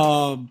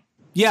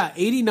 Yeah,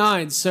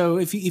 89. So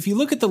if you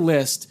look at the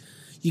list,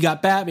 you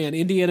got Batman,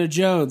 Indiana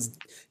Jones,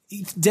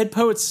 Dead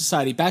Poets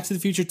Society, Back to the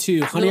Future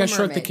 2, Honey, I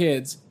Shrunk the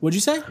Kids. What'd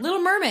you say?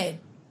 Little Mermaid.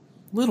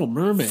 Little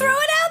Mermaid. Throw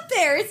it out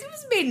there.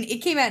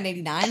 It came out in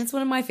 89. It's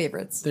one of my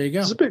favorites. There you go.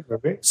 It's a big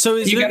movie. So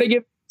you got to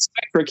give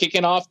respect for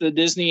kicking off the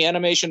Disney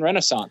animation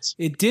renaissance.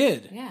 It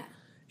did. Yeah.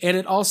 And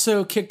it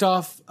also kicked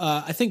off,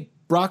 I think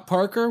Brock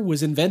Parker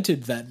was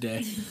invented that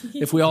day.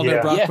 If we all know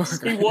Brock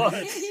Parker. He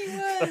was.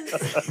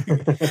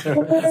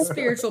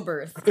 Spiritual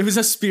birth. It was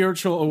a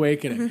spiritual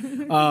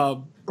awakening.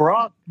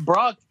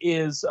 Brock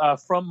is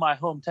from my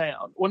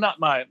hometown. Well, not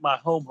my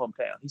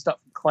hometown. He's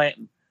not from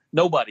Clanton.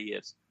 Nobody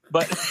is.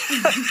 But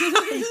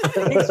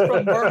he's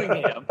from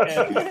Birmingham.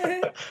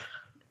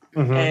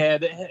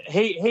 And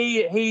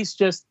he's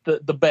just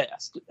the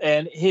best.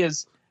 And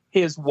his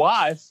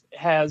wife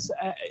has,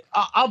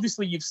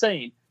 obviously you've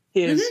seen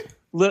his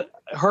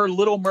her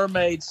Little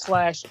Mermaid /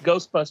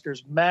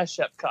 Ghostbusters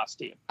mashup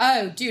costume.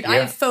 Oh, dude, I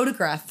have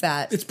photographed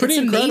that. It's pretty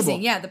incredible.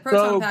 Amazing. Yeah, the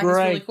Proton pack is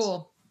really great.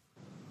 cool.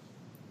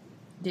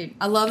 Dude,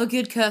 I love a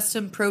good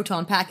custom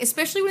Proton pack,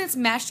 especially when it's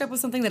mashed up with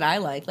something that I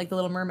like the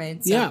Little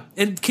Mermaid. So. Yeah,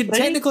 and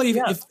technically,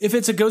 if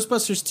it's a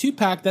Ghostbusters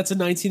 2-pack, that's a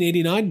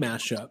 1989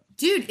 mashup.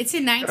 Dude, it's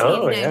a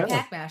 1989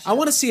 pack mashup. I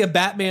want to see a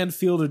Batman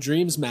Field of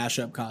Dreams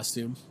mashup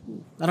costume.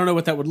 I don't know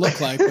what that would look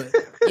like, but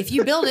if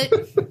you build it,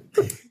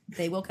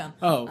 they will come.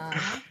 Oh,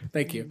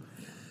 thank you.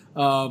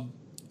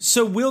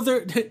 So will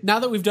there, now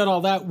that we've done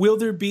all that, will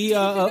there be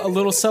a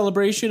little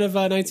celebration of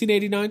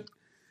 1989?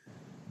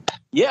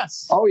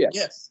 Yes. Oh, yes.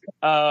 Yes.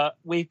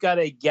 We've got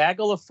a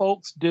gaggle of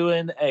folks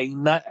doing a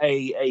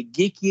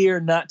Geek Year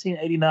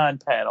 1989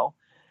 panel,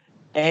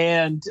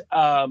 and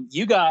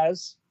you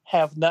guys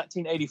have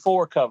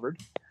 1984 covered.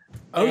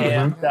 Oh,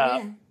 and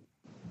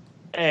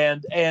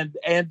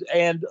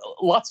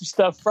lots of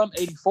stuff from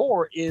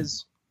 84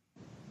 is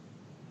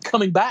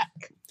coming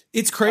back.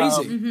 It's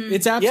crazy.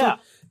 It's absolutely.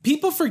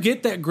 People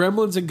forget that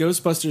Gremlins and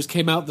Ghostbusters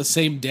came out the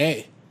same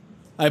day,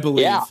 I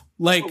believe. Yeah.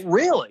 Like,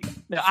 really?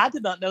 Now, I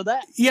did not know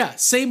that. Yeah,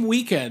 same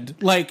weekend.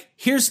 Like,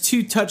 here's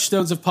two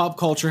touchstones of pop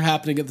culture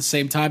happening at the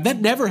same time. That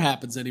never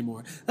happens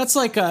anymore. That's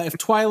like if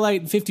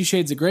Twilight and 50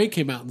 Shades of Grey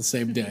came out on the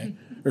same day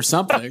or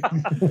something.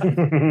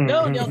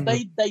 No,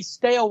 they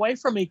stay away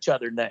from each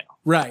other now.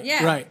 Right,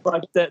 right.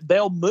 Like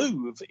they'll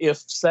move. If,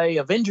 say,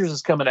 Avengers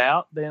is coming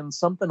out, then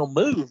something will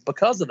move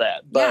because of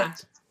that.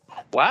 But,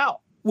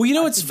 wow. Well, you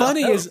know what's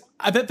funny is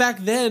I bet back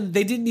then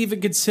they didn't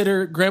even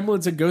consider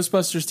Gremlins and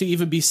Ghostbusters to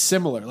even be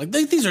similar. Like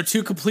these are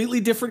two completely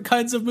different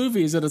kinds of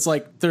movies, and it's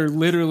like they're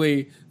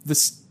literally the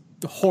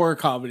horror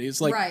comedies,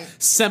 like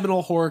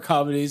seminal horror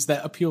comedies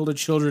that appeal to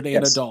children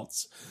and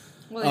adults.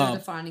 Well, they're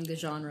defining the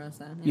genre.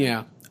 So,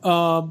 yeah.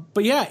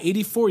 But yeah,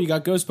 84, you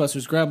got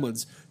Ghostbusters,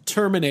 Gremlins,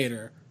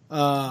 Terminator,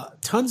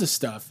 tons of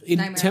stuff.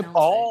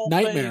 All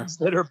things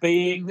that are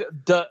being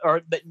done,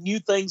 or that new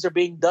things are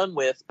being done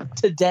with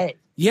today.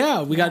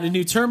 Yeah, we got a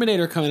new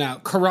Terminator coming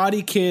out.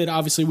 Karate Kid,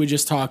 obviously, we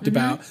just talked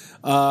about.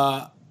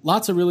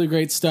 Lots of really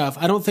great stuff.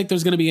 I don't think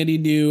there's going to be any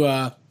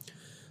new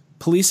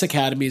police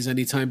academies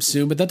anytime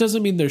soon, but that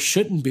doesn't mean there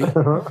shouldn't be.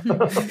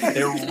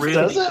 There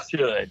really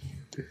should.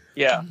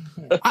 Yeah.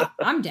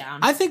 I'm down.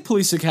 I think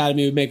Police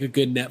Academy would make a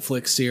good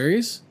Netflix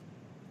series.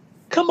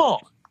 Come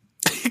on.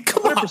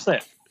 Come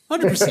 100%.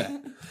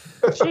 100%.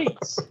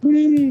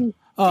 Jeez.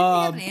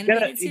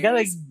 You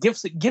gotta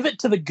give it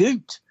to the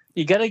Goot.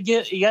 You gotta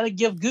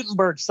give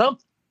Gutenberg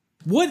something.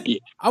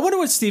 I wonder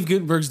what Steve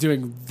Gutenberg's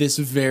doing this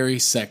very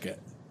second.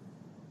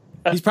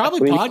 He's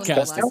probably podcasting.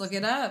 Let's look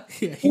it up.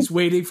 Yeah, he's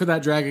waiting for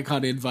that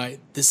DragonCon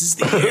invite. This is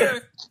the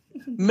year.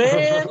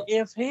 Man,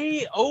 if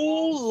he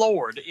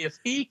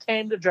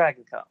came to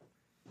DragonCon.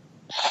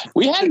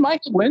 We had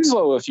Michael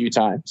Winslow a few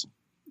times.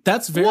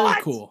 That's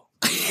very cool.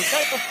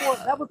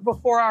 That was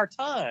before our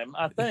time,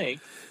 I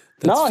think.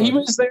 He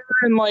was there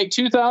in like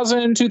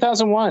 2000,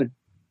 2001.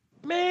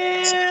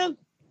 Man.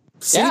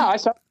 Yeah, I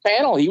saw the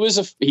panel. He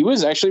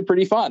was actually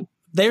pretty fun.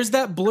 There's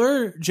that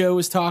blur Joe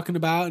was talking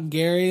about, and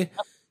Gary,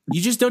 you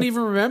just don't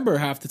even remember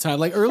half the time.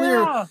 Like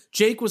earlier,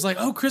 Jake was like,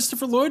 "Oh,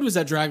 Christopher Lloyd was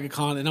at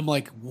DragonCon," and I'm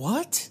like,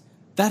 "What?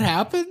 That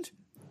happened?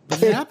 What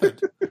happened?"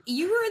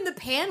 You were in the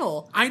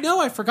panel. I know.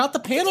 I forgot the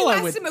panel. I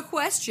asked him a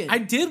question. I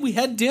did. We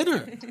had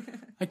dinner.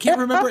 I can't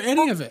remember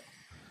any of it.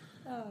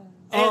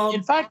 And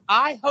in fact,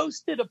 I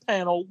hosted a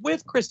panel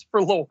with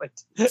Christopher Lloyd.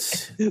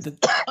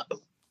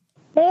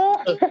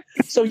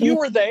 So you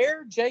were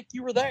there, Jake?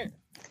 You were there?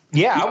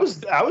 Yeah, I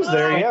was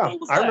there. Yeah,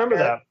 I remember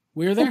that.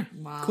 We were there.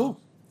 Wow. Cool.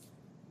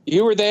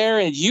 You were there,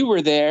 and you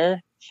were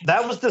there,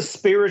 That was the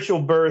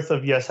spiritual birth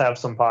of Yes Have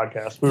Some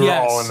podcast. We were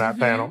Yes. all in that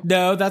panel.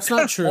 No, that's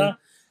not true.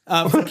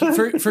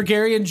 For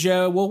Gary and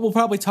Joe, we'll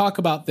probably talk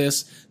about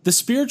this. The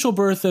spiritual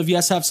birth of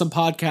Yes Have Some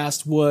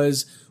podcast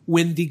was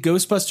when the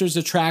Ghostbusters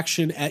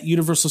attraction at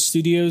Universal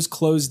Studios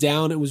closed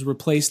down. It was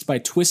replaced by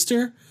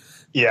Twister.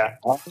 Yeah.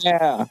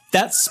 Yeah.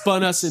 That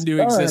spun us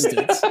into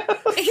existence.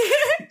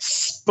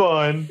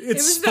 Spun. It was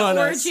the spun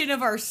us. origin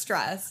of our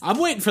stress. I'm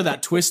waiting for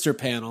that Twister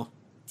panel.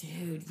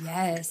 Dude,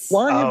 yes.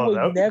 Why have Oh, that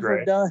we would be never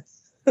great. done?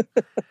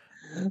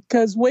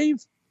 Because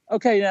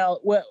now.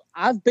 Well,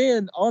 I've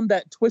been on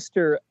that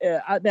Twister.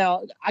 I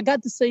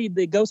got to see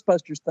the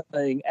Ghostbusters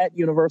thing at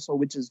Universal,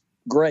 which is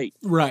great.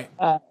 Right.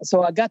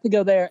 So I got to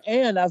go there,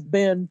 and I've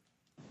been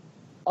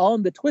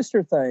on the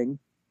Twister thing,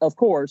 of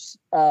course,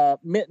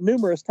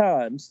 numerous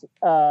times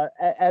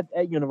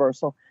at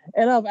Universal,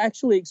 and I've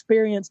actually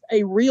experienced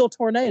a real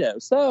tornado.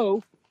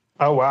 So,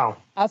 Oh, wow.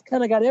 I've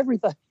kind of got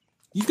everything.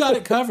 You got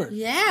it covered.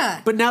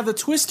 Yeah. But now the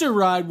Twister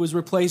ride was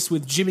replaced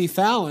with Jimmy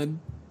Fallon,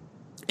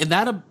 and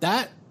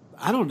that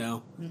I don't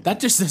know. That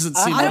just doesn't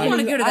seem I don't right.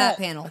 want to go to that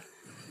panel.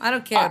 I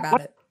don't care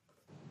about it.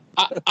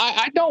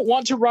 I don't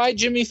want to ride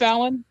Jimmy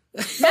Fallon.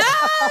 No,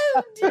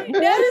 dude, no.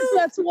 What if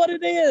that's what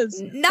it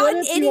is? Not What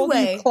in if any you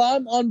way.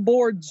 climb on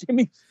board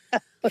Jimmy.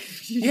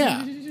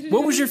 Yeah.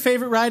 What was your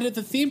favorite ride at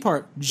the theme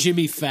park?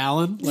 Jimmy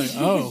Fallon. Like,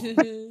 oh,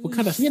 what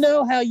kind of? You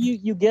know how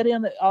you get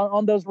in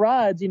on those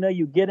rides? You know,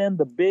 you get in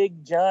the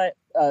big giant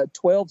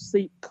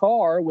 12-seat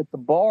car with the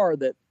bar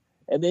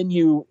and then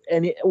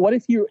what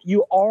if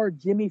you are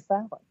Jimmy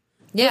Fallon?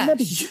 Yeah.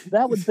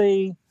 That would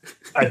be.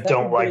 I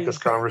don't like this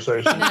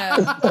conversation. No,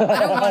 I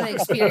don't want to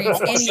experience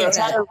any The of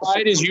that. entire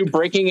ride is you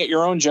breaking at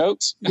your own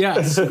jokes.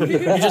 Yes, you're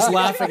just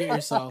laughing at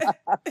yourself.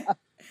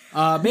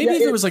 Maybe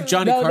if it was like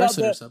Johnny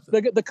Carson or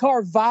something. The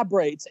car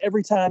vibrates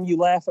every time you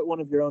laugh at one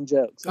of your own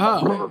jokes.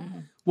 Oh,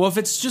 well, if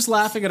it's just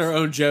laughing at our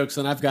own jokes,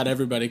 then I've got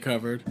everybody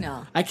covered.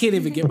 No. I can't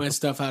even get my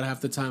stuff out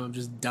half the time. I'm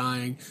just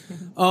dying.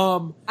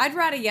 I'd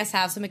rather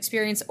Have Some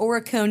experience or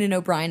a Conan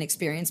O'Brien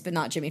experience, but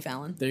not Jimmy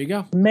Fallon. There you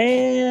go.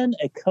 Man,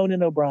 a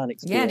Conan O'Brien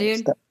Yeah,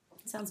 experience. dude.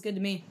 Sounds good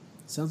to me.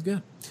 Sounds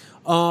good.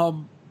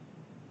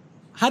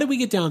 How did we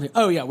get down here?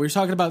 Oh, yeah, we were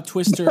talking about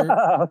Twister.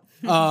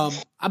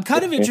 I'm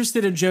kind of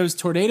interested in Joe's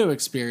tornado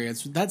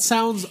experience. That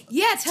sounds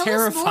Yeah, tell us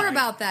terrifying. more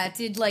about that.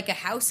 Did like a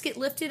house get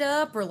lifted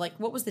up, or like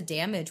what was the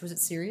damage? Was it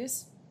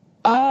serious?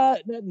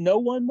 No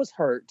one was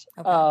hurt.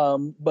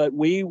 Okay. But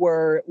we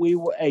were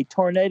a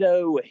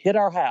tornado hit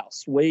our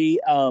house. We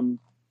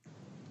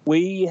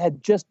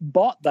had just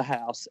bought the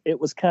house. It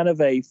was kind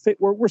of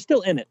we're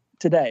still in it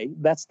today.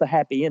 That's the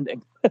happy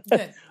ending.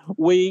 Good.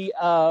 We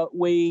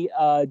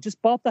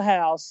just bought the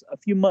house a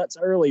few months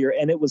earlier,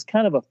 and it was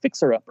kind of a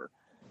fixer-upper.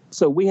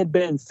 So we had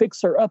been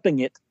fixer-upping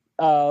it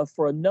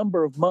for a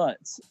number of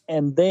months,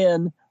 and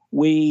then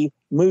we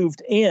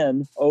moved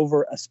in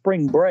over a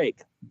spring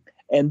break.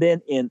 And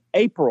then in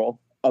April,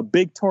 a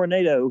big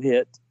tornado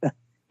hit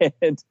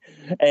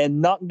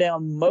and knocked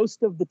down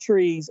most of the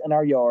trees in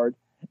our yard,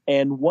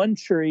 and one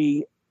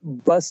tree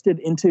busted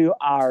into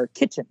our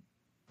kitchen.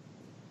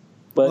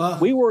 But Wow.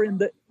 we were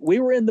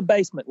in the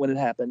basement when it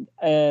happened,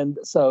 and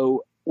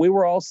so we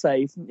were all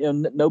safe,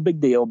 no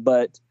big deal.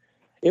 But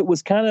it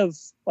was kind of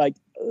like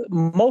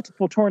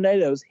multiple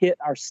tornadoes hit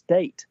our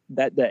state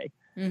that day,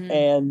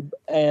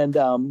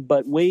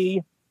 but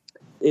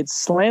it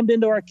slammed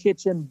into our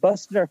kitchen,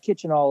 busted our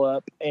kitchen all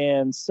up,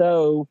 and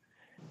so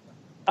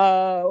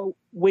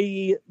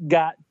we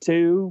got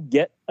to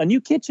get a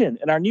new kitchen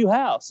in our new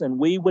house, and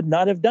we would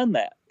not have done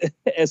that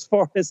as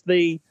far as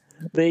the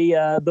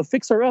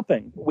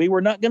fixer-upping. We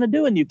were not going to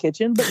do a new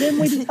kitchen, but then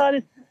we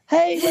decided,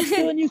 hey, let's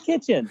do a new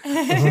kitchen.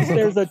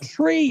 There's a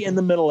tree in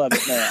the middle of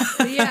it now.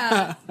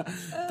 Yeah.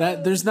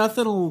 There's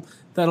nothing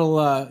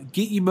that'll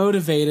get you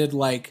motivated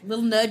like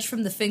Little nudge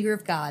from the finger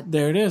of God.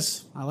 there it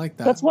is. I like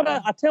that. That's what I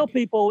tell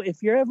people.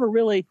 If you're ever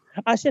really,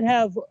 we should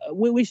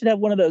have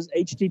one of those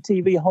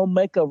HGTV home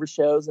makeover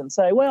shows and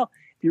say, well,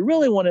 if you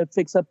really want to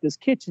fix up this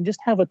kitchen, just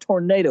have a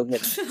tornado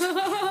hit.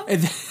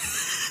 And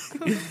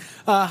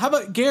how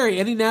about Gary?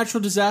 Any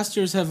natural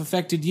disasters have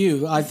affected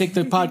you? I think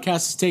the podcast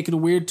has taken a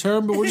weird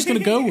turn, but we're just going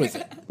to go with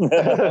it.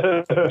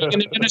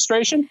 In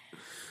administration?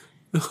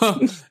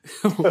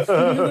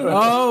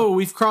 Oh,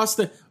 we've crossed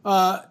the.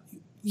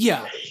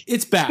 Yeah,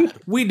 it's bad.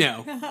 We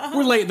know.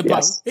 We're late in the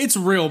Yes. pot. It's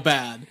real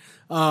bad.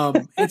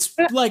 It's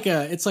like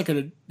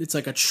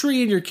a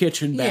tree in your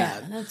kitchen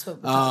bad. Yeah, that's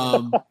what.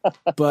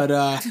 We're But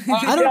I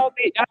don't.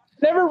 I've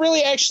never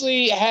really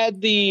actually had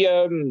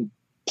the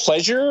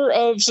pleasure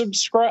of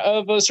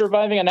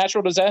surviving a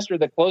natural disaster.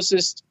 The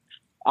closest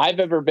I've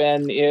ever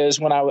been is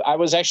when I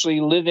was actually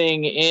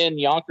living in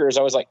Yonkers.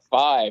 I was like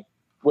 5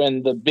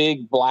 when the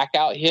big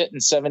blackout hit in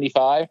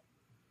 75.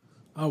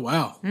 Oh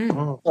wow.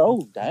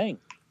 Oh, dang.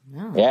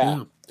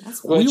 Yeah.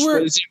 That's Which We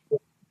were- was,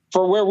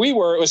 for where we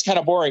were, it was kind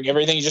of boring.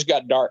 Everything just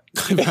got dark.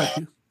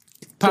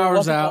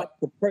 Power's out.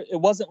 It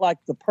wasn't like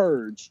the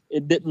Purge.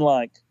 It didn't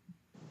like.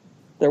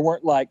 There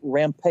weren't like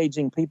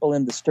rampaging people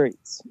in the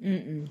streets.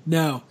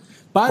 No.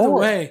 By the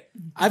way,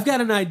 I've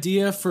got an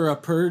idea for a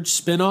Purge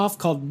spinoff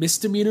called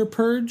Misdemeanor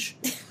Purge.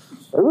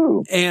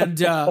 Ooh.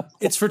 And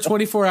it's for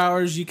 24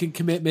 hours. You can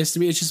commit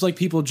misdemeanor. It's just like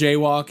people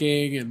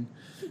jaywalking and,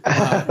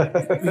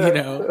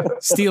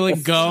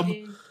 stealing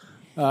gum.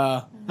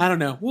 I don't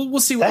know. We'll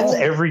see. That's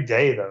every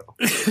day, though.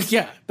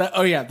 Yeah.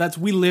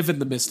 We live in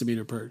the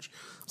Misdemeanor Purge.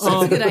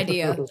 That's a good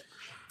idea.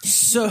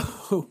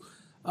 So,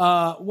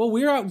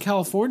 we were out in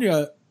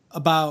California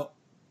about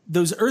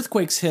those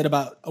earthquakes hit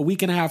about a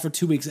week and a half or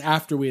 2 weeks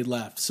after we had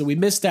left. So we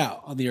missed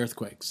out on the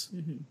earthquakes.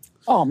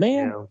 Oh,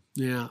 man.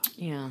 Yeah.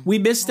 Yeah. We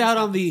missed out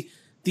on the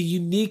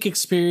unique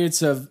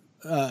experience of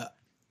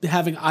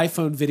having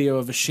iPhone video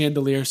of a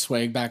chandelier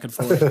swaying back and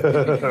forth.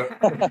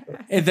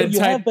 And then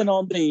you have been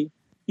on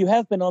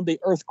the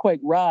earthquake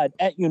ride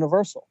at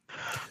Universal.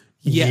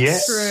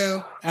 Yes.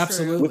 True.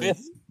 Absolutely.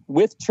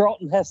 With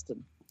Charlton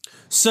Heston.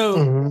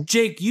 So,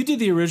 Jake, you did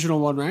the original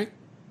one, right?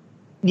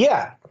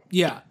 Yeah.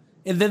 Yeah.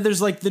 And then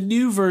there's like the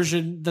new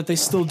version that they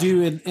still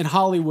do in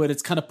Hollywood.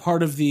 It's kind of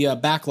part of the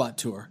backlot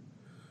tour.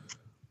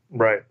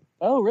 Right.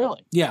 Oh,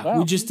 really? Yeah, wow.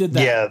 We just did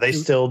that. Yeah, they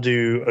still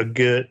do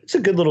it's a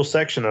good little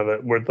section of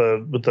it with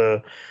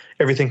the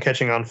everything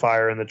catching on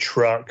fire and the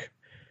truck,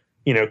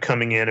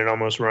 coming in and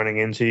almost running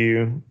into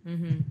you.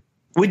 Mm-hmm.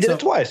 We did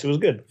it twice. It was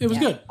good. It was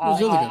good. It was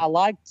really good. I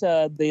liked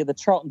the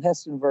Charlton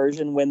Heston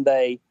version when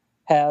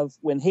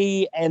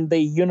he and the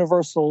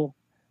Universal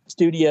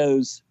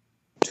Studios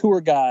tour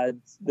guide,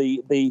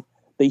 the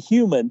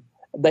human,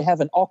 they have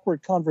an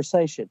awkward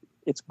conversation.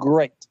 It's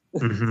great.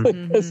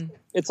 Because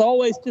it's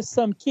always just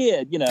some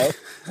kid,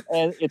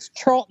 and it's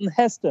Charlton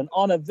Heston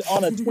on a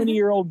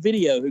 20-year-old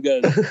video who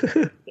goes,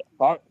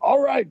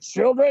 all right,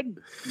 children,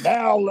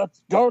 now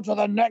let's go to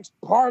the next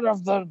part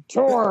of the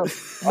tour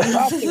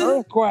about the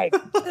earthquake.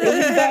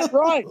 Isn't that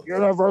right,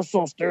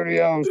 Universal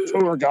Studios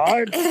tour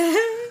guide?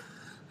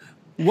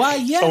 Why,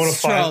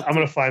 yes, I'm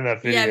going to find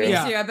that video.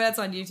 Yeah, me too. I bet it's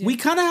on YouTube. We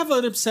kind of have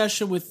an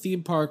obsession with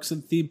theme parks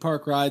and theme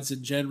park rides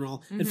in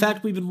general. In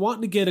fact, we've been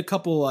wanting to get a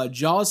couple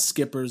Jaws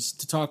skippers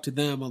to talk to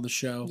them on the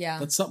show. Yeah.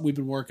 That's something we've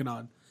been working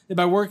on. And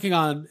by working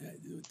on,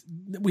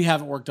 we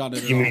haven't worked on it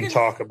at all. You mean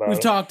talk about We've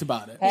it. talked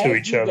about it. To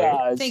each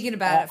other. Thinking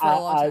about it for a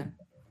long time.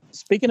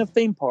 Speaking of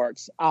theme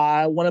parks,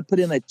 I want to put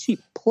in a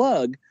cheap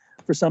plug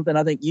for something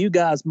I think you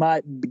guys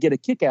might get a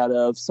kick out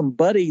of. Some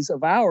buddies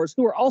of ours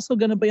who are also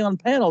going to be on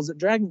panels at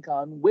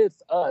DragonCon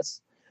with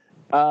us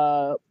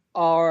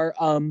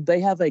they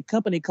have a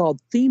company called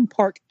Theme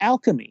Park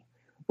Alchemy,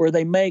 where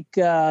they make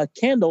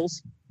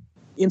candles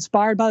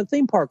inspired by the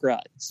theme park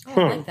rides.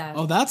 Oh, I like that.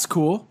 Oh, that's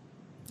cool.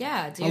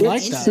 Yeah, dude. I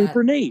like It's that.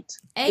 super neat.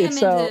 I'm It's,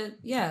 into,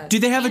 yeah. Do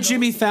they have candles. a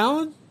Jimmy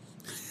Fallon?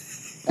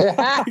 They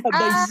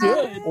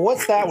should.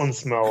 What's that one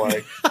smell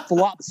like?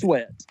 Flop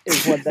sweat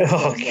is what that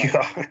Oh, smells like.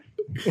 God.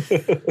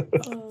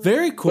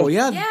 Very cool.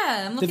 Yeah.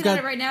 Yeah, I'm looking They've got-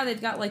 at it right now. They've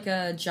got like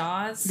a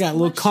Jaws. We got a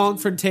little collection.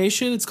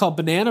 confrontation. It's called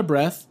Banana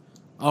Breath.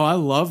 Oh, I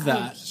love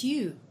that. Oh,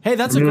 cute. Hey,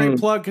 that's a great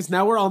plug because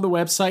now we're on the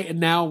website and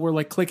now we're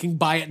like clicking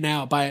buy it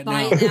now, buy it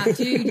Buy now. it now, dude.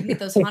 You can get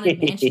those Haunted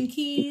Mansion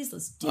keys.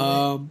 Let's do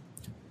it.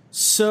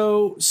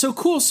 So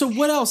cool. So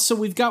what else? So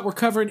we're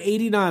covering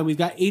 89. We've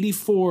got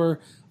 84.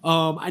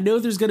 I know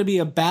there's going to be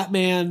a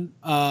Batman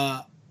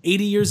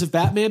 80 years of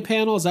Batman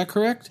panel. Is that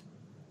correct?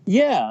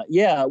 Yeah.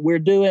 We're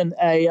doing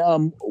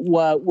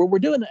we're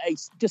doing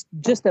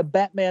just a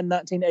Batman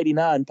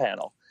 1989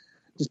 panel,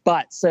 just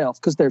by itself,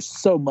 because there's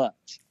so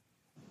much,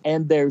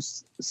 and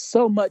there's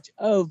so much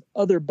of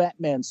other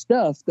Batman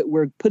stuff that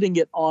we're putting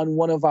it on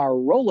one of our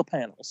roller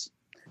panels,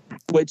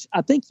 which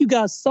I think you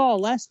guys saw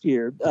last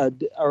year,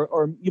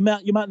 or you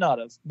might not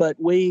have, but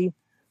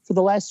for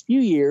the last few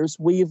years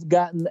we've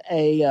gotten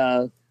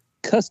a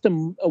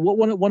custom.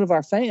 One of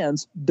our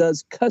fans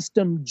does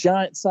custom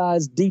giant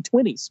size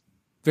D20s.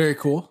 Very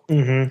cool.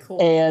 Mm-hmm.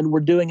 Cool. And we're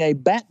doing a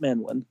Batman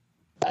one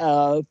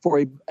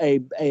for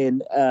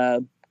a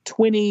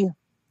 20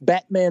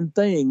 Batman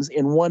things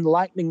in one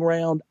lightning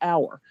round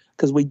hour,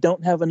 because we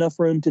don't have enough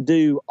room to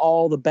do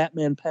all the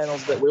Batman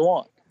panels that we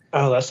want.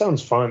 Oh, that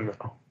sounds fun,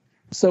 though.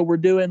 So we're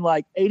doing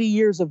like 80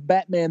 years of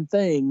Batman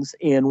things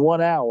in 1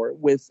 hour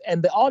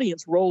and the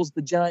audience rolls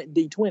the giant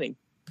D20.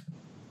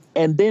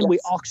 And then we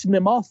auction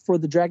them off for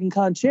the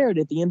DragonCon charity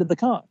at the end of the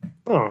con.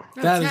 Oh,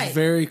 That is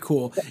very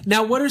cool.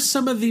 Now, what are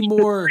some of the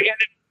more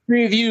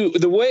Preview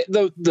the way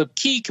the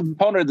key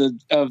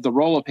component of the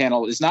roller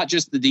panel is not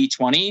just the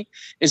D20,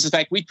 is the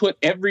fact we put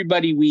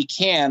everybody we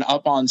can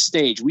up on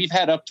stage. We've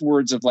had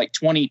upwards of like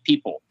 20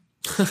 people.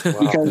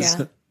 Because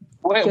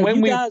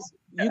when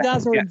you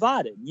guys are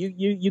invited.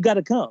 You got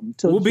to come.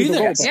 We'll be the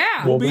there. roll panel.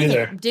 Yeah, We'll be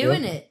there. I'm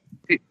doing it.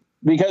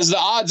 Because the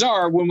odds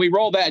are when we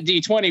roll that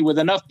D20 with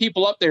enough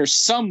people up there,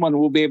 someone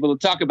will be able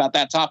to talk about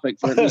that topic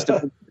for at least a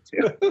minute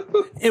or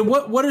two. And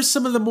what are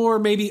some of the more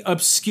maybe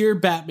obscure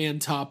Batman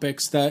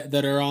topics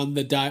that are on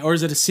the die, or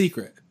is it a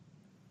secret?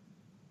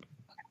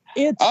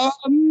 It's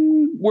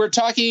We're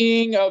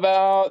talking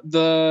about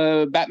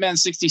the Batman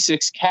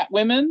 66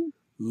 Catwomen.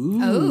 Ooh,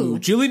 Oh.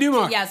 Julie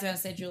Newmar. Yeah, I was gonna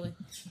say Julie.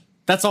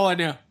 That's all I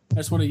know. I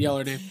just want to yell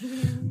her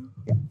name.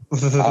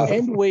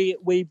 And we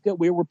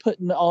were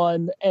putting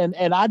on, and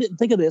I didn't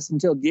think of this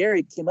until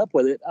Gary came up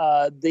with it.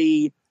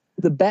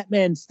 The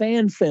Batman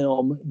fan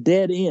film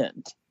Dead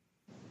End,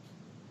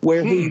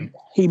 where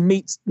he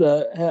meets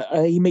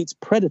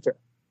Predator.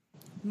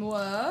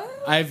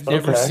 What? I've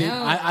never seen.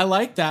 No. I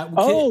like that.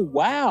 Oh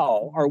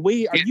wow! Are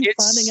you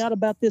finding out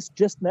about this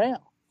just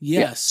now?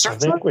 Yes, I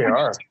think we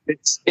are.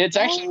 It's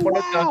actually one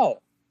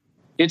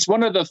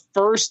of the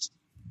first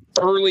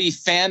early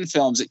fan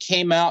films. It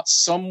came out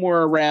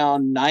somewhere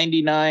around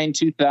 99,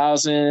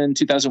 2000,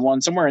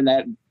 2001, somewhere in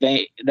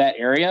that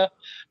area.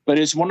 But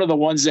it's one of the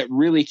ones that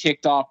really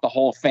kicked off the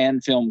whole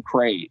fan film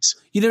craze.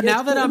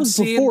 Now that I'm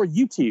seeing before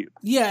YouTube,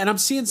 and I'm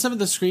seeing some of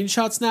the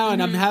screenshots now,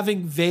 and I'm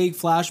having vague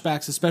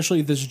flashbacks,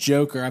 especially this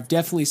Joker. I've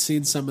definitely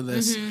seen some of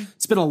this.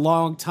 It's been a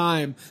long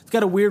time. I've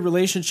got a weird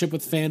relationship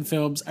with fan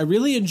films. I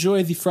really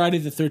enjoy the Friday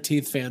the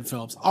 13th fan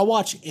films. I'll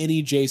watch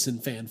any Jason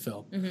fan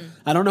film.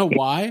 I don't know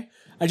why.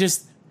 I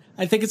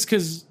think it's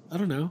because I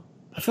don't know.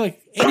 I feel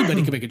like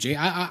anybody can make a Jason.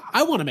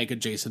 I want to make a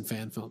Jason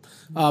fan film,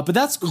 but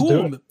that's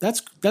cool.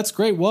 That's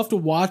great. We'll have to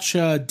watch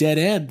Dead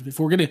End if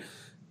we're gonna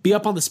be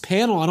up on this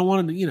panel. I don't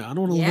want to, I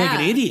don't want to look like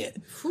an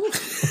idiot.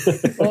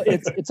 Well,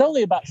 it's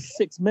only about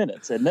 6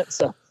 minutes, and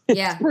it's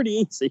pretty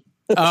easy.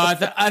 In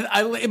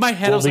my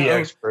head, I was like,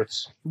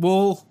 experts.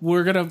 We'll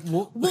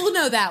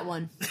know that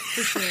one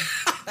for sure.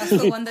 That's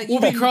the one that we'll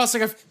be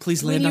crossing.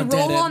 Please land on Dead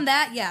End. When you roll on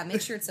that,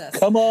 make sure it's us.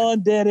 Come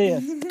on, Dead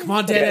End. Come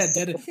on, Dead End.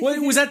 Dead End.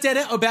 What, was that Dead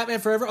End? Oh, Batman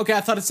Forever. Okay,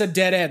 I thought it said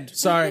Dead End.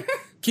 Sorry.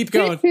 Keep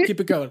going.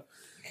 Keep it going.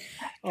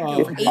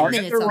 Our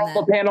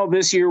other panel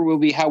this year will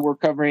be how we're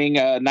covering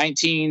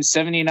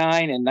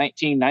 1979 and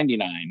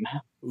 1999.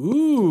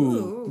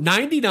 Ooh.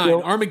 99.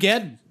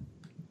 Armageddon.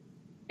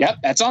 Yep,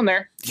 that's on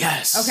there.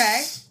 Yes.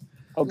 Okay.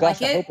 Oh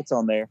gosh, I hope it's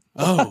on there.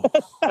 Oh.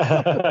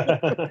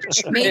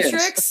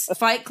 Matrix,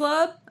 Fight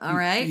Club. All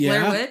right.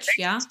 Blair Witch.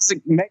 Yeah.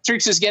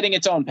 Matrix is getting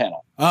its own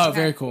panel. Oh, okay.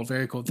 Very cool.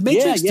 Very cool. The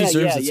Matrix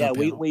deserves its own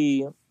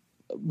panel.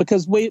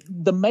 Because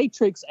the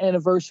Matrix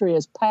anniversary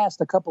has passed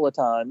a couple of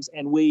times,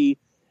 and we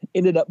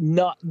ended up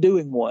not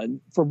doing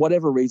one for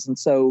whatever reason.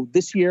 So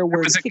this year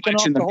we're kicking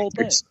off the whole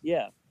thing.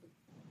 Yeah.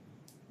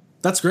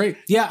 That's great.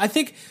 Yeah, I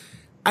think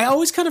I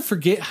always kind of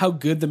forget how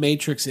good the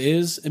Matrix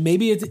is, and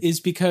maybe it is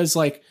because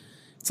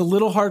it's a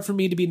little hard for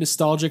me to be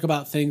nostalgic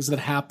about things that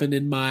happened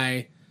in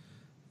my,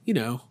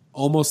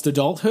 almost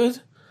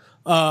adulthood.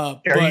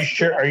 Are you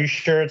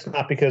sure it's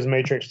not because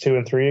Matrix 2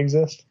 and 3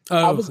 exist?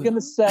 I was going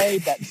to say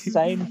that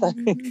same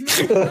thing.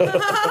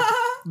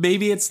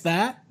 Maybe it's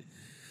that.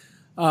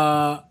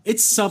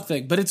 It's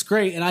something, but it's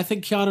great. And I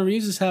think Keanu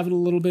Reeves is having a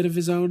little bit of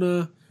his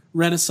own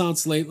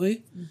renaissance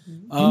lately.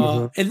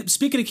 And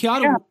speaking of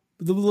Keanu,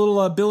 the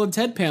little Bill and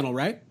Ted panel,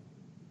 right?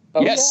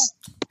 Oh, yes.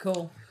 Yeah.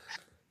 Cool.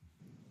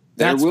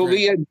 There will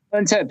be a Bill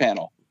and Ted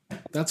panel.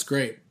 That's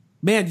great.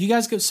 Man, you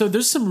guys so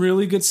there's some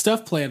really good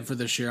stuff planned for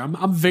this year.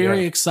 I'm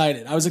very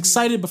excited. I was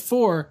excited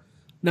before.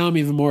 Now I'm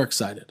even more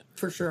excited.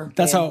 For sure.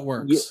 That's how it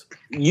works.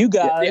 You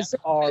guys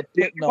are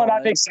what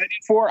I'm excited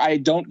for. I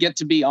don't get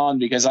to be on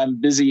because I'm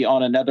busy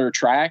on another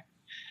track,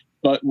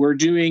 but we're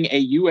doing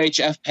a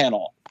UHF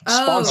panel.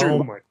 Sponsored.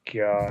 Oh my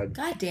God.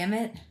 God damn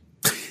it.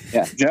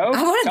 Yeah, Joe.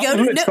 I want to go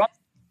to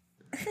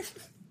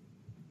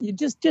You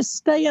just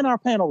stay in our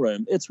panel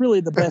room. It's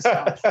really the best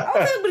option. I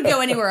don't think I'm going to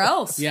go anywhere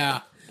else.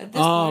 Yeah.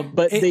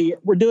 But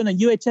we're doing a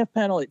UHF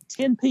panel at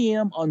 10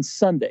 p.m. on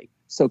Sunday.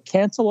 So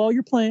cancel all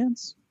your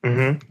plans.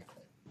 Mm-hmm.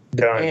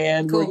 Done.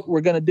 And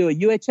we're going to do a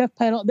UHF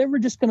panel. Then we're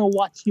just going to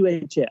watch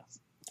UHF.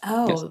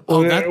 Oh.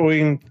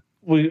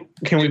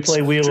 Can we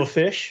play Wheel of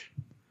Fish?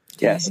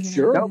 Yes,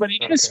 sure. No, but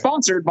it is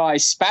sponsored by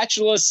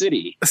Spatula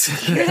City.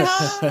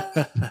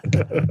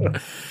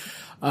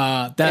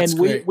 That's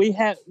great. We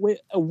have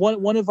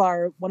one of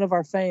our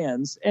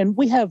fans, and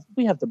we have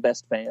the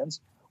best fans.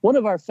 One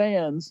of our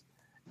fans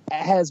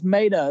has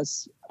made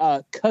us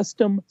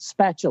custom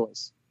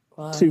spatulas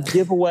to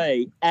give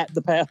away at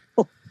the panel.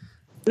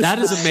 That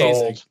is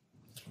amazing.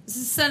 This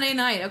is Sunday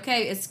night.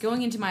 Okay, it's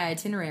going into my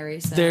itinerary.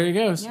 So. There you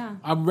go. Yeah.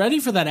 I'm ready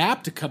for that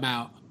app to come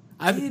out.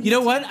 You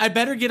know what? I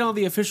better get on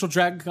the official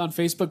DragonCon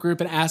Facebook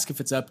group and ask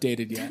if it's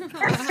updated yet.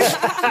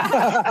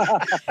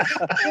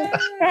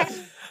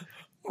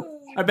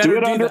 I better do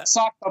it under a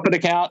sock puppet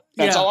account.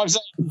 That's all I'm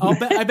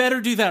saying. I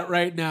better do that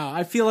right now.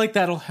 I feel like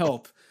that'll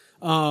help.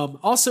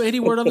 Also,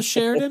 any word on the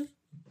Sheridan?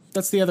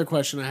 That's the other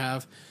question I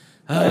have.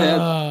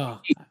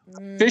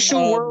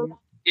 Official word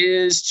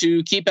is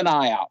to keep an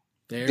eye out.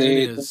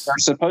 They are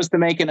supposed to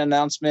make an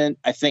announcement,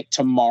 I think,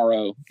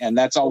 tomorrow, and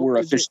that's all we're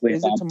officially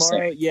allowed to say.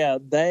 Tomorrow? Yeah,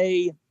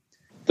 they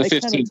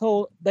kind of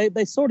told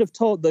they sort of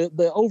told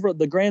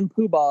the Grand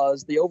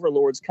Poobahs, the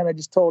overlords, kind of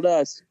just told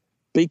us,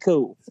 be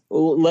cool,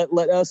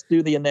 let us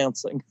do the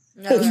announcing.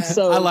 Okay.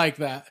 So I like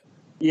that.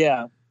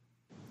 Yeah.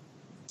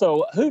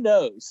 So who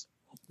knows?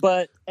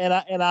 But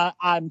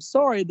I'm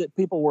sorry that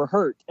people were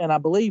hurt, and I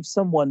believe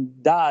someone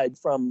died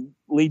from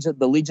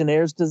the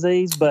Legionnaire's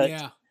disease.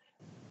 But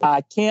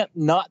I can't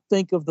not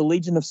think of the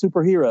Legion of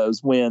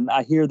Superheroes when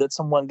I hear that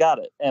someone got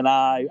it, and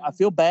I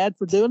feel bad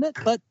for doing it,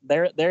 but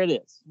there it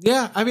is.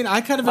 Yeah, I mean,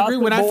 I kind of agree.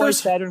 When I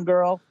first Saturn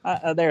Girl,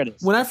 there it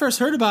is. When I first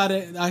heard about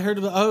it, I heard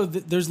about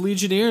there's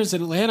Legionnaires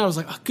in Atlanta. I was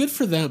like, oh, good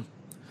for them.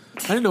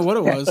 I didn't know what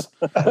it was.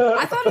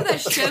 I thought of that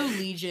show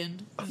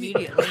Legion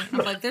immediately. I'm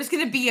like, there's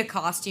going to be a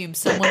costume.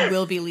 Someone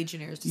will be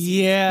Legionnaires.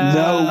 Yeah,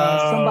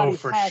 somebody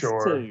for has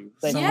sure. to.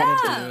 They Someone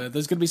have to to. do it.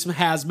 There's going to be some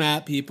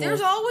hazmat people. There's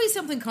always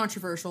something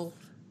controversial.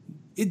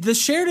 The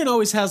Sheridan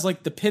always has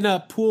like the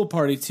pinup pool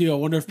party too. I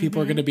wonder if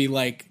people are going to be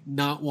like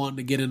not wanting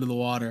to get into the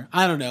water.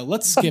 I don't know.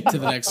 Let's skip to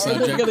the next They're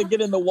subject. going to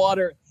get in the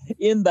water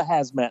in the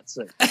hazmat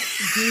suit.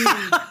 Dude,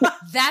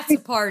 that's a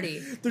party.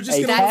 They're just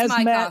A That's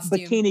my hazmat costume.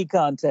 bikini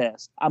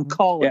contest. I'm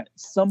calling it.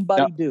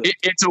 Somebody do it.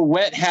 It's a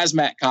wet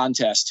hazmat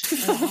contest.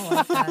 Oh, I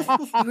like that.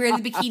 You wear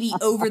the bikini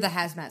over the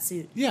hazmat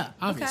suit. Yeah,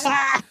 obviously.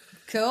 Okay.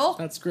 Cool.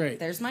 That's great.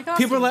 There's my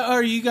costume. People are like, oh,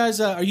 are you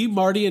guys? Are you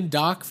Marty and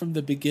Doc from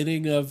the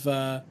beginning of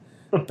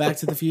Back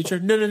to the Future?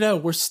 No.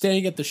 We're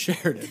staying at the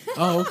Sheridan.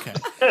 Oh, okay.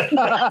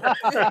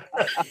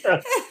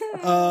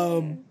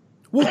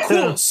 Well,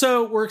 cool.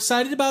 So we're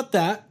excited about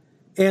that.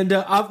 And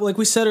like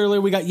we said earlier,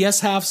 we got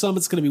Yes Have Some.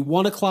 It's going to be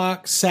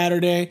 1:00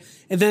 Saturday.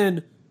 And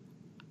then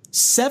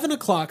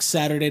 7:00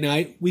 Saturday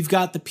night, we've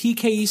got the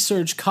PKE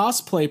Surge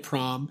Cosplay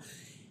Prom.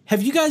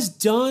 Have you guys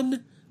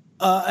done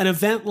an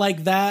event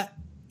like that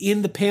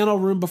in the panel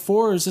room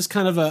before, or is this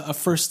kind of a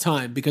first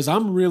time? Because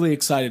I'm really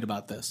excited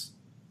about this.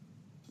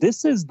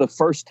 This is the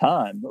first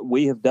time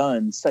we have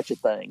done such a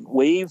thing.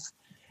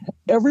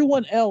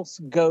 Everyone else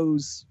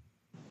goes,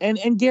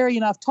 and Gary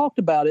and I've talked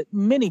about it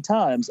many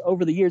times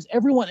over the years.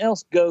 Everyone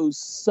else goes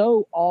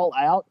so all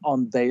out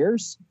on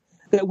theirs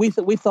that we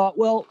thought,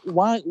 well,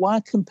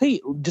 why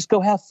compete? Just go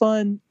have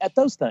fun at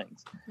those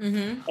things.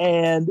 Mm-hmm.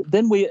 And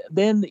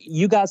then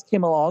you guys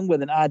came along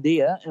with an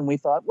idea, and we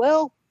thought,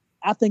 well,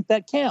 I think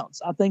that counts.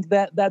 I think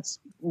that's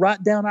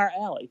right down our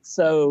alley.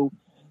 So,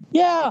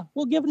 yeah,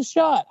 we'll give it a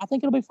shot. I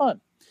think it'll be fun.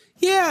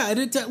 Yeah,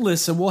 and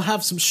listen, we'll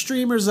have some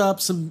streamers up,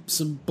 some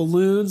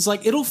balloons.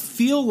 Like, it'll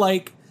feel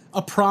like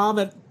a prom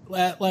at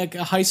like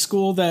a high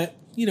school that,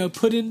 you know,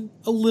 put in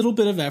a little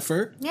bit of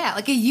effort. Yeah,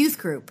 like a youth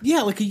group.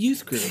 Yeah, like a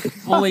youth group.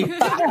 Only,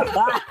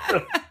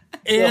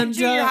 and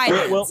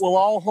we'll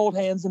all hold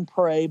hands and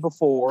pray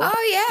before.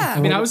 Oh yeah. I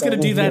mean, I was going to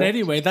do that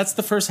anyway. That's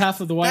the first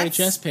half of the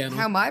YHS panel.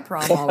 How my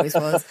prom always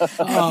was.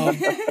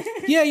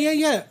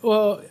 Yeah.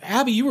 Well,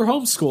 Abby, you were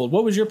homeschooled.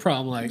 What was your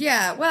prom like?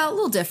 Yeah, well, a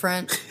little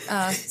different.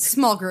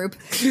 Small group.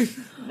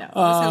 No,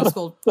 I was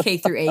homeschooled K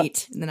through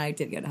 8, and then I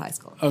did go to high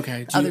school.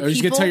 Okay. Are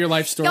you going to tell your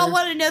life story? Y'all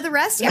want to know the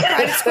rest? Yeah,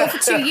 private school for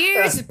 2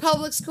 years,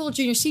 public school,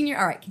 junior, senior.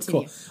 All right,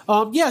 continue.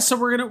 Cool. So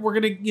we're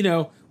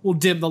gonna we'll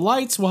dim the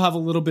lights. We'll have a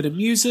little bit of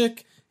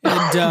music,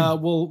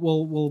 and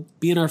we'll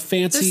be in our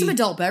fancy. There's some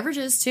adult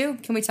beverages too.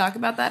 Can we talk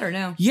about that or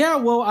no? Yeah.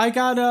 Well, I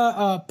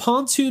got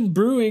Pontoon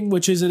Brewing,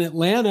 which is an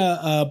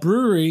Atlanta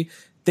brewery.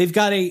 They've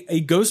got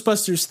a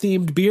Ghostbusters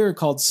themed beer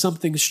called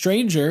Something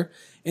Stranger,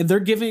 and they're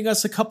giving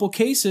us a couple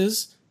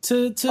cases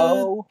to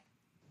oh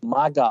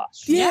my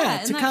gosh.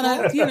 Yeah, to kind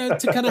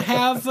of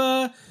have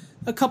a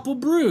couple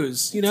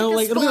brews, you know,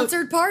 like a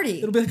sponsored party.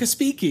 It'll be like a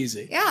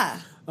speakeasy. Yeah.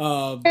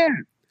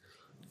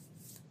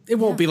 It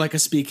won't be like a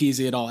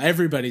speakeasy at all.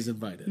 Everybody's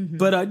invited. Mm-hmm.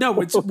 But no,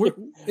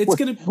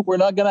 we're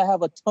not gonna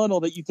have a tunnel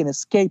that you can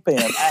escape in.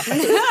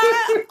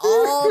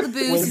 All the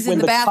booze is in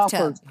the bathtub.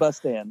 Coppers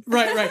bust in.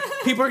 Right.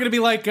 People are gonna be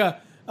like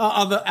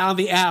on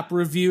the app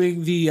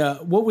reviewing the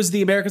what was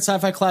the American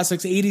Sci-Fi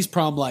Classics 80s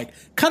prom like?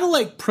 Kind of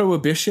like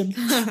Prohibition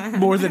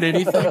more than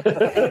anything.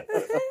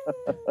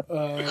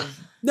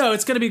 No,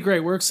 it's going to be great.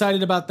 We're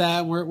excited about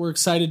that. We're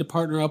excited to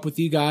partner up with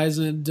you guys,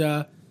 and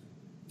I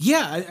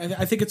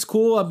think it's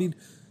cool. I mean,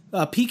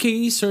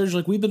 PKE Surge,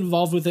 like we've been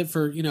involved with it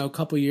for a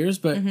couple of years,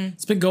 but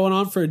it's been going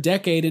on for a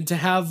decade, and to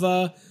have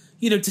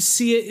to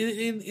see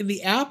it in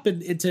the app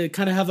and to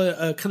kind of have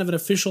a kind of an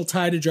official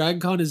tie to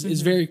DragonCon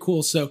is very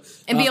cool. So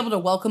and be able to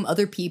welcome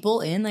other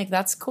people in, like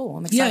that's cool.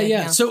 I'm excited.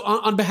 Yeah. So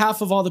on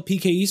behalf of all the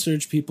PKE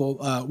Surge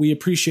people, we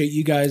appreciate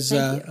you guys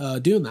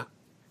doing that.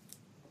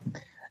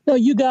 No,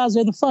 you guys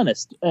are the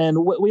funnest,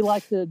 and we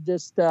like to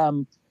just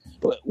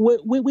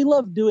we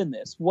love doing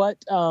this.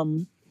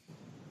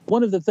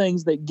 One of the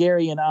things that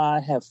Gary and I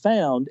have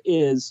found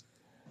is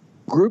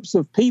groups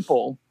of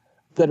people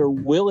that are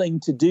willing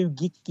to do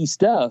geeky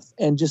stuff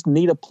and just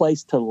need a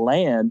place to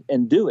land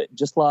and do it.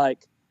 Just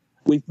like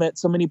we've met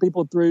so many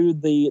people through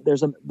the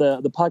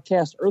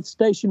podcast Earth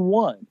Station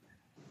 1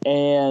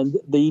 and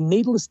the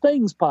Needless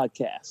Things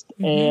podcast,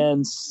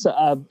 and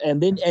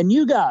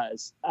you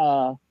guys.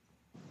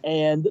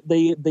 And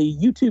the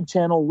YouTube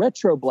channel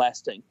Retro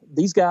Blasting.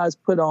 These guys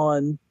put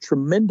on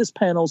tremendous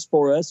panels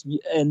for us,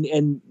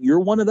 and you're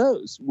one of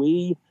those.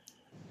 We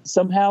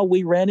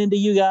ran into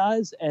you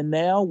guys, and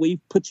now we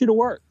put you to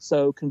work.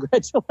 So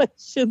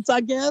congratulations,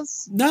 I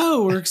guess.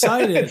 No, we're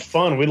excited. It's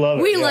fun. We love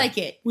it. We like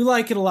it. We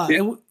like it a lot.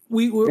 Yeah. And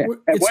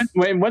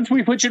once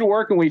we put you to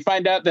work and we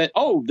find out that,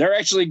 oh, they're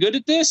actually good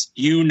at this,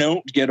 you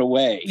don't get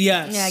away.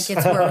 Yes. Yeah, it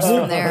gets worse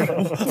from there.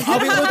 I'll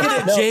be looking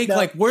at Jake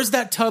like, where's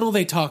that tunnel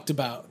they talked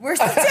about? Where's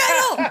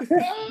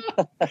the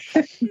tunnel?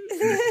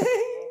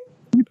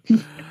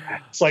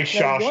 It's like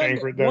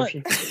Shawshank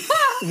Redemption.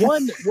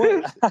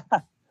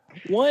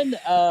 One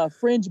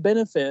fringe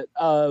benefit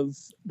of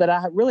that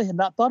I really had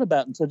not thought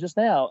about until just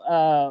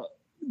now,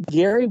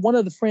 Gary. One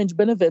of the fringe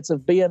benefits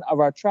of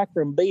our track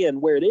room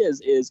being where it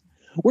is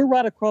we're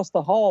right across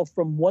the hall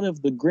from one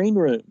of the green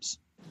rooms.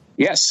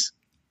 Yes,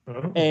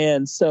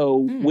 and so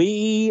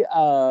we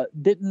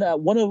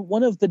didn't.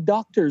 One of the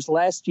doctors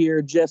last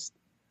year just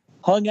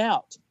hung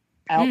out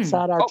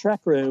outside our track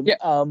room. Yeah.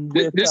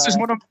 This is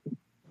one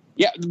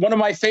of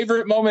my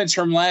favorite moments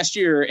from last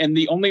year, and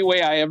the only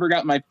way I ever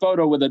got my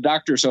photo with a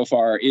doctor so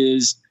far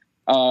is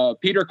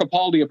Peter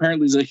Capaldi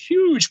apparently is a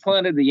huge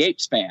Planet of the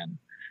Apes fan.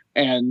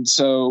 And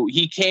so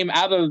he came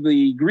out of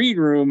the green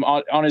room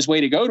on his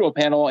way to go to a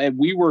panel, and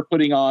we were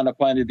putting on a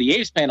Planet of the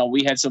Apes panel.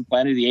 We had some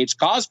Planet of the Apes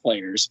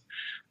cosplayers.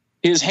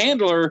 His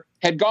handler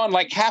had gone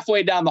like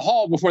halfway down the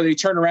hall before they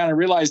turned around and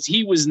realized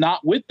he was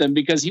not with them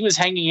because he was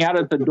hanging out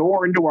at the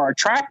door into our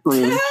track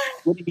room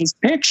with his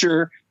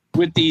picture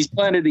with these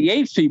Planet of the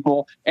Apes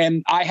people.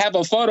 And I have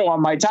a photo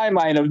on my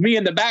timeline of me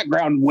in the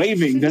background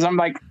waving because I'm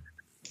like,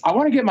 I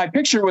want to get my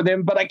picture with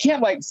him, but I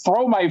can't like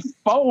throw my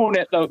phone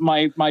at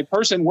my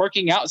person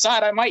working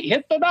outside. I might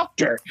hit the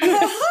doctor.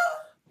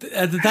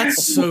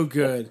 That's so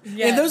good.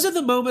 Yeah. And those are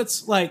the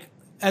moments like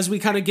as we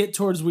kind of get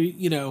towards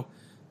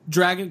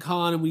Dragon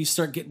Con and we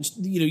start getting,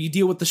 you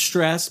deal with the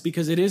stress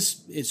because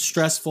it's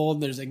stressful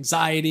and there's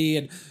anxiety.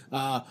 And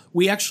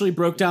we actually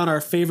broke down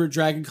our favorite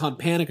Dragon Con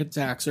panic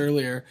attacks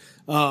earlier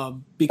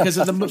because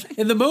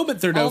in the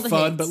moment they're no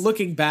fun, but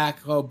looking back,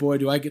 oh boy,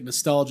 do I get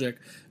nostalgic.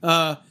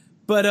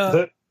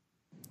 But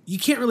you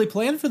can't really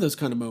plan for those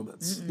kind of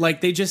moments. Mm-mm.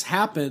 Like they just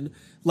happen.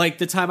 Like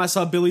the time I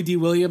saw Billy D.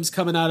 Williams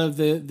coming out of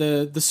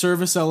the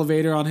service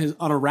elevator on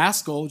a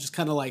Rascal, just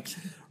kind of like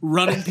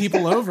running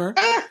people over.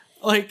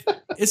 Like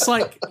it's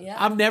like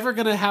I'm never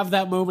gonna have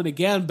that moment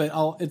again, but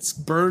it's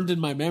burned in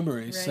my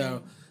memory. Right.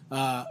 So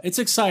it's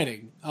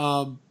exciting.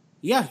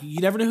 You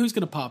never know who's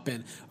gonna pop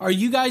in. Are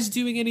you guys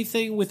doing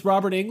anything with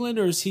Robert Englund,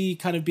 or is he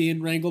kind of being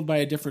wrangled by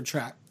a different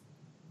track?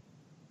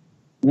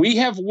 We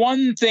have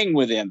one thing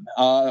with him.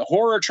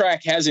 Horror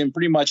Track has him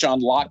pretty much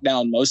on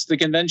lockdown most of the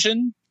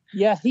convention.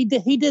 Yeah, he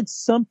did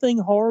something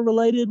horror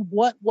related.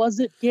 What was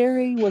it,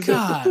 Gary?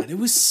 It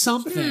was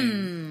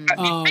something.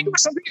 I think it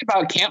was something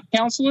about camp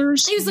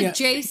counselors. He was like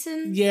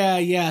Jason.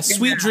 Yeah.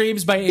 Sweet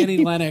Dreams by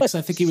Annie Lennox. I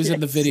think he was in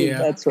the video.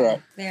 That's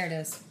right. There it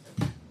is.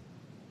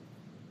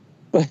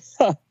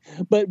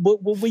 But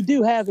we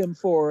do have him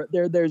for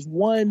there. There's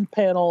one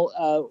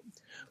panel.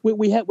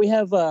 We have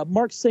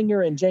Mark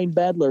Singer and Jane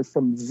Badler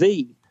from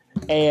V,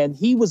 and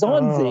he was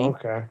on V.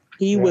 Okay.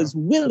 He was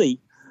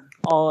Willie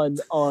on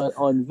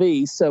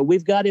V. So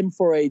we've got him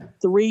for a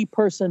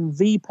 3-person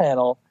V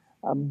panel.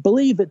 I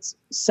believe it's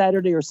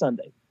Saturday or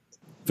Sunday.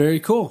 Very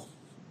cool.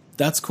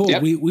 That's cool.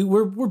 Yep.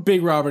 We're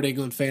big Robert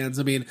Englund fans.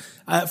 I mean,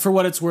 for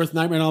what it's worth,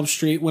 Nightmare on Elm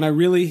Street, when I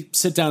really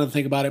sit down and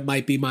think about it,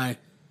 might be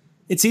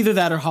it's either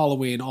that or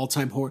Halloween,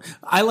 all-time horror.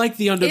 I like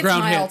the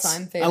underground hits.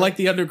 All-time favorite. I like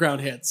the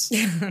underground hits.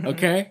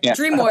 Okay? Yeah.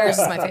 Dream Warriors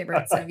is my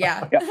favorite, so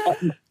yeah.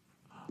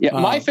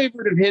 My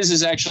favorite of his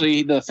is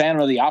actually the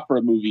Phantom of the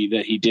Opera movie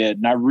that he did,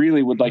 and I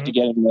really would like to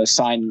get him to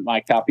sign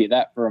my copy of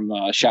that from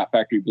Shot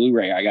Factory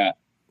Blu-ray I got.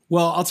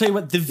 Well, I'll tell you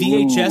what, the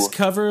VHS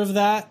cover of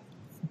that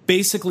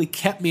basically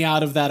kept me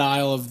out of that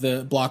aisle of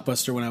the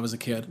Blockbuster when I was a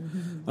kid.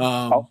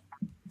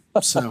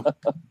 So...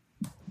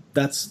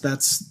 That's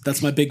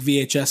my big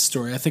VHS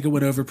story. I think it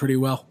went over pretty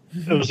well.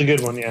 It was a good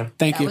one, yeah.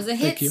 Thank you. That was a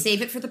hit.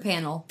 Save it for the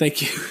panel.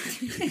 Thank you.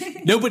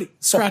 Nobody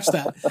scratch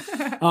that.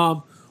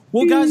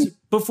 Well, guys,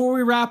 before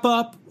we wrap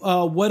up,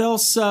 what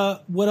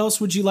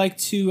else would you like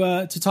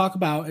to talk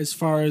about as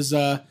far as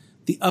the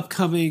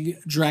upcoming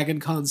Dragon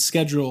Con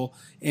schedule,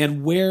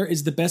 and where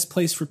is the best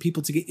place for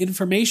people to get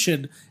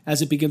information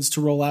as it begins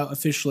to roll out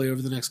officially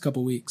over the next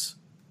couple weeks?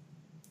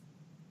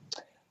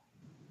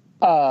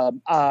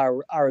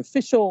 Our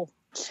official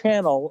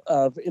channel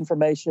of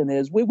information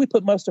is we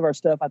put most of our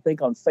stuff, I think,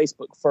 on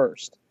Facebook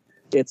first.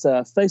 It's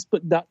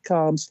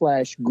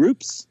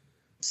facebook.com/groups/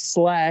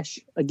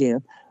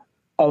 again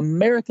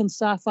American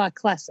Sci-Fi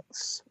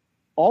Classics.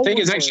 I think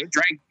it's actually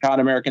Dragon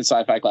Con American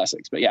Sci-Fi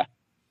Classics, but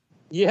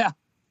yeah.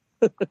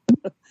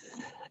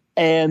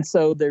 And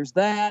so there's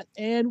that,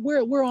 and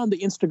we're on the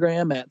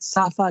Instagram at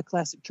Sci-Fi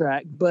Classic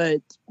Track,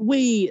 but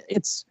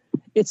it's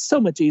so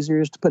much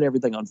easier just to put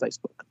everything on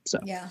Facebook. So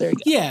there you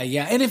go.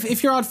 Yeah. And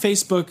if you're on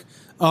Facebook,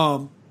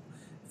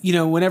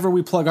 whenever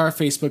we plug our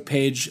Facebook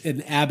page,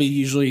 and Abby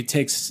usually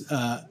takes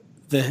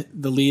the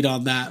lead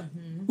on that,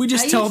 we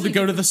just tell them to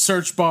go to the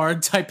search bar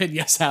and type in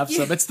 "Yes, have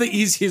some." It's the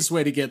easiest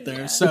way to get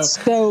there. So it's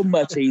so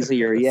much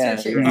easier. Yeah.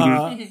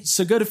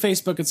 So go to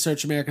Facebook and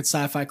search American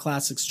Sci-Fi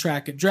Classics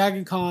Track at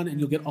Dragon Con,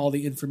 and you'll get all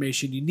the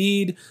information you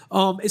need.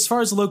 As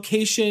far as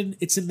location,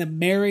 it's in the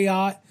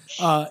Marriott,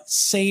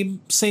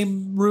 same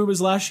room as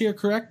last year,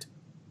 correct?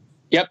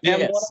 Yep,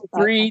 Yes.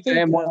 M103 to I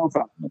think,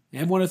 M105.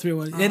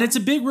 M103, and it's a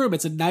big room.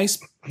 It's a nice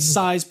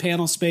size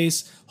panel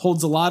space.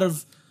 Holds a lot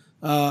of.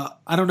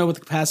 I don't know what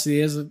the capacity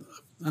is. I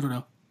don't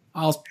know.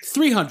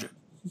 300,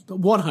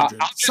 100, I'll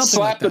just something slap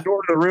like the that.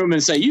 door to the room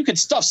and say, "You can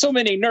stuff so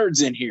many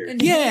nerds in here."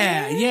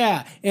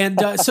 Yeah, and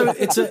so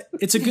it's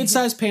a good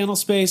sized panel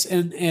space,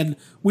 and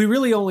we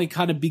really only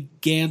kind of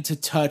began to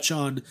touch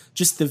on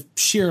just the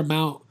sheer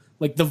amount,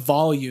 like the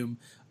volume.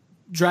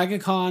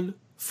 DragonCon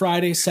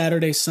Friday,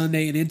 Saturday,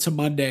 Sunday, and into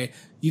Monday.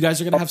 You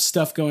guys are gonna have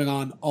stuff going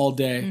on all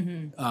day,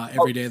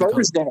 every day. Of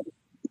the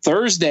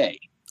Thursday.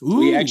 Ooh.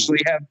 We actually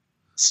have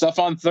stuff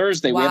on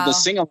Thursday. We have the Wow.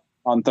 sing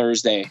on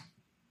Thursday.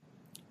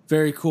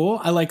 Very cool.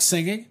 I like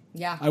singing.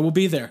 Yeah. I will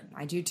be there.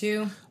 I do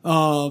too.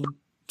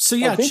 So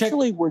yeah, check.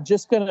 Eventually, we're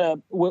just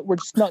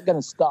not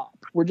gonna stop.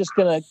 We're just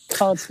gonna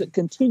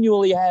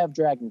continually have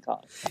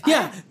DragonCon.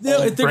 Yeah,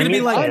 they're Bring gonna be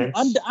it like,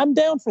 on. I'm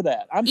down for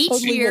that. I'm Each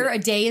totally year, with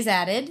it. a day is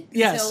added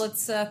Yes. until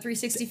it's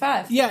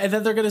 365. yeah, and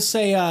then they're gonna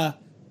say,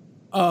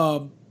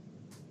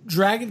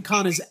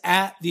 DragonCon is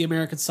at the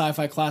American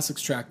Sci-Fi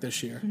Classics track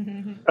this year.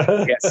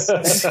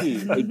 Yes.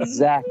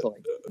 Exactly.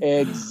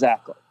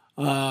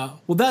 Well,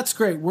 that's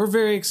great. We're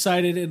very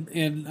excited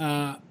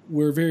and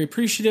we're very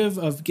appreciative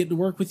of getting to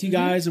work with you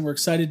guys, and we're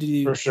excited to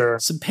do For sure.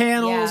 some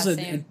panels, Yeah, and,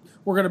 same. and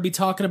we're going to be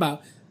talking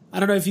about. I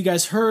don't know if you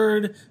guys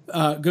heard,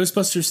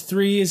 Ghostbusters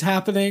 3 is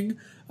happening,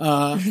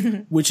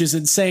 which is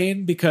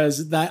insane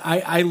because that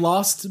I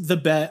lost the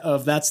bet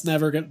of that's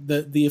never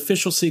the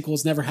official sequel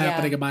is never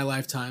happening in my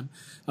lifetime,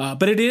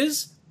 but it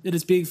is. It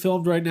is being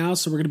filmed right now,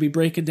 so we're going to be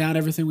breaking down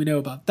everything we know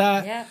about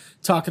that, Yeah.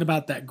 talking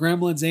about that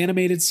Gremlins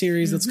animated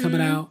series that's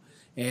coming out,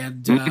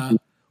 and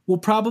we'll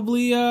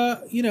probably,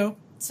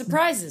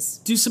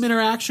 Surprises. do some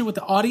interaction with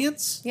the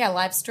audience. Yeah,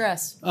 live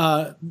stress.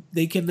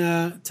 They can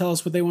tell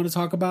us what they want to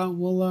talk about.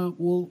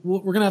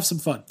 We're gonna have some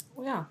fun.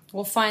 Yeah,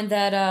 we'll find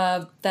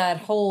that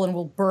hole and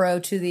we'll burrow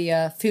to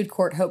the food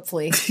court.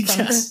 Hopefully, from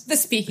Yes. the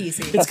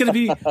speakeasy. It's gonna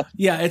be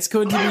It's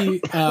going to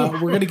be.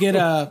 We're gonna get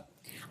a.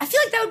 I feel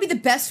like that would be the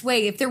best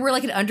way if there were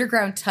like an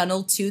underground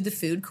tunnel to the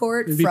food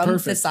court It'd be from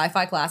perfect. the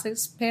Sci-Fi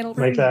Classics panel.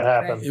 Make that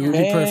happen. Right, It would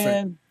be perfect.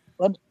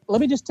 And let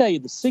me just tell you,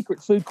 the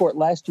secret food court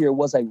last year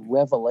was a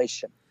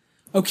revelation.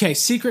 Okay,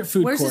 secret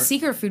food Where's court. the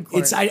secret food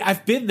court? It's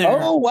I've been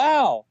there. Oh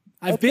wow!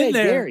 I've been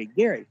there.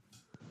 Gary.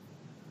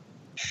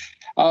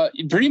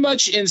 Pretty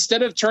much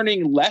instead of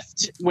turning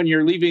left when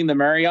you're leaving the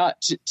Marriott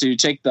to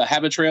take the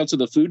Habit Trail to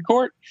the food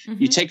court,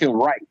 you take a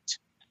right.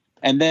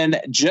 And then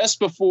just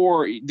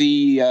before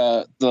the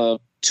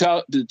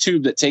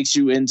tube that takes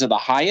you into the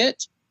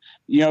Hyatt,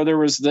 there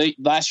was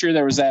last year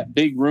there was that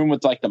big room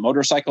with like the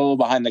motorcycle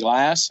behind the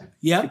glass.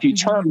 Yeah. If you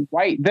turn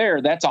right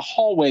there, that's a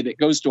hallway that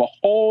goes to a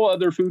whole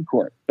other food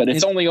court, but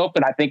it's only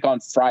open, I think,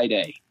 on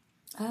Friday.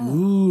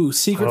 Ooh,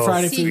 secret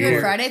Friday food Secret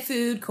court. Friday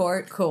food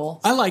court.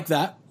 Cool. I like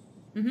that.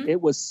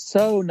 It was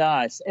so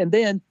nice. And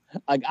then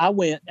I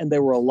went, and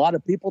there were a lot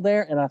of people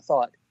there, and I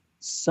thought,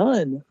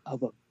 son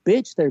of a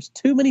bitch, there's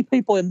too many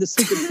people in this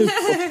secret food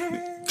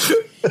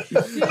court.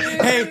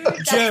 Hey,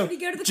 Joe, when you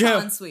go to the Joe,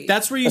 con suite.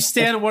 that's where you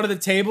stand at one of the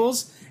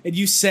tables and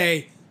you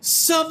say,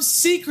 "Some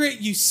secret,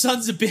 you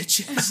sons of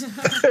bitches."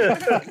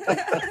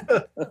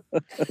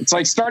 It's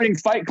like starting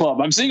Fight Club.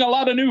 I'm seeing a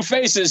lot of new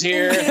faces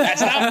here.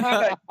 That's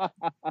not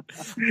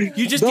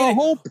You just The get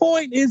whole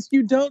point is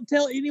you don't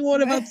tell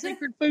anyone about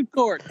secret food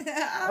court.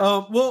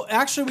 well,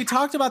 actually, we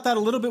talked about that a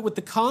little bit with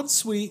the con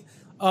suite.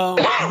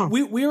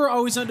 We were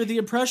always under the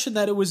impression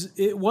that it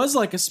was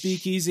like a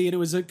speakeasy and it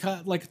was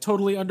like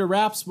totally under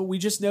wraps, but we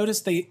just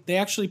noticed they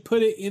actually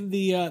put it in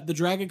the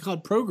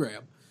DragonCon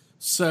program.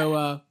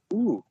 So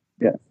Ooh.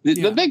 Yeah.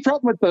 The big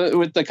problem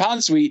with the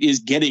con suite is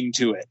getting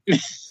to it.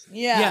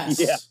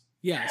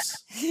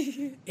 Yes.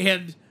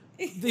 And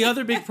the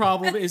other big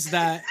problem is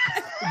that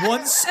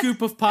one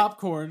scoop of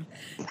popcorn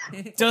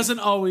doesn't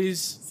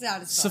always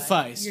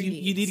suffice. You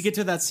need to get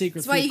to that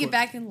secret. That's why food you get court.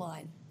 back in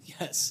line.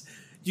 Yes.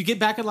 You get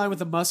back in line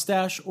with a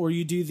mustache, or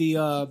you do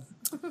the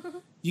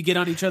you get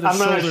on each other's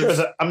shoulders.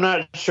 I'm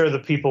not sure the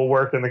people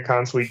work in the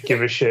con suite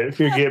give a shit if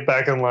you get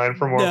back in line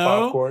for more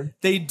popcorn.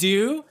 They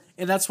do,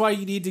 and that's why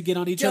you need to get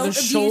on each Don't other's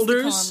abuse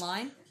shoulders. the con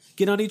line.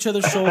 Get on each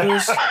other's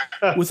shoulders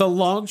with a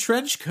long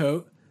trench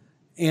coat,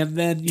 and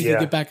then you can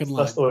get back in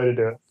line. That's the way to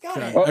do it.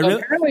 Well,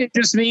 apparently, it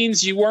just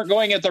means you weren't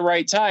going at the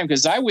right time,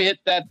 because I would hit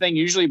that thing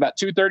usually about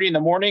 2:30 in the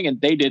morning,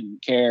 and they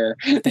didn't care.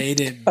 They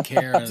didn't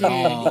care at Dude,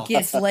 all. it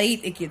gets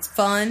late, it gets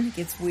fun, it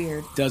gets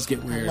weird. It does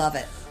get weird. I love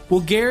it. Well,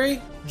 Gary,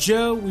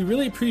 Joe, we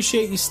really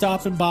appreciate you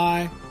stopping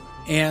by,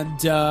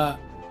 and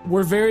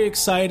we're very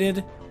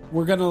excited.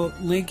 We're going to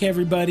link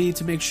everybody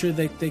to make sure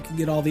that they can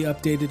get all the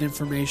updated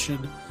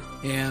information,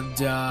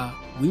 and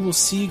we will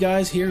see you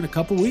guys here in a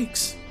couple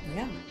weeks.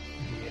 Yeah.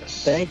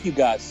 Thank you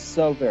guys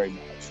so very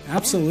much.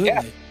 Absolutely.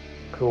 Yeah.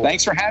 Cool.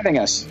 Thanks for having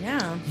us.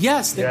 Yeah.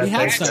 Yes, we have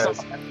thanks, some. guys.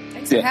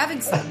 Thanks for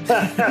having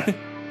some.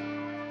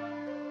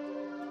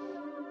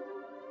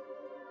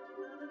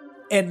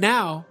 And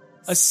now,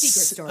 a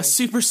Secret story.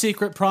 super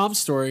secret prom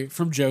story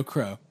from Joe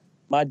Crow.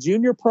 My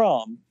junior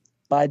prom,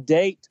 my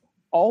date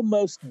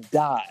almost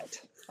died.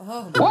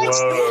 Oh, What?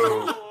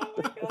 Whoa.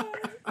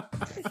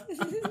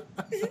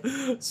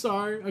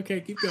 Sorry.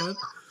 Okay, keep going.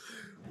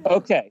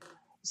 Okay.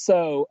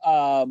 So,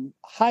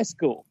 high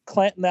school,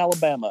 Clanton,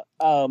 Alabama.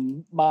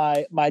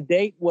 My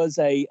date was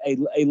a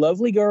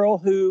lovely girl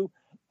who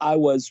I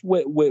was.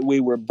 We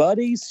were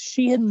buddies.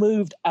 She had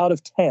moved out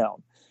of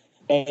town,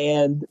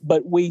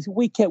 but we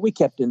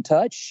kept in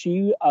touch.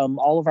 She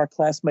all of our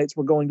classmates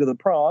were going to the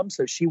prom,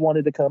 so she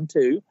wanted to come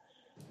too.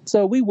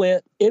 So we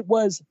went. It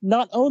was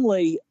not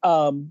only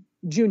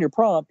junior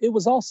prom; it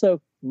was also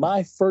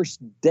my first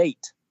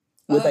date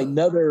with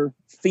another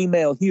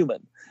female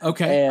human.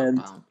 Okay.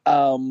 And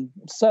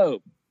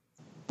so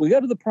we go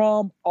to the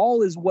prom,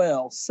 all is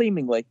well,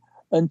 seemingly,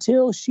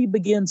 until she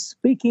begins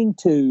speaking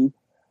to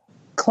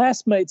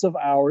classmates of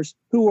ours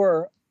who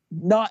are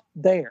not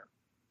there,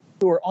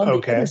 who are on the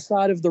other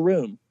side of the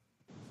room.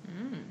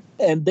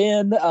 And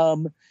then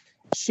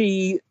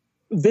she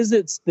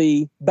visits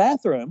the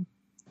bathroom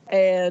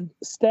and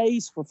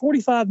stays for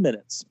 45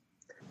 minutes.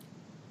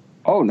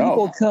 Oh,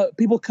 no.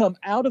 People come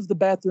out of the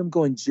bathroom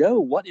going, Joe,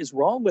 what is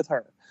wrong with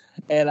her?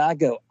 And I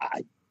go,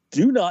 I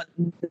do not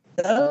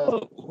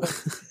know.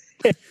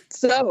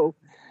 So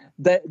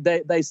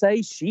they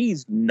say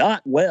she's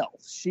not well.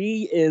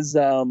 She is,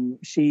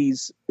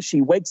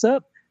 she wakes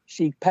up,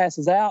 she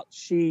passes out,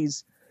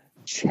 she's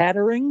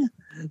chattering.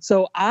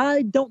 So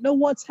I don't know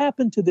what's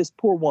happened to this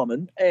poor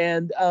woman.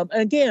 And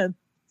again,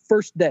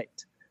 first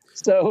date.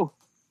 So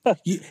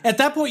at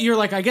that point, you're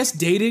like, I guess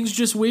dating's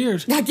just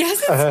weird. I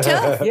guess it's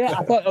tough. Yeah,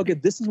 I thought, okay,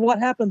 this is what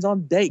happens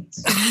on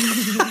dates.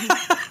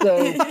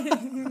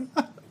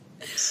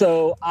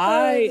 So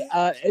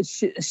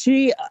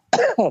she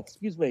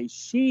excuse me,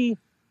 she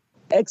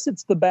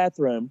exits the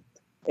bathroom,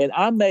 and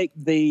I make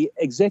the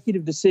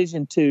executive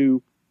decision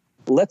to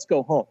let's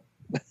go home.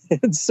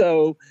 And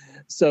so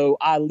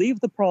I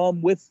leave the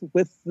prom with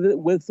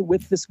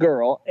this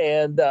girl,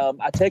 and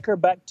I take her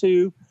back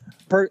to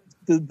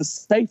the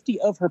safety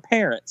of her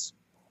parents.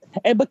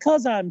 And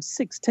because I'm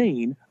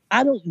 16,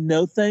 I don't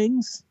know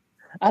things.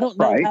 I don't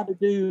know how to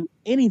do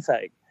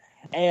anything.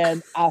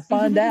 And I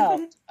find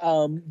out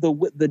a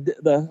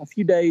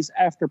few days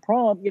after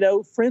prom,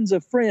 friends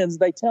of friends,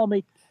 they tell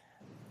me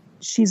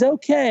she's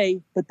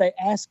okay, but they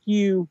ask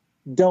you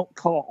don't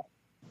call.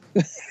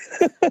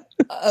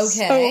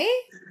 Okay.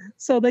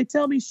 So they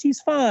tell me she's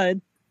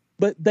fine,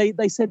 but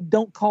they said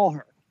don't call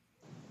her.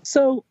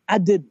 So I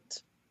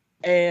didn't.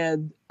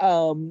 And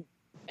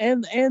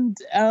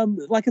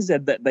like I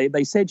said, that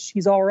they said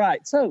she's all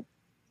right. So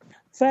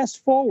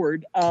fast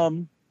forward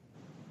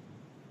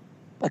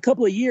a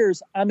couple of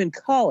years, I'm in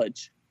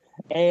college,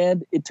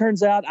 and it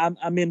turns out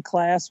I'm in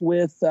class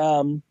with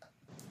someone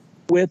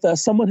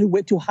who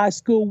went to high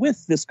school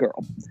with this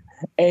girl,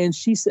 and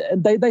she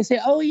said they say,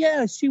 oh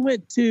yeah, she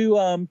went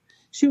to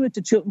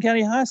Chilton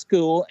County High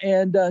School,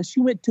 and she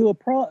went to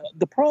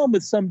the prom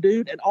with some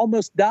dude and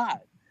almost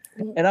died.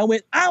 And I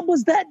went, I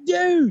was that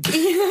dude.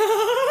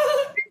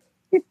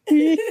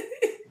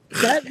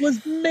 That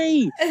was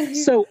me.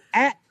 So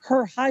at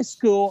her high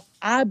school,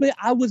 I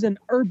was an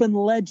urban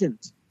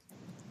legend.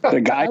 The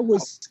guy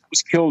almost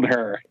killed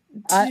her.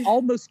 I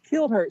almost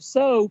killed her.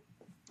 So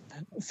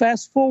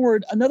fast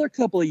forward another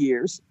couple of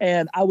years,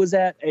 and I was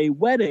at a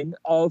wedding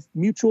of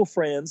mutual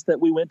friends that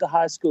we went to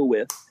high school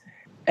with.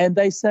 And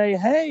they say,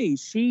 hey,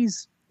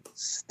 she's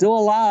still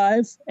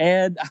alive,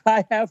 and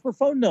I have her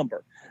phone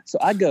number. So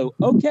I go,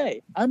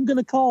 okay, I'm going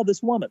to call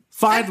this woman.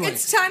 Finally.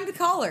 It's time to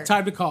call her.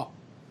 Time to call.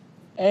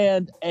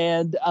 And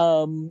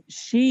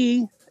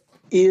she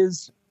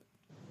is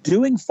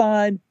doing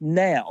fine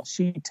now.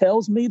 She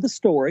tells me the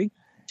story.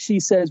 She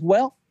says,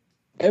 well,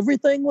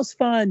 everything was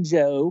fine,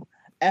 Joe,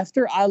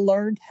 after I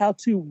learned how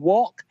to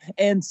walk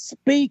and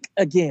speak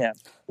again.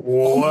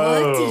 Whoa.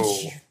 What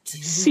did you do?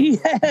 She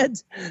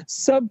had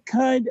some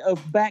kind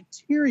of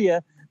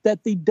bacteria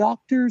that the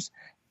doctors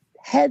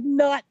had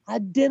not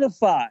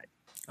identified.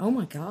 Oh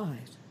my God.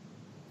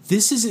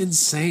 This is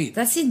insane.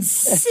 That's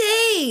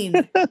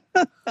insane.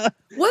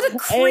 What a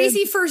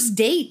crazy first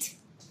date.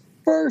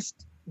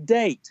 First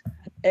date.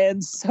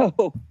 And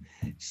so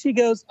she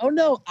goes, oh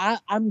no,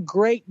 I'm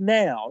great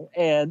now.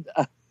 And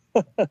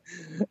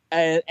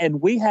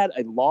and we had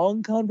a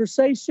long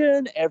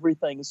conversation.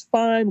 Everything's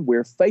fine.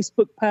 We're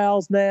Facebook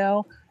pals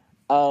now.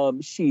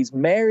 She's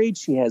married.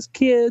 She has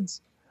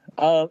kids.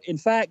 In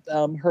fact,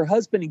 her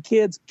husband and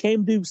kids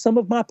came to some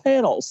of my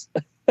panels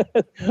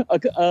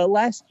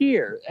last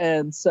year.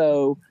 And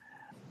so,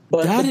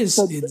 but that is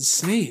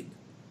insane.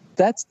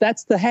 That's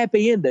the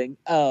happy ending.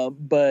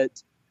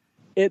 But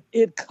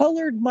it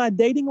colored my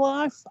dating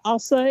life, I'll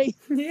say.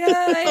 Yeah,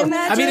 I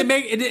imagine. I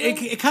mean,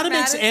 it kind of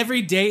makes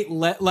every date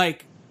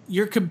like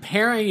you're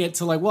comparing it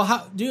to like, well,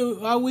 how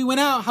we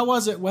went out? How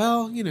was it?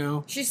 Well,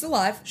 she's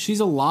alive. She's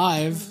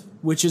alive,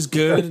 which is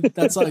good.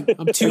 That's like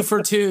I'm 2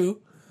 for 2.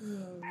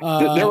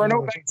 There were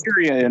no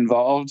bacteria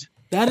involved.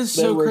 That is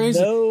so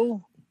crazy.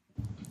 No.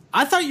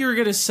 I thought you were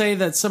going to say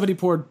that somebody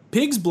poured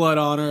pig's blood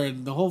on her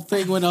and the whole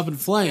thing went up in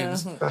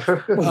flames.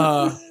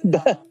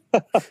 That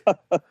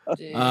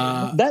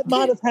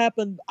might have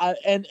happened.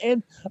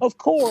 And of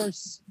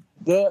course,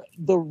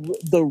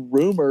 the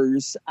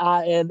rumors,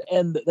 and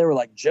they were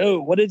like,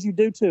 Joe, what did you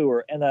do to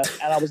her? And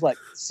I was like,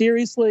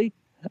 seriously,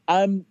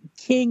 I'm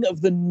king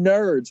of the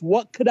nerds.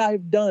 What could I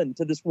have done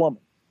to this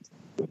woman?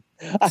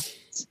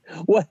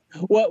 What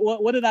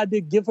did I do?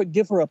 Give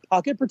her a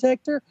pocket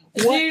protector?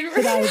 What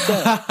could I have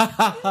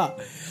done?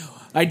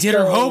 I did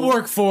her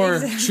homework for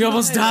her. She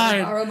almost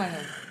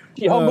died.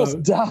 She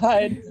almost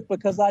died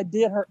because I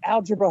did her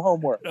algebra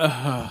homework.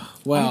 Wow.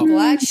 I'm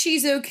glad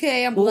she's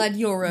okay. I'm glad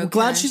you're okay. I'm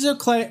glad she's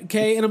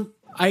okay, and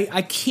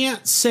I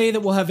can't say that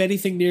we'll have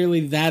anything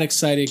nearly that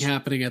exciting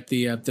happening at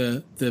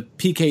the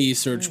PKE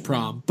Surge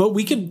prom, but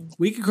we can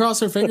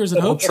cross our fingers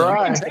and hope.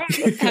 Try.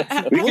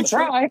 We can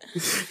try.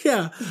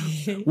 Yeah,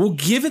 we'll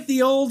give it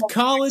the old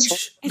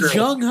college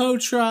gung ho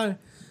try.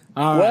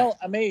 All right. Well,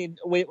 I mean,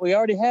 we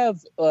already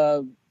have.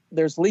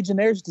 There's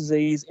Legionnaire's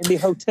disease in the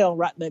hotel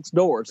right next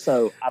door,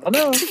 so I don't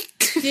know.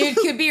 Dude,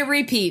 could be a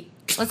repeat.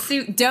 Let's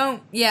see.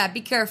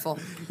 Be careful.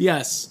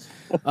 Yes.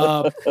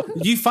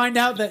 You find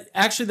out that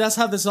actually that's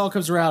how this all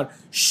comes around.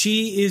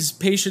 She is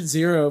patient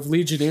zero of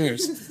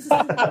Legionnaires.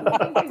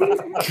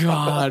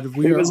 God,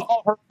 it was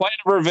all her plan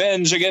of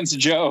revenge against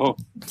Joe.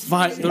 She's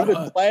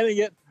been planning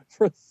it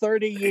for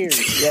 30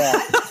 years. Yeah.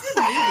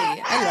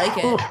 I like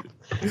it.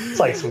 It's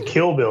like some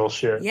Kill Bill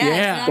shit.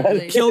 Yeah,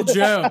 exactly. Kill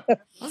Joe.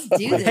 Let's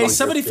do this. Hey,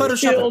 somebody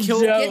Photoshop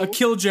a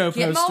Kill Joe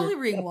Get poster. Molly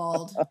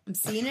Ringwald. I'm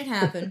seeing it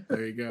happen.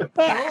 There you go.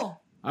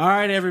 Cool. All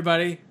right,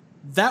 everybody.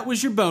 That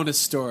was your bonus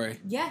story.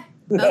 Yeah.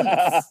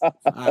 Bonus. All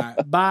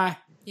right. Bye.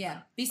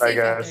 Yeah. Be safe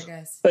out there,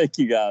 guys. Thank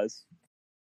you, guys.